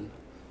sin,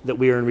 that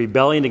we are in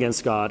rebellion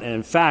against God, and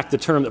in fact, the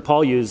term that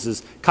Paul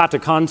uses,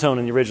 katakonton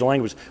in the original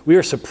language, we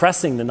are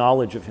suppressing the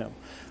knowledge of Him.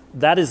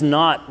 That is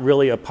not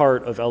really a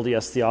part of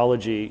LDS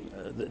theology.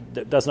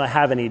 That does not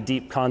have any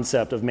deep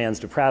concept of man's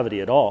depravity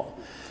at all.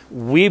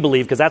 We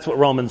believe, because that's what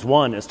Romans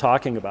 1 is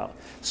talking about.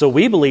 So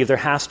we believe there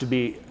has to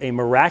be a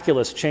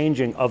miraculous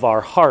changing of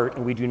our heart,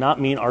 and we do not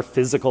mean our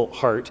physical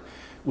heart.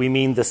 We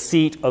mean the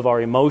seat of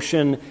our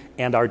emotion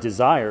and our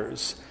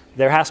desires.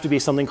 There has to be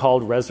something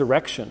called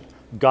resurrection.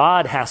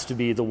 God has to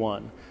be the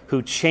one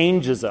who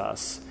changes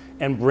us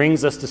and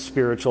brings us to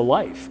spiritual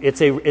life.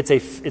 It's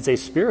a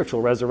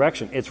spiritual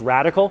resurrection. It's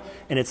radical,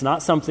 and it's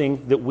not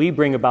something that we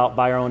bring about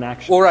by our own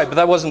actions. Well, right, but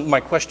that wasn't my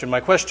question. My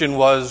question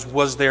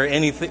was there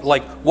anything,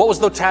 like, what's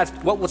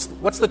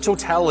the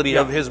totality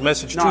of His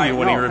message to you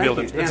when He revealed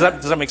it? Does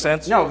that make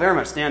sense? No, very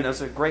much, Dan.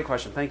 That's a great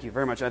question. Thank you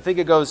very much. I think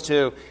it goes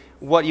to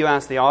what you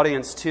asked the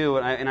audience, too,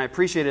 and I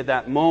appreciated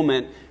that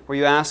moment where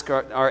you ask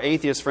our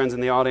atheist friends in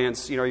the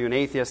audience, are you an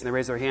atheist? And they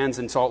raise their hands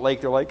in Salt Lake.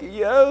 They're like,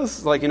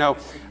 yes. Like,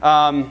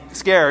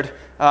 scared.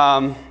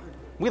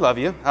 We love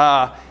you.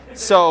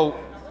 So,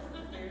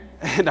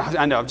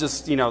 I know,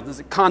 just, there's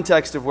a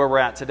context of where we're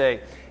at today.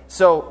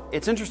 So,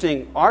 it's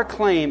interesting. Our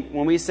claim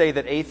when we say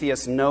that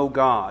atheists know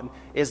God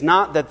is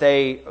not that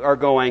they are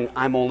going,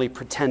 I'm only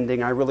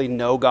pretending, I really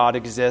know God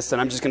exists,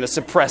 and I'm just going to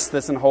suppress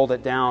this and hold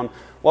it down.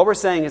 What we're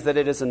saying is that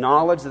it is a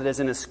knowledge that is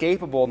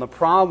inescapable, and the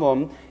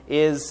problem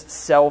is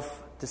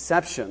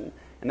deception.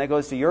 And that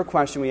goes to your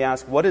question. We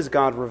ask, what does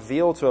God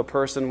reveal to a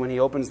person when he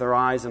opens their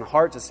eyes and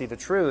heart to see the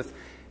truth?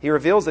 He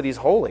reveals that he's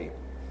holy.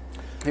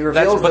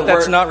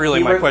 That's not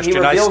really my question.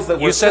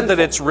 You said that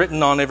it's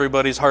written on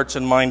everybody's hearts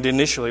and mind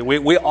initially.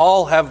 We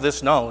all have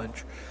this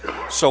knowledge.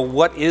 So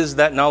what is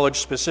that knowledge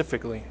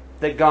specifically?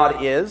 That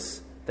God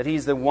is, that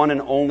he's the one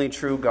and only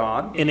true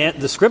God.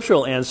 And the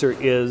scriptural answer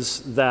is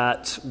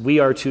that we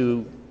are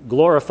to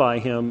glorify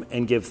him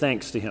and give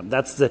thanks to him.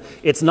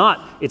 It's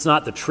not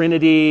the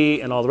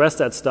Trinity and all the rest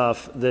of that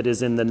stuff that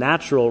is in the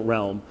natural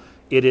realm.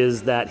 It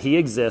is that he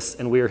exists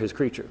and we are his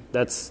creature.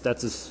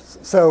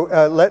 So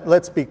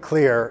let's be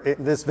clear.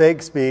 This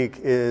vague speak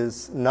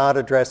is not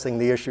addressing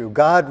the issue.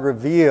 God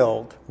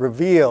revealed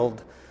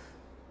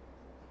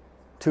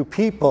to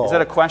people. Is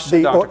that a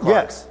question, Dr. Clark?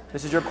 Yes.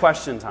 This is your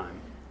question time.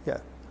 Yeah.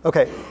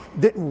 Okay.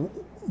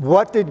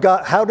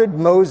 How did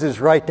Moses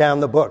write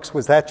down the books?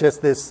 Was that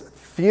just this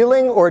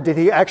feeling, or did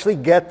he actually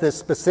get this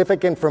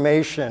specific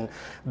information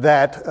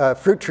that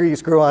fruit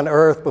trees grew on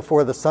earth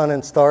before the sun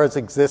and stars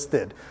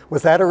existed?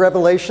 Was that a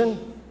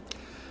revelation?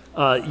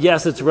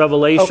 Yes, it's a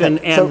revelation.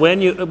 Okay, and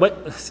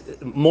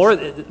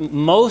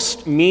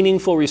most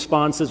meaningful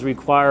responses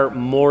require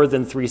more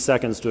than 3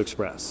 seconds to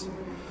express.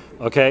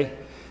 Okay?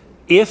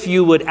 If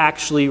you would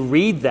actually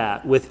read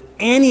that with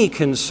any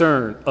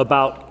concern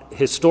about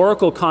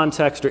historical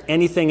context or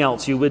anything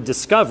else, you would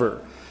discover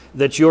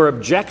that your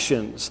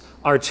objections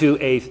are to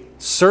a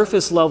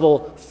surface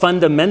level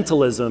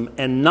fundamentalism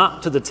and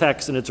not to the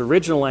text in its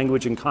original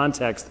language and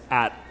context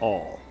at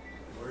all.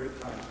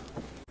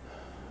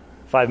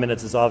 5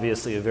 minutes is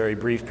obviously a very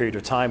brief period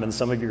of time, and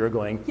some of you are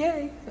going,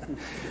 yay!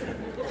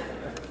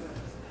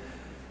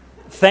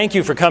 Thank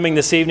you for coming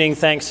this evening.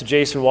 Thanks to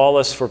Jason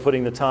Wallace for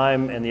putting the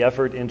time and the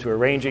effort into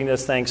arranging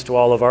this. Thanks to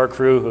all of our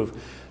crew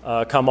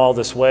who've come all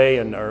this way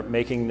and are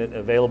making it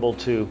available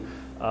to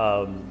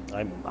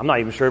I'm not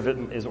even sure if it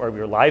is, or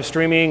we're live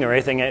streaming or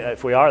anything.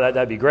 If we are,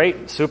 that'd be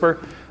great. Super.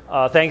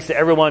 Thanks to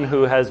everyone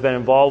who has been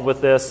involved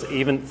with this.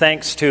 Even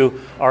thanks to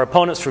our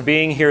opponents for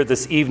being here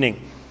this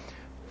evening.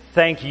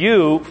 Thank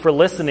you for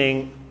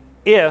listening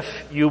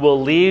if you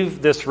will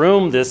leave this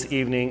room this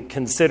evening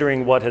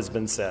considering what has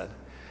been said.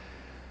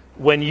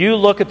 When you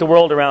look at the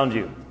world around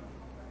you,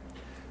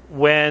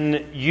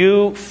 when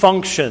you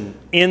function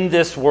in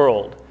this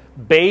world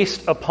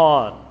based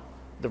upon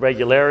the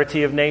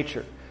regularity of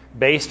nature,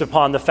 based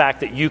upon the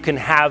fact that you can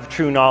have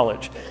true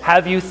knowledge,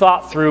 have you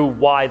thought through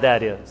why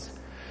that is?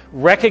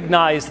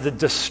 Recognize the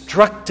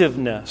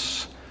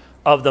destructiveness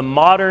of the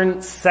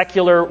modern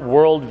secular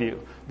worldview,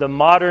 the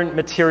modern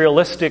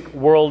materialistic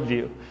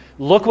worldview.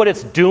 Look what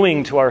it's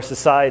doing to our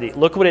society.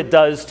 Look what it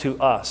does to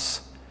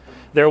us.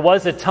 There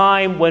was a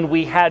time when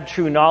we had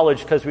true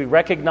knowledge because we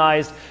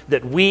recognized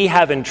that we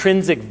have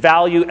intrinsic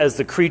value as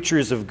the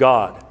creatures of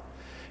God.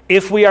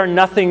 If we are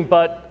nothing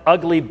but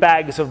ugly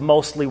bags of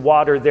mostly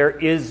water, there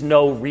is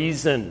no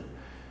reason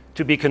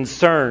to be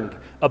concerned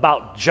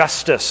about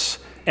justice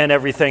and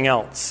everything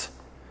else.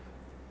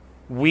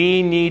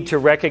 We need to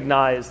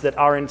recognize that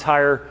our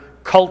entire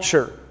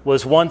culture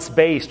was once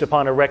based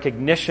upon a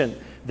recognition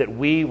that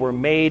we were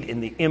made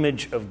in the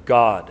image of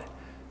God.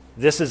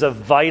 This is a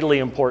vitally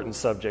important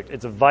subject.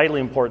 It's a vitally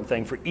important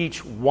thing for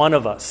each one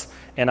of us.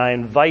 And I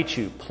invite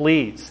you,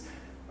 please,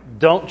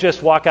 don't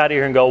just walk out of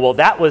here and go, well,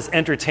 that was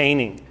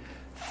entertaining.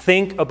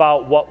 Think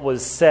about what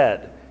was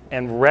said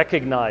and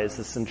recognize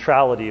the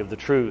centrality of the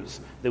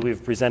truths that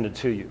we've presented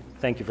to you.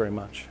 Thank you very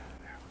much.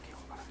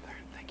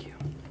 Thank you.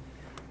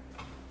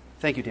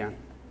 Thank you, Dan.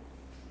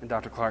 And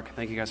Dr. Clark,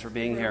 thank you guys for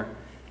being here.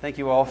 Thank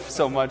you all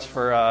so much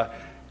for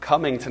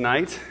coming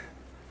tonight.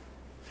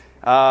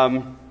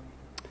 I'm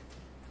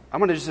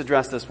going to just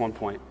address this one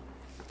point.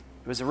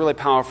 It was a really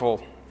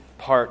powerful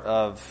part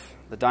of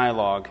the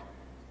dialogue.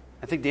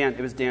 I think,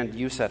 Dan,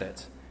 you said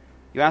it.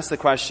 You asked the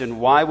question,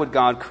 why would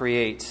God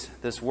create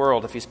this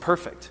world if he's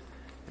perfect?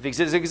 If he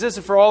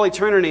existed for all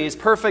eternity, he's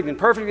perfect and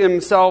perfect in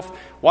himself,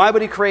 why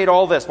would he create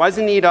all this? Why does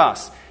he need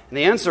us? And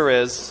the answer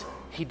is,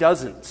 he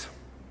doesn't.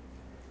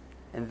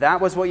 And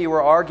that was what you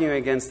were arguing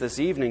against this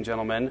evening,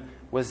 gentlemen,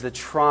 was the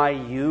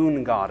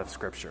triune God of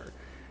Scripture.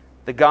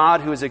 The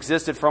God who has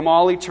existed from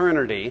all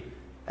eternity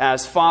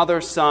as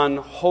Father, Son,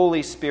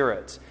 Holy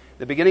Spirit.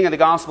 The beginning of the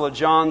Gospel of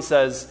John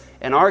says,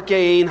 "En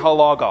archein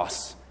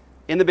halogos."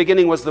 In the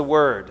beginning was the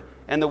Word,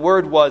 and the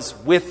Word was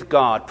with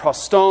God,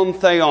 proston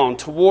theon,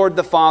 toward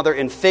the Father,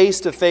 in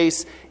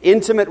face-to-face,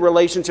 intimate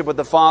relationship with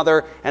the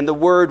Father, and the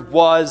Word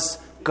was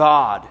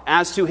God.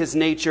 As to his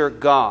nature,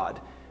 God.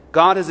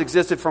 God has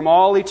existed from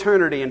all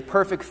eternity in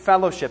perfect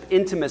fellowship,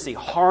 intimacy,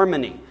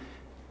 harmony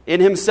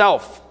in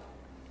himself.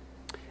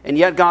 And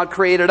yet God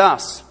created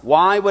us.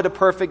 Why would a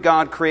perfect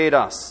God create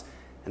us?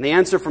 And the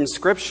answer from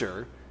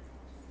Scripture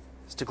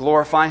is to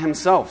glorify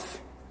himself.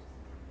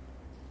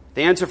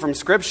 The answer from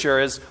Scripture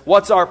is,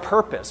 what's our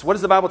purpose? What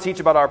does the Bible teach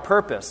about our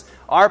purpose?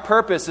 Our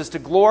purpose is to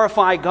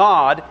glorify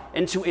God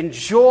and to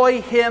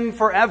enjoy him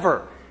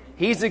forever.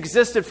 He's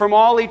existed from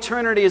all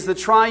eternity as the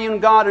triune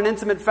God in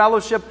intimate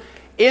fellowship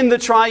in the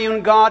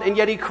triune God, and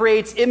yet he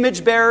creates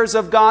image bearers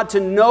of God to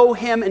know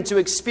him and to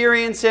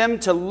experience him,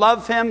 to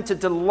love him, to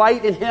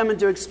delight in him, and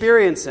to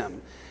experience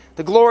him.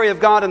 The glory of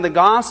God in the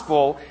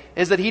gospel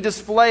is that he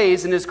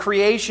displays in his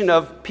creation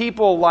of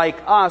people like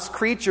us,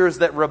 creatures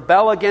that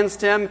rebel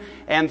against him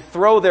and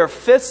throw their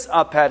fists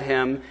up at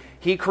him.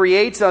 He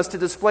creates us to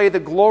display the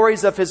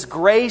glories of his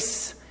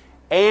grace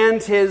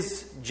and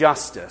his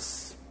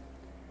justice.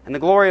 And the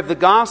glory of the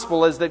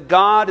gospel is that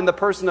God, in the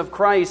person of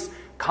Christ,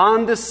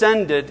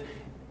 condescended,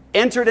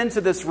 entered into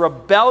this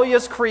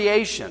rebellious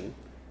creation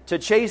to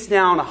chase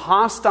down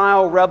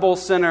hostile rebel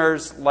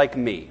sinners like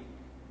me.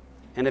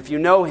 And if you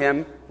know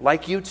him,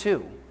 like you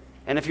too.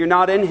 And if you're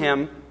not in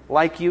him,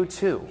 like you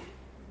too.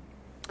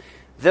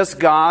 This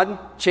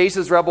God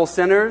chases rebel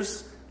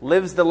sinners,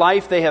 lives the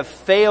life they have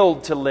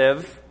failed to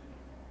live,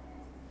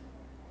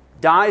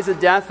 dies a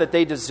death that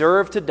they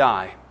deserve to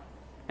die,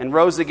 and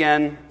rose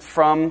again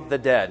from the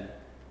dead.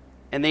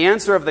 And the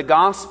answer of the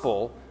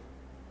gospel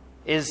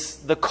is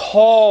the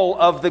call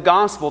of the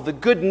gospel. The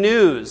good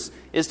news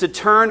is to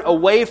turn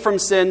away from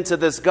sin to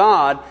this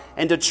God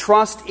and to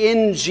trust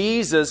in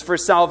Jesus for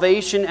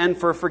salvation and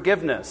for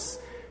forgiveness.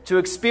 To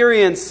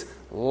experience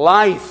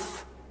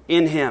life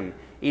in him,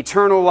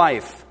 eternal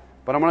life.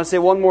 But I want to say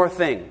one more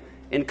thing.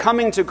 In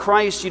coming to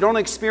Christ, you don't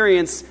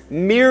experience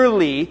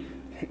merely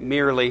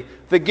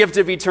the gift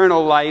of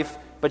eternal life,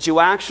 but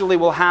you actually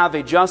will have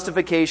a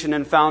justification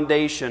and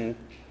foundation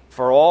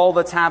for all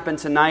that's happened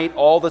tonight,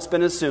 all that's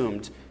been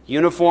assumed.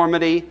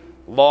 Uniformity,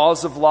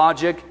 laws of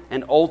logic,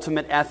 and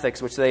ultimate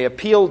ethics, which they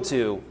appealed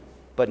to,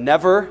 but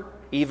never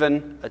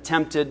even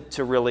attempted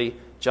to really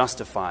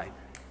justify.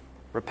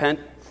 Repent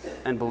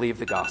and believe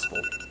the gospel.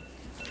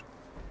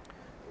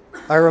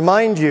 I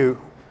remind you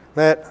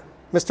that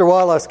Mr.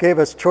 Wallace gave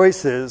us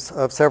choices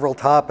of several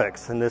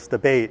topics in this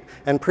debate,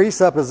 and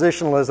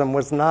presuppositionalism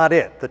was not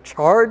it. The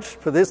charge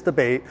for this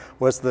debate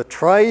was the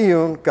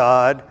triune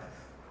God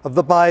of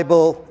the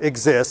Bible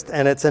exists,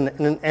 and it's an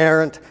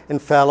inerrant,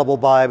 infallible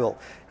Bible.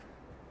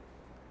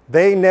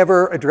 They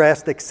never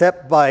addressed,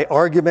 except by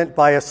argument,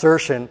 by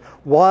assertion,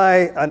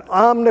 why an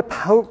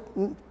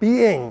omnipotent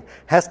being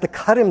has to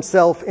cut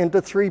himself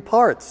into three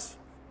parts.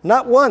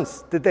 Not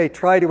once did they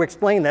try to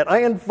explain that.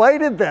 I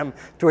invited them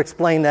to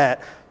explain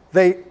that.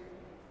 They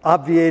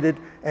obviated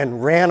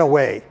and ran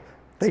away.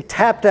 They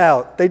tapped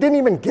out. They didn't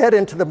even get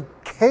into the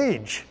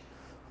cage.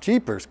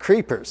 Jeepers,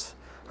 creepers.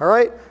 All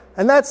right?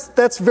 And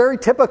that's very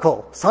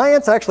typical.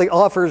 Science actually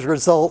offers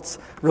results.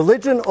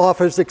 Religion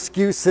offers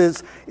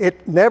excuses.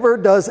 It never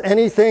does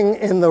anything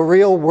in the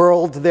real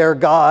world. Their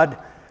God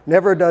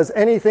never does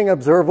anything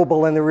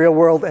observable in the real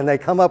world, and they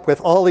come up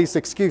with all these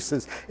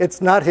excuses. It's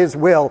not his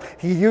will.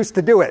 He used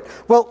to do it.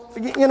 Well,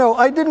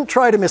 I didn't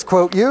try to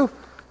misquote you.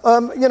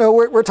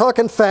 We're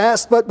talking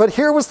fast, but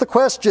here was the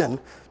question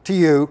to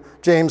you,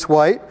 James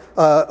White,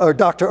 or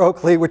Dr.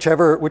 Oakley,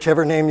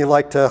 whichever name you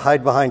like to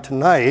hide behind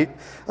tonight.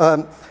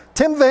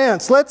 Tim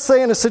Vance, let's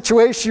say in a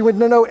situation you would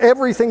know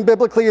everything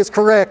biblically is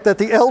correct, that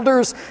the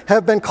elders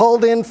have been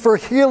called in for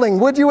healing.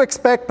 Would you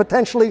expect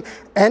potentially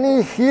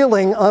any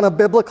healing on a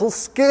biblical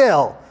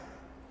scale?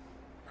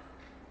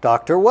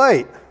 Dr.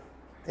 White,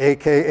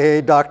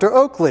 a.k.a. Dr.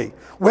 Oakley.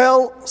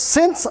 Well,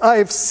 since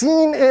I've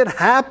seen it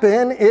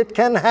happen, it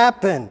can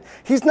happen.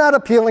 He's not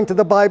appealing to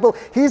the Bible.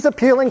 He's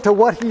appealing to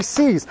what he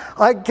sees.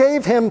 I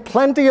gave him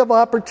plenty of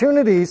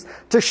opportunities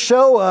to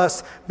show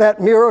us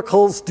that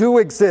miracles do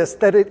exist,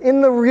 that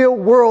in the real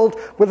world,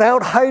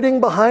 without hiding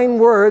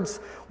behind words,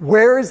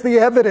 where is the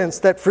evidence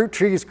that fruit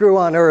trees grew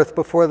on earth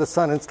before the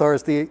sun and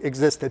stars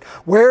existed?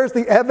 Where is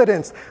the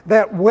evidence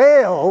that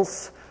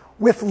whales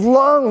with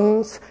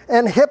lungs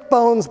and hip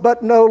bones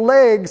but no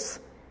legs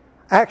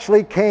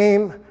actually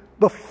came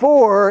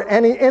before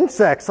any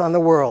insects on the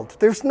world?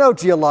 There's no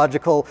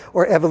geological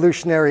or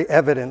evolutionary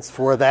evidence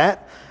for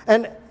that.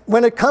 And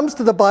when it comes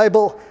to the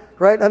Bible,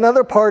 right,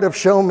 another part of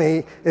show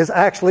me is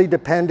actually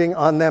depending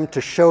on them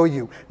to show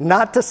you.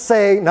 Not to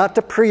say, not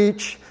to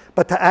preach,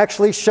 but to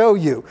actually show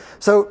you.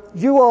 So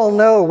you all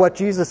know what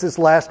Jesus'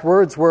 last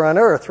words were on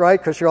earth, right?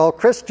 Because you're all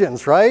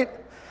Christians, right?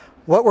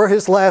 What were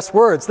his last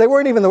words? They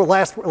weren't even the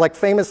last,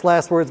 famous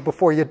last words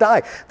before you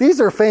die. These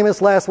are famous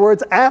last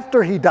words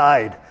after he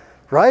died,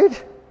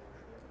 right?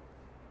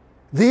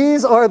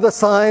 These are the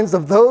signs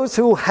of those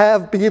who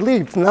have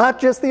believed, not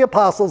just the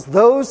apostles,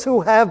 those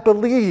who have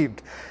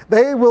believed.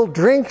 They will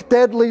drink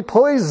deadly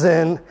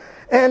poison,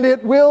 and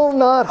it will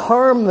not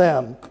harm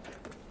them.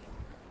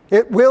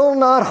 It will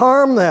not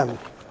harm them.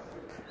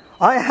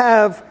 I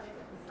have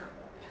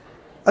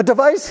a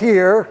device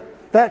here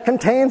that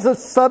contains a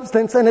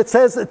substance, and it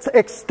says it's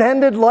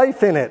extended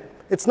life in it.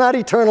 It's not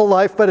eternal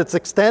life, but it's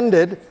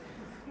extended.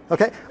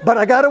 Okay? But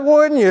I got to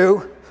warn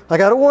you,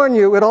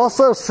 it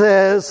also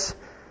says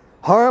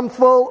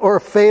harmful or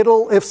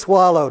fatal if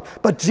swallowed.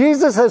 But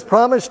Jesus has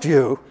promised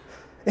you,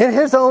 in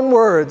his own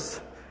words,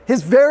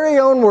 his very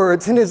own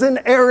words, in his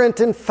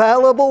inerrant,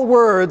 infallible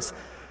words,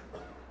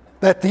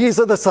 that these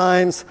are the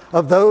signs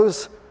of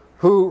those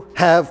who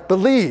have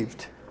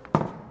believed.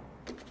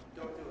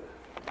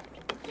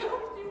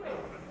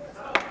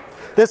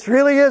 This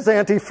really is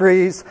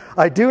antifreeze.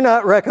 I do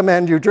not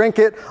recommend you drink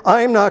it.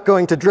 I'm not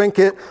going to drink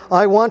it.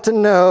 I want to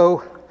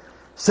know,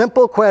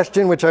 simple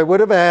question which I would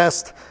have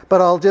asked,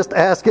 but I'll just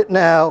ask it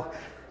now.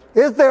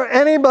 Is there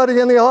anybody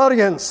in the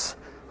audience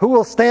who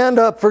will stand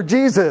up for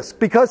Jesus?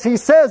 Because he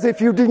says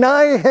if you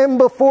deny him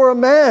before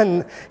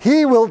men,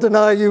 he will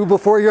deny you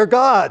before your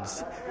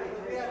gods.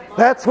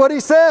 That's what he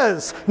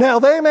says. Now,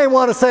 they may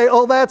want to say,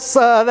 oh, that's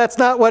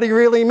not what he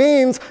really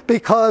means,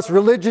 because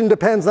religion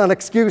depends on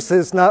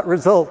excuses, not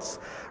results,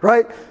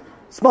 right?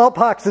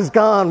 Smallpox is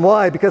gone.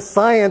 Why? Because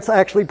science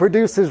actually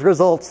produces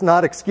results,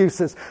 not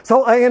excuses.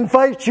 So I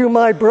invite you,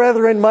 my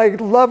brethren, my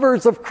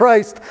lovers of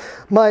Christ,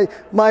 my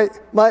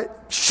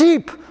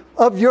sheep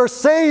of your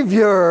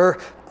Savior,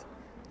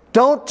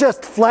 don't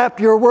just flap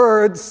your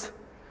words.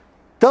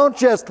 Don't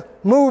just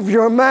move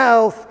your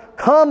mouth.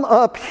 Come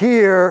up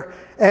here.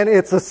 And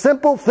it's a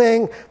simple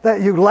thing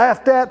that you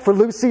laughed at for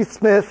Lucy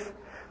Smith.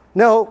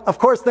 No, of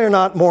course they're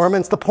not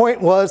Mormons. The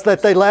point was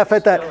that they laugh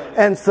at that.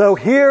 And so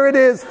here it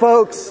is,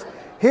 folks.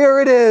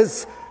 Here it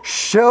is.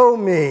 Show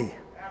me.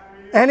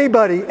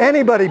 Anybody,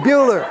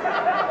 Bueller.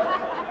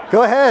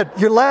 Go ahead.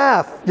 You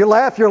laugh. You're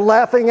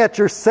laughing at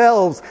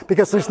yourselves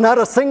because there's not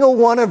a single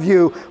one of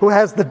you who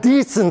has the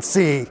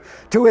decency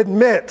to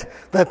admit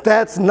that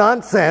that's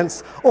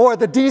nonsense, or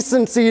the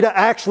decency to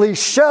actually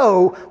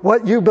show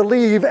what you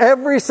believe.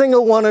 Every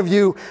single one of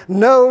you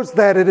knows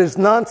that it is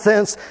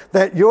nonsense,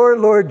 that your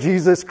Lord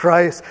Jesus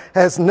Christ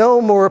has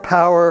no more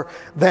power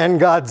than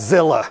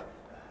Godzilla.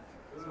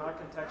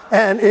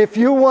 And if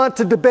you want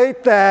to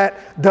debate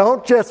that,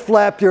 don't just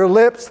flap your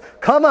lips.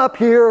 Come up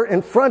here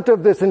in front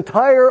of this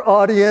entire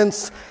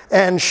audience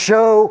and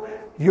show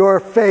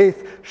your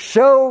faith.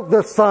 Show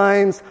the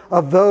signs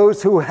of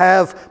those who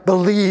have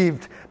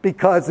believed,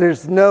 because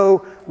there's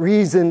no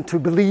reason to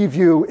believe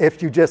you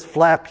if you just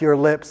flap your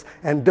lips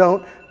and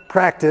don't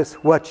practice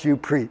what you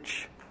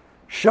preach.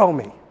 Show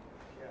me.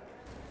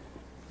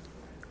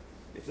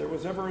 If there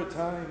was ever a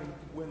time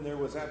when there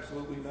was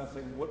absolutely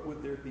nothing, what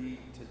would there be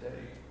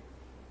today?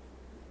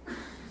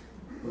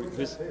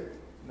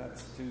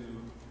 That's to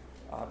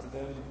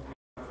them,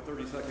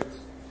 30 seconds.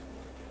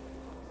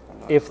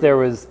 If there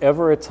was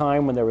ever a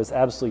time when there was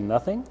absolutely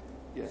nothing?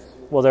 Yes.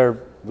 Well,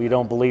 we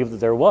don't believe that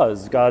there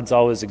was. God's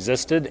always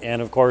existed,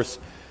 and of course,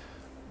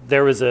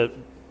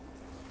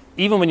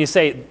 even when you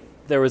say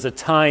there was a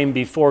time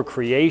before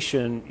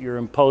creation, you're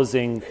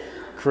imposing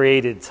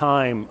created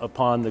time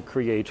upon the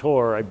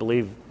Creator. I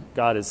believe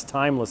God is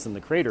timeless and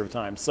the creator of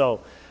time.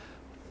 So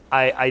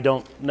I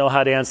don't know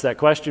how to answer that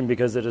question,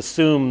 because it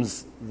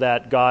assumes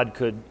that God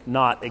could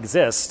not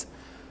exist,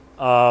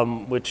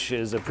 which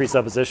is a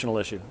presuppositional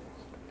issue.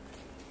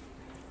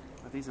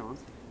 Are these on?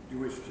 You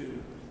wish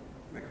to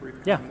make a brief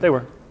comment? Yeah, they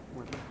were.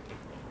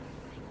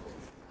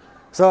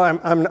 So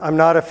I'm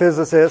not a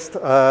physicist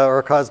or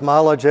a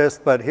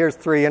cosmologist, but here's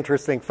three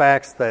interesting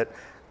facts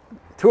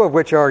two of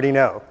which you already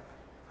know,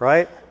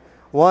 right?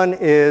 One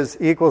is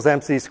E equals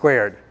mc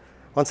squared.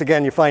 Once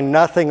again, you find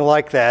nothing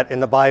like that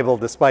in the Bible,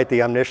 despite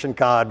the omniscient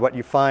God. What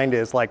you find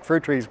is like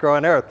fruit trees grow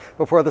on earth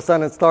before the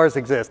sun and stars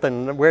exist.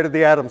 And where did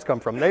the atoms come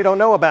from? They don't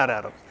know about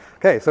atoms.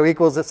 Okay, so E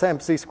equals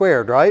mc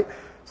squared, right?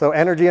 So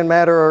energy and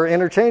matter are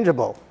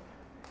interchangeable.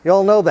 You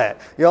all know that.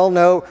 You all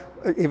know,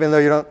 even though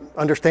you don't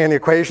understand the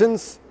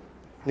equations,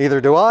 neither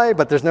do I,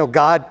 but there's no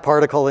God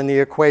particle in the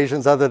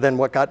equations other than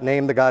what got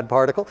named the God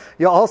particle.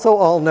 You also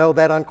all know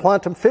that on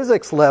quantum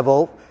physics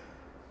level,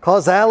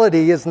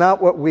 causality is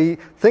not what we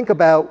think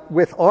about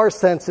with our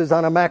senses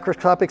on a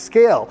macroscopic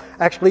scale.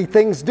 Actually,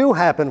 things do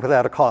happen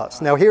without a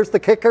cause. Now, here's the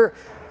kicker.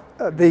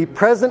 The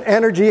present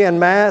energy and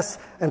mass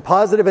and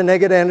positive and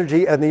negative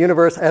energy in the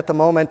universe at the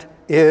moment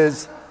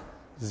is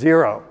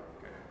zero.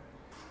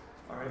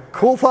 All right.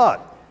 Cool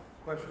thought.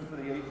 Question for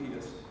the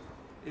atheist.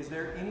 Is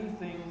there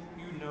anything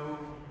you know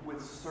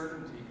with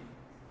certainty,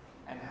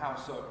 and how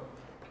so?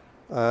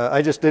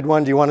 I just did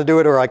one. Do you want to do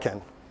it, or I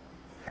can?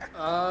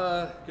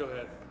 Go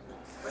ahead.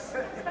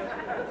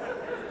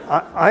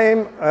 I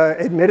am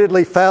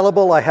admittedly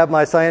fallible. I have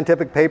my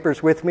scientific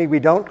papers with me. We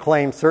don't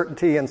claim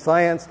certainty in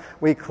science.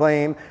 We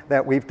claim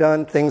that we've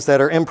done things that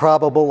are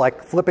improbable,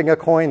 like flipping a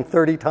coin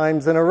 30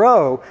 times in a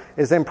row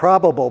is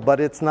improbable, but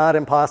it's not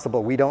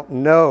impossible. We don't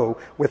know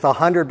with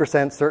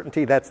 100%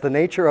 certainty. That's the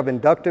nature of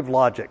inductive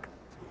logic.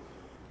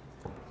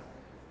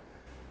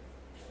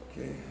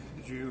 Okay.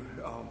 Did you...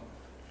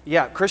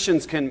 Yeah,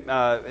 Christians can,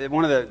 I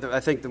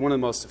think one of the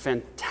most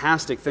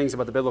fantastic things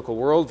about the biblical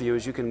worldview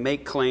is you can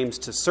make claims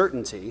to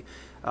certainty.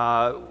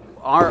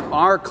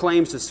 Our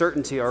claims to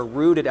certainty are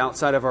rooted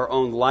outside of our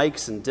own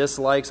likes and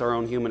dislikes, our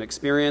own human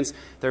experience.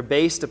 They're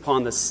based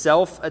upon the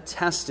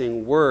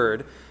self-attesting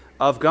Word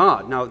of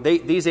God. Now,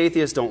 these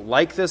atheists don't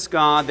like this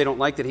God. They don't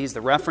like that He's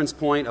the reference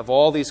point of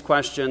all these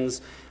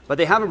questions. But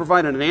they haven't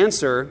provided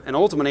an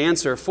ultimate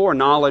answer for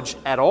knowledge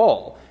at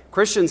all.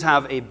 Christians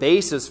have a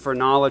basis for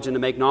knowledge and to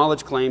make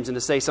knowledge claims and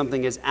to say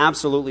something is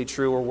absolutely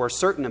true or we're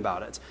certain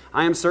about it.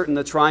 I am certain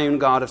the triune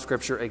God of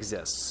Scripture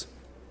exists.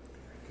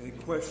 Okay,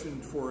 question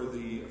for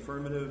the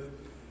affirmative.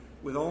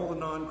 with all the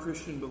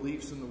non-Christian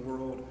beliefs in the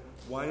world,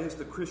 why is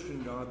the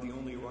Christian God the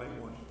only right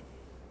one?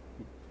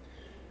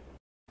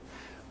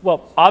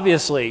 Well,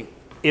 obviously,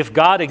 if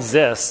God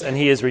exists and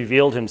he has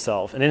revealed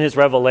himself, and in his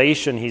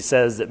revelation he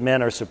says that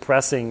men are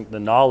suppressing the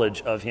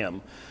knowledge of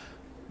him,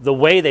 the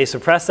way they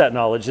suppress that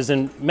knowledge is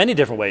in many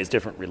different ways,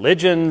 different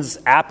religions,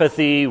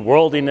 apathy,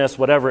 worldliness,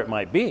 whatever it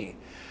might be.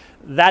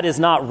 That is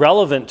not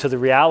relevant to the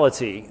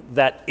reality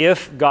that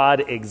if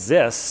God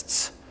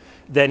exists,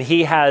 then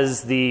he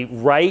has the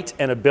right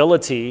and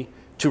ability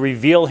to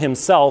reveal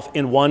himself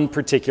in one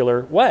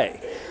particular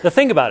way. Now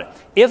think about it.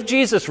 If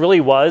Jesus really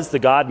was the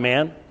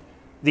God-man,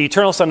 the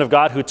eternal Son of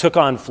God who took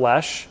on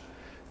flesh,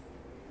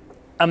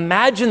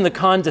 imagine the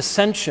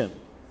condescension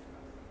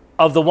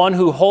of the one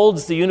who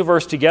holds the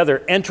universe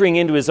together entering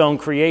into his own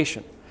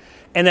creation.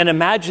 And then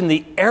imagine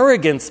the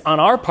arrogance on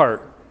our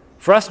part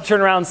for us to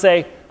turn around and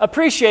say,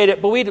 appreciate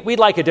it, but we'd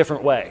like a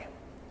different way.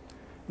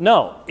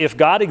 No, if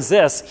God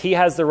exists, he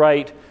has the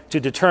right to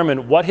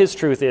determine what his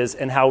truth is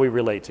and how we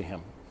relate to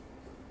him.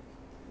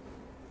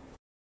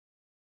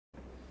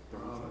 I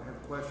have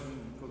a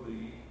question for the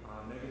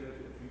negative,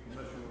 if you can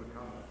let you want to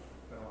comment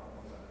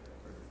on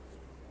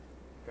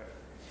that. Okay.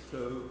 So,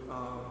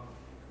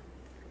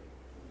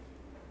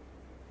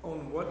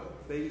 on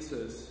what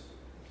basis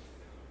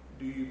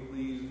do you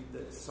believe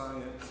that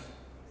science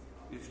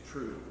is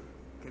true?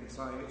 Can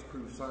science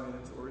prove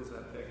science, or is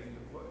that begging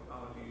the question?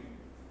 Do you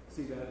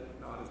see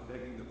that not as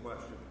begging the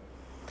question?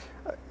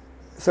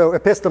 So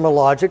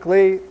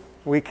epistemologically,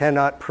 we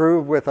cannot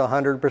prove with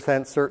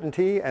 100%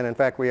 certainty, and in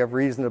fact we have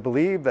reason to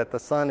believe that the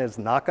sun is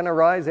not going to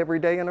rise every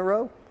day in a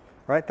row,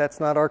 right? That's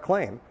not our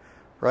claim,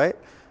 right?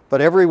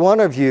 But every one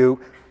of you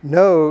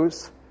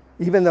knows,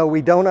 even though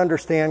we don't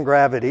understand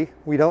gravity,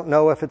 we don't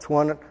know if it's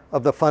one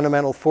of the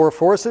fundamental four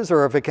forces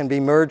or if it can be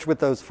merged with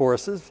those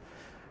forces,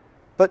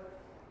 but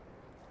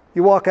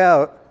you walk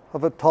out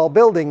of a tall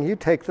building, you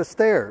take the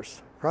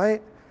stairs,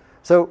 right?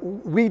 So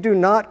we do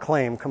not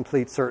claim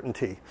complete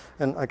certainty.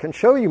 And I can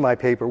show you my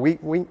paper.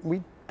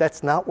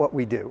 That's not what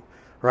we do,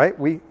 right?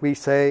 We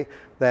say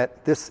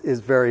that this is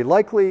very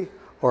likely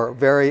or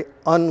very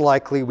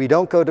unlikely. We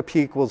don't go to p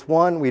equals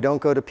 1. We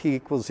don't go to p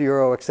equals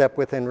 0 except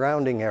within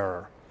rounding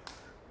error,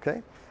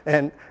 okay?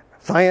 And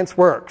science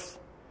works,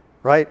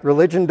 right?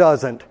 Religion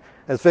doesn't.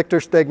 As Victor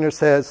Stegner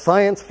says,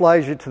 science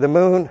flies you to the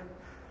moon.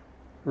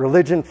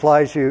 Religion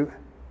flies you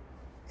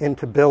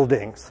into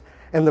buildings.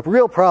 And the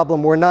real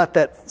problem were not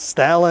that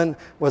Stalin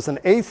was an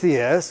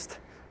atheist,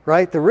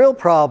 right? The real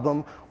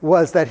problem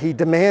was that he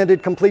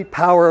demanded complete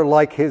power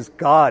like his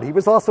God. He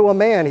was also a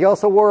man. He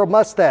also wore a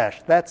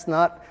mustache. That's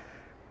not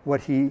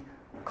what he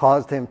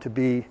caused him to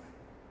be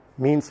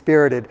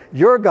mean-spirited.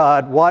 Your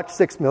God watched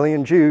 6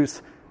 million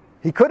Jews.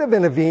 He could have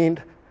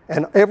intervened,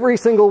 and every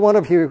single one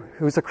of you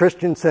who's a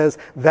Christian says,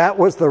 that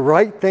was the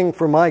right thing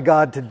for my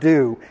God to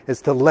do,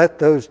 is to let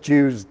those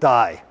Jews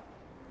die.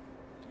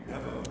 Do you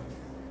have a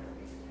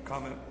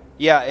comment?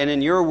 Yeah, and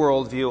in your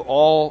worldview,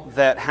 all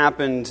that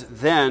happened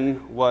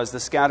then was the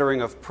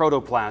scattering of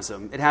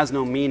protoplasm. It has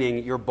no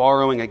meaning. You're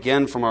borrowing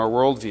again from our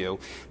worldview.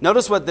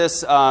 Notice what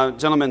this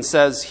gentleman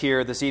says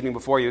here this evening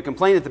before you. He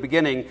complained at the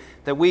beginning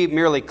that we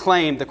merely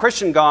claim the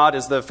Christian God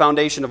is the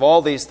foundation of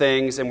all these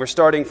things, and we're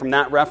starting from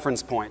that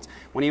reference point.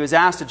 When he was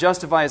asked to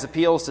justify his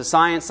appeals to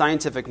science,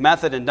 scientific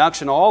method,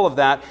 induction, all of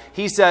that,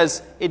 he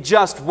says, it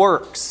just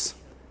works.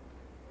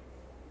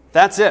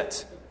 That's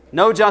it.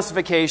 No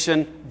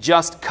justification,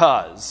 just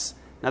 'cause.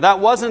 Now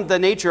that wasn't the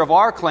nature of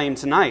our claim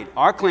tonight.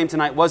 Our claim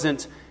tonight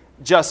wasn't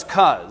just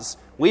 'cause.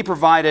 We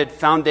provided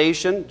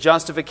foundation,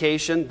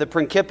 justification, the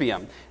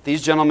principium.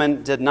 These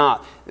gentlemen did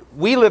not.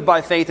 We live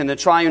by faith in the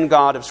triune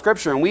God of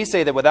Scripture, and we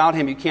say that without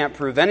him you can't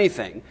prove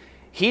anything.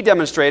 He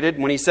demonstrated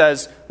when he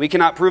says we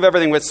cannot prove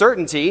everything with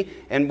certainty,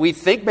 and we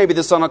think maybe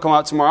the sun will come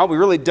out tomorrow. We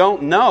really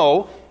don't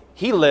know.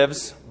 He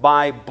lives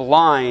by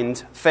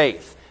blind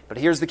faith. But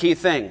here's the key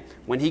thing.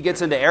 When he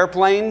gets into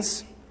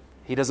airplanes,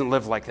 he doesn't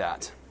live like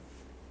that.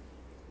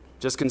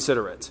 Just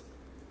consider it.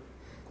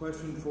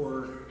 Question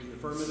for the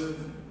affirmative.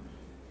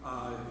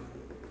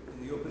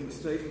 In the opening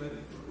statement,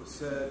 it was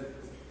said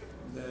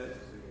that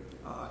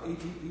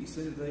ATP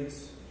synthase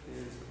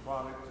is the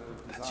product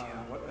of design.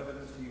 What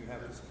evidence do you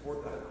have to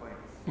support that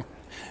claim?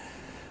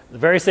 The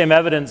very same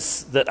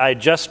evidence that I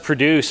just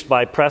produced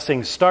by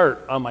pressing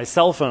start on my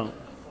cell phone.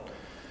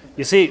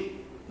 You see,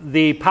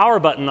 the power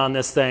button on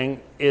this thing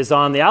is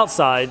on the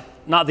outside,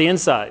 not the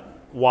inside.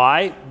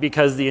 Why?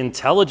 Because the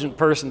intelligent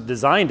person who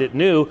designed it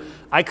knew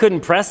I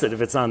couldn't press it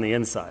if it's on the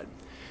inside.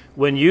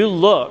 When you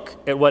look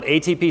at what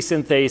ATP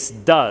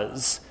synthase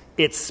does,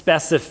 its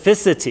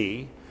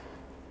specificity,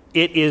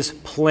 it is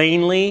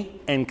plainly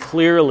and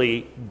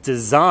clearly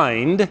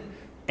designed,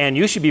 and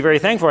you should be very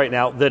thankful right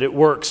now that it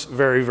works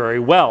very, very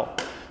well.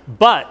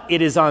 But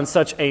it is on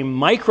such a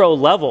micro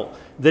level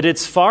that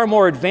it's far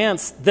more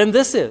advanced than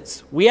this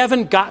is. We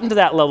haven't gotten to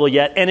that level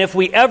yet, and if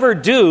we ever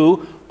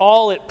do,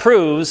 all it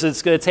proves is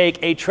it's going to take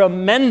a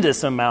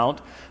tremendous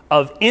amount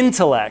of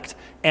intellect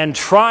and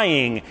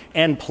trying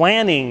and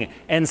planning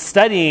and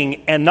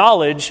studying and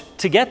knowledge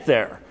to get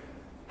there.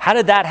 How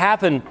did that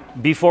happen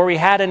before we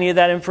had any of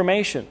that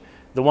information?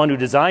 The one who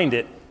designed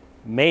it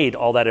made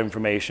all that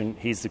information.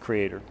 He's the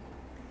creator.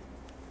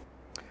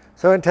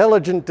 So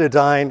intelligent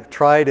design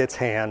tried its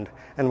hand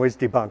and was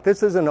debunked.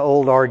 This is an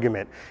old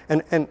argument.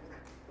 And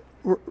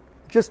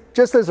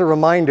just as a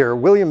reminder,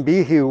 William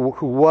Behe,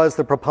 who was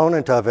the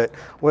proponent of it,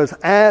 was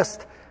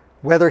asked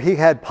whether he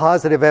had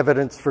positive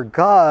evidence for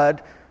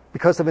God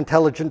because of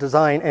intelligent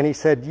design, and he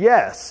said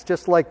yes,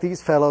 just like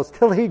these fellows,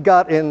 till he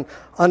got in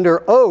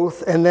under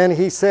oath, and then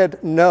he said,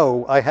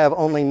 no, I have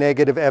only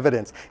negative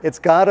evidence. It's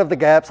God of the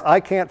gaps. I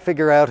can't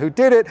figure out who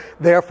did it,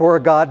 therefore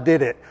God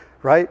did it.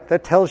 Right?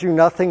 That tells you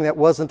nothing that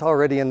wasn't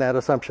already in that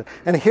assumption.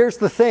 And here's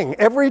the thing.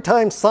 Every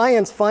time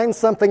science finds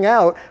something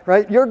out,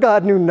 right, your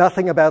God knew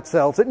nothing about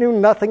cells. It knew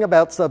nothing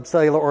about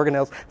subcellular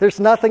organelles. There's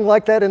nothing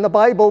like that in the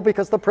Bible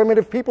because the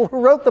primitive people who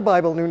wrote the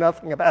Bible knew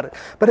nothing about it.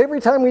 But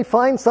every time we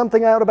find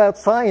something out about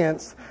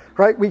science,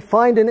 right, we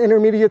find an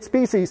intermediate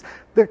species,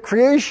 the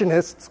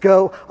creationists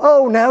go,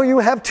 oh, now you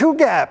have two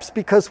gaps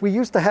because we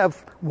used to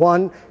have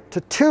 1 to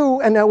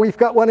 2, and now we've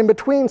got one in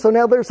between, so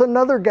now there's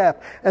another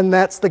gap. And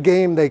that's the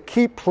game they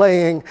keep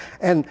playing,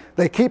 and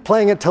they keep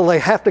playing it till they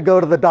have to go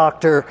to the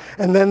doctor,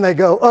 and then they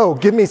go, oh,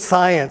 give me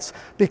science,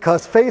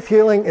 because faith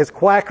healing is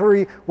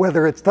quackery,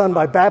 whether it's done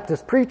by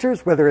Baptist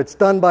preachers, whether it's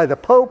done by the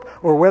Pope,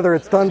 or whether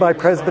it's done by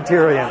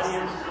Presbyterians.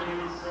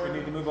 We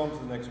need to move on to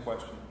the next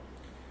question.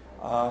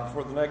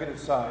 For the negative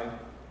side,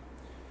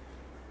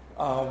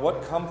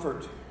 what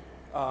comfort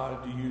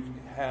do you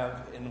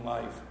have in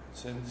life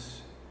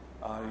since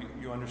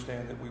you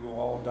understand that we will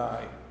all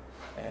die,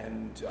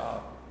 and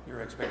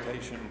your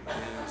expectation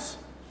is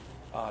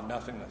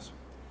nothingness?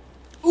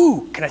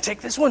 Ooh, can I take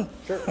this one?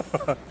 Sure.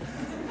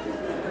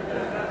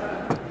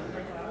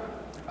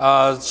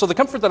 So the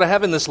comfort that I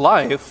have in this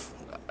life,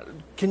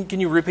 can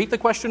you repeat the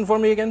question for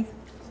me again?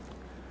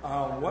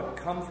 What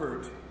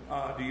comfort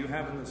do you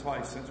have in this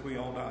life since we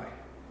all die?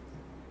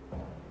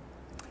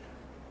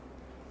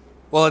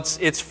 Well,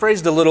 it's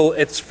phrased a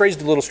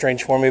little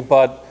strange for me,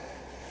 but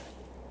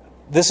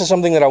this is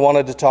something that I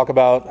wanted to talk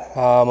about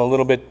a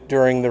little bit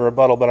during the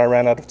rebuttal, but I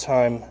ran out of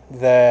time,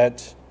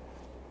 that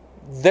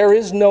there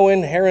is no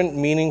inherent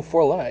meaning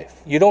for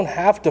life. You don't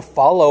have to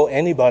follow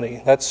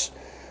anybody. That's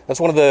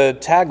one of the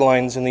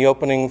taglines in the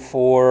opening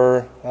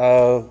for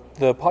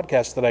the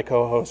podcast that I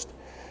co-host.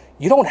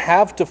 You don't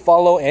have to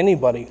follow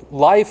anybody.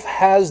 Life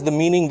has the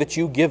meaning that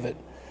you give it.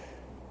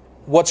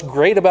 What's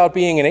great about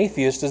being an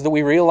atheist is that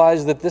we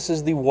realize that this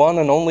is the one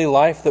and only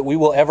life that we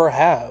will ever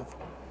have.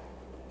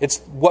 It's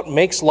what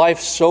makes life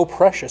so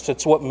precious.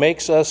 It's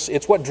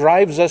what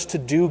drives us to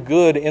do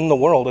good in the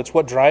world. It's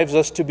what drives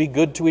us to be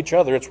good to each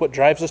other. It's what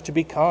drives us to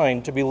be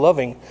kind, to be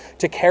loving,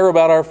 to care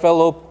about our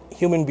fellow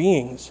human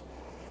beings.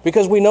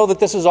 Because we know that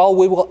this is all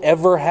we will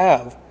ever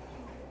have.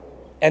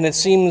 And it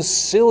seems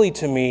silly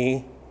to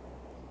me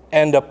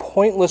and a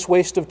pointless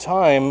waste of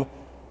time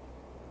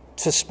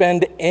to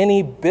spend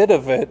any bit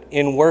of it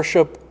in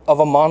worship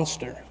of a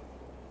monster.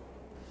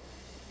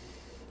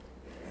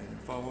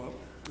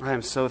 I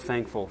am so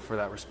thankful for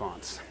that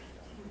response.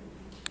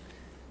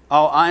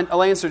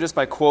 I'll answer just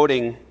by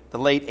quoting the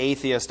late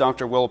atheist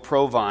Dr. Will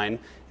Provine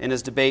in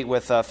his debate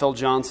with Phil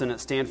Johnson at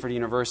Stanford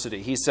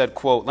University. He said,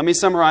 quote, "Let me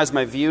summarize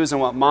my views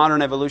on what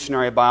modern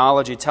evolutionary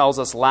biology tells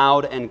us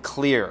loud and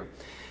clear.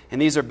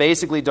 And these are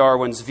basically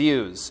Darwin's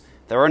views.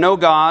 There are no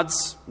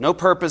gods, no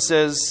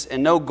purposes,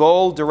 and no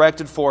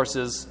goal-directed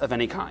forces of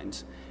any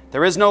kind.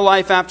 There is no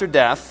life after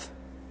death.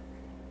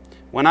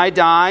 When I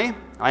die,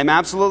 I'm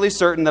absolutely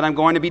certain that I'm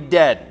going to be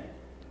dead.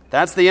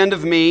 That's the end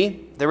of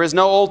me. There is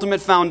no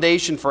ultimate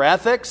foundation for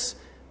ethics,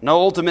 no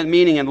ultimate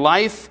meaning in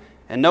life,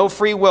 and no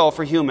free will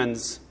for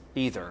humans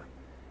either."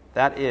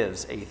 That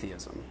is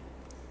atheism.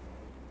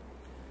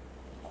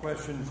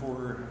 Question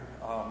for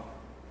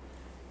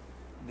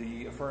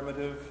the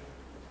affirmative.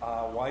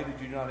 Why did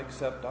you not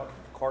accept Dr.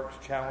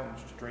 Clark's challenge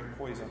to drink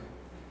poison?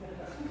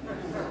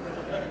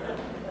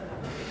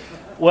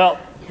 Well,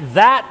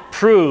 that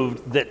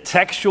proved that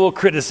textual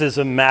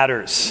criticism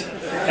matters,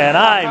 and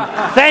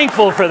I'm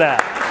thankful for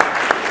that.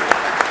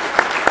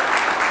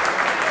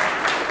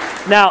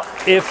 Now,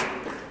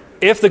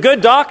 if the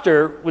good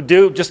doctor would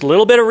do just a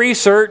little bit of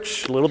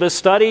research, a little bit of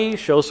study,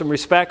 show some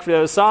respect for the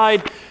other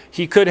side,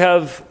 he could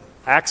have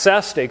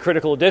accessed a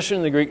critical edition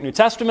of the Greek New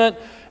Testament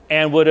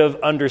and would have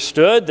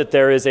understood that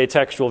there is a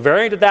textual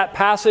variant of that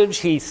passage.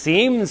 He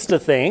seems to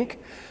think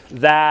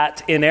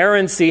that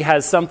inerrancy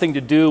has something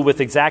to do with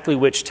exactly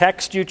which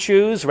text you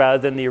choose rather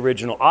than the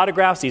original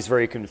autographs. He's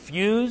very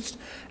confused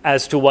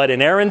as to what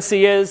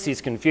inerrancy is.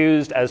 He's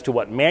confused as to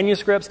what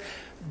manuscripts.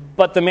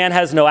 But the man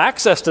has no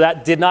access to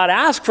that, did not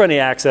ask for any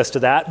access to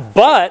that,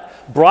 but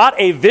brought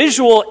a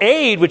visual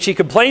aid, which he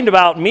complained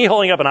about me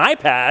holding up an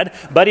iPad,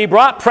 but he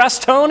brought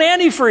Prestone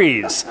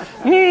antifreeze.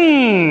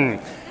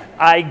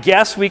 I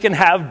guess we can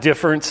have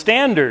different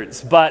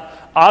standards, but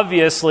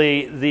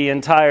obviously the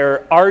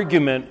entire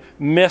argument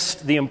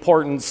missed the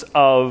importance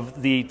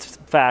of the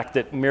fact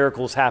that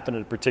miracles happen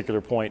at a particular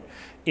point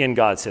in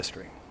God's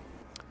history.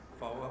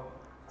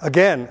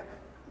 Again,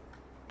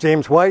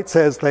 James White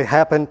says they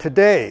happen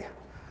today.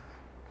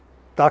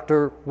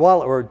 Dr.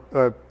 Wallace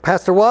or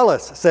Pastor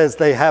Wallace says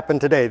they happen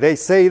today. They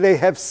say they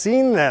have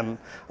seen them,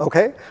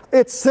 okay?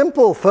 It's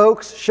simple,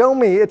 folks. Show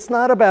me. It's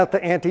not about the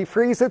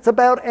antifreeze. It's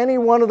about any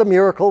one of the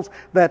miracles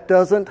that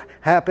doesn't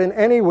happen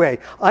anyway.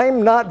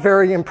 I'm not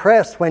very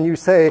impressed when you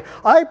say,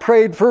 I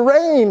prayed for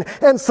rain,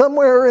 and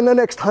somewhere in the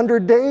next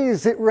 100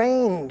 days it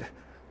rained.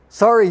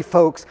 Sorry,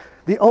 folks.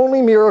 The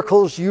only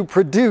miracles you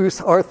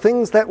produce are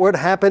things that would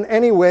happen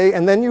anyway,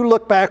 and then you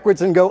look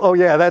backwards and go, oh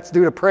yeah, that's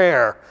due to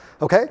prayer.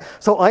 Okay?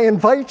 So I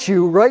invite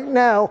you right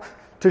now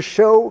to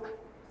show,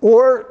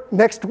 or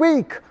next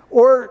week,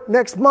 or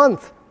next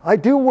month. I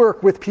do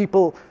work with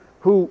people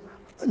who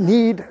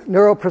need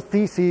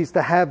neuroprotheses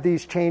to have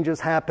these changes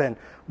happen.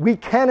 We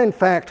can, in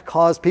fact,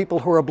 cause people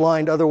who are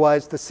blind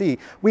otherwise to see.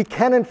 We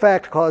can, in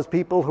fact, cause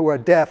people who are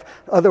deaf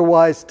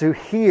otherwise to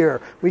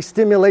hear. We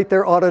stimulate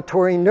their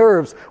auditory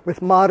nerves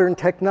with modern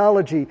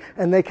technology,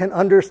 and they can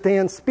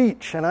understand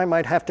speech, and I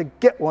might have to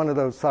get one of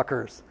those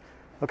suckers.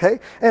 Okay?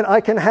 And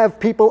I can have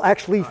people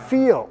actually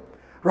feel,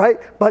 right?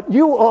 But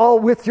you all,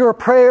 with your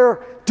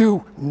prayer,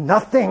 do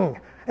nothing.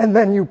 And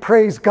then you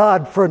praise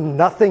God for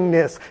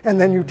nothingness. And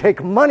then you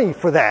take money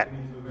for that.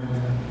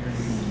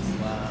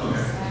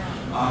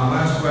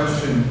 Last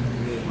question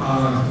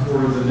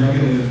for the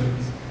negative.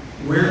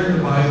 Where in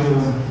the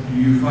Bible do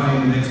you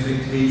find an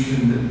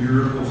expectation that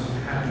miracles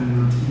happen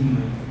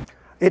routinely?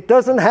 It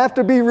doesn't have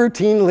to be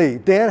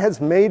routinely. Dan has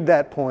made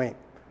that point,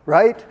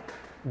 right?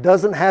 It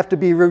doesn't have to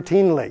be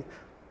routinely.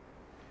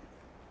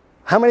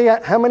 How many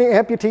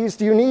amputees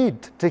do you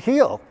need to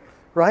heal,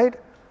 right?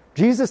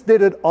 Jesus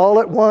did it all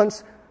at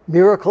once.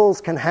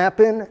 Miracles can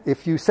happen.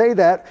 If you say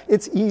that,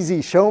 it's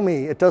easy. Show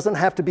me. It doesn't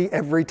have to be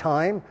every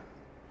time.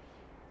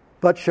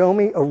 But show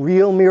me a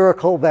real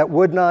miracle that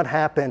would not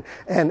happen.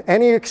 And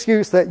any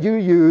excuse that you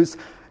use,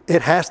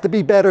 it has to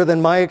be better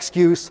than my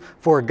excuse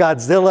for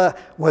Godzilla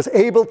was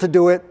able to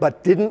do it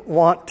but didn't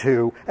want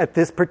to at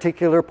this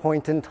particular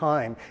point in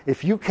time.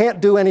 If you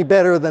can't do any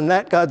better than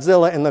that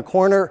Godzilla in the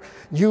corner,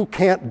 you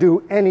can't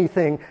do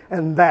anything,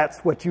 and that's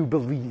what you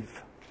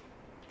believe.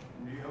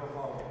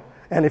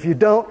 And if you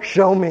don't,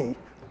 show me.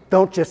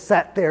 Don't just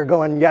sat there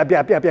going, yap,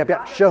 yap, yap, yap,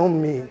 yap. Show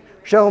me,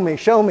 show me,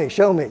 show me,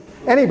 show me.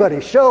 Anybody,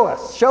 show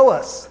us, show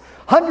us.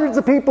 Hundreds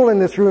of people in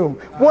this room.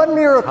 One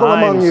miracle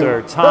among you.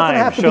 Sir, doesn't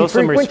have to Show be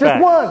some frequent,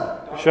 respect. just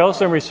one. Show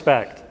some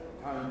respect.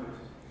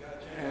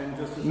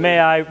 May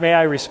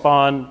I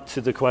respond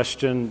to the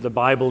question? The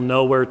Bible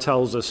nowhere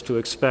tells us to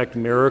expect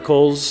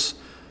miracles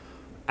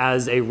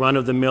as a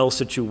run-of-the-mill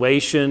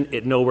situation.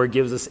 It nowhere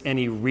gives us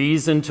any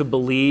reason to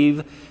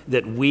believe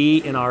that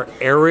we, in our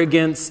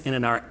arrogance and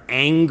in our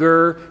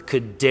anger,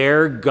 could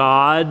dare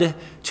God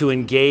to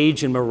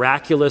engage in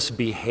miraculous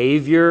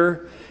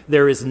behavior.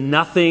 There is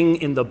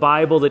nothing in the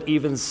Bible that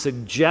even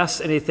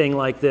suggests anything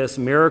like this.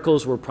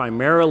 Miracles were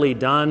primarily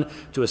done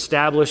to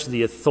establish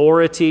the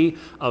authority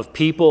of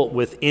people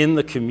within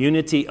the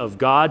community of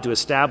God, to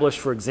establish,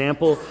 for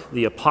example,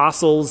 the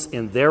apostles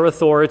in their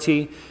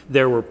authority.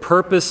 There were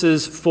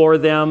purposes for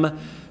them.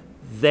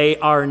 They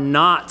are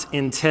not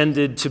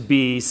intended to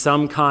be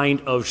some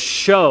kind of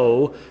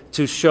show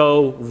to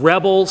show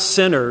rebel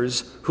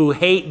sinners who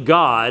hate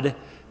God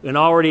and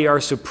already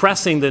are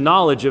suppressing the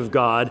knowledge of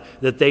God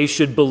that they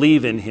should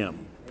believe in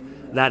Him.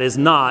 That is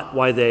not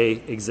why they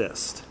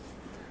exist.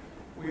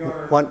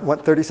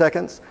 What, 30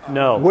 seconds?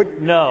 No.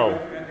 No.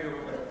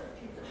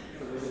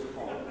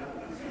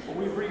 Well,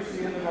 we've reached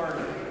the end of our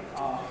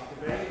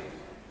debate.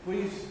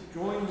 Please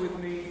join with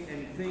me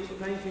in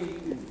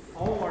thanking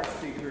all of our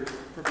speakers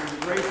for being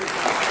gracious.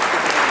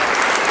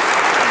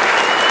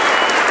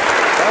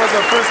 That was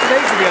our first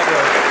debate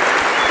together.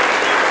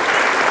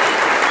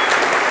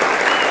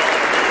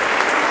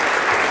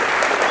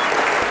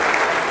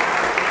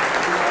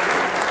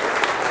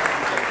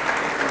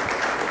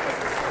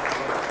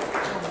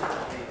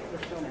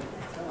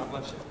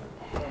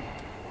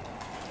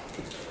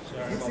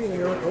 You've seen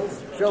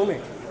miracles. Show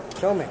me.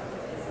 Show me.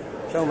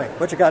 Show me.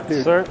 What you got,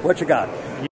 dude? Sir? What you got?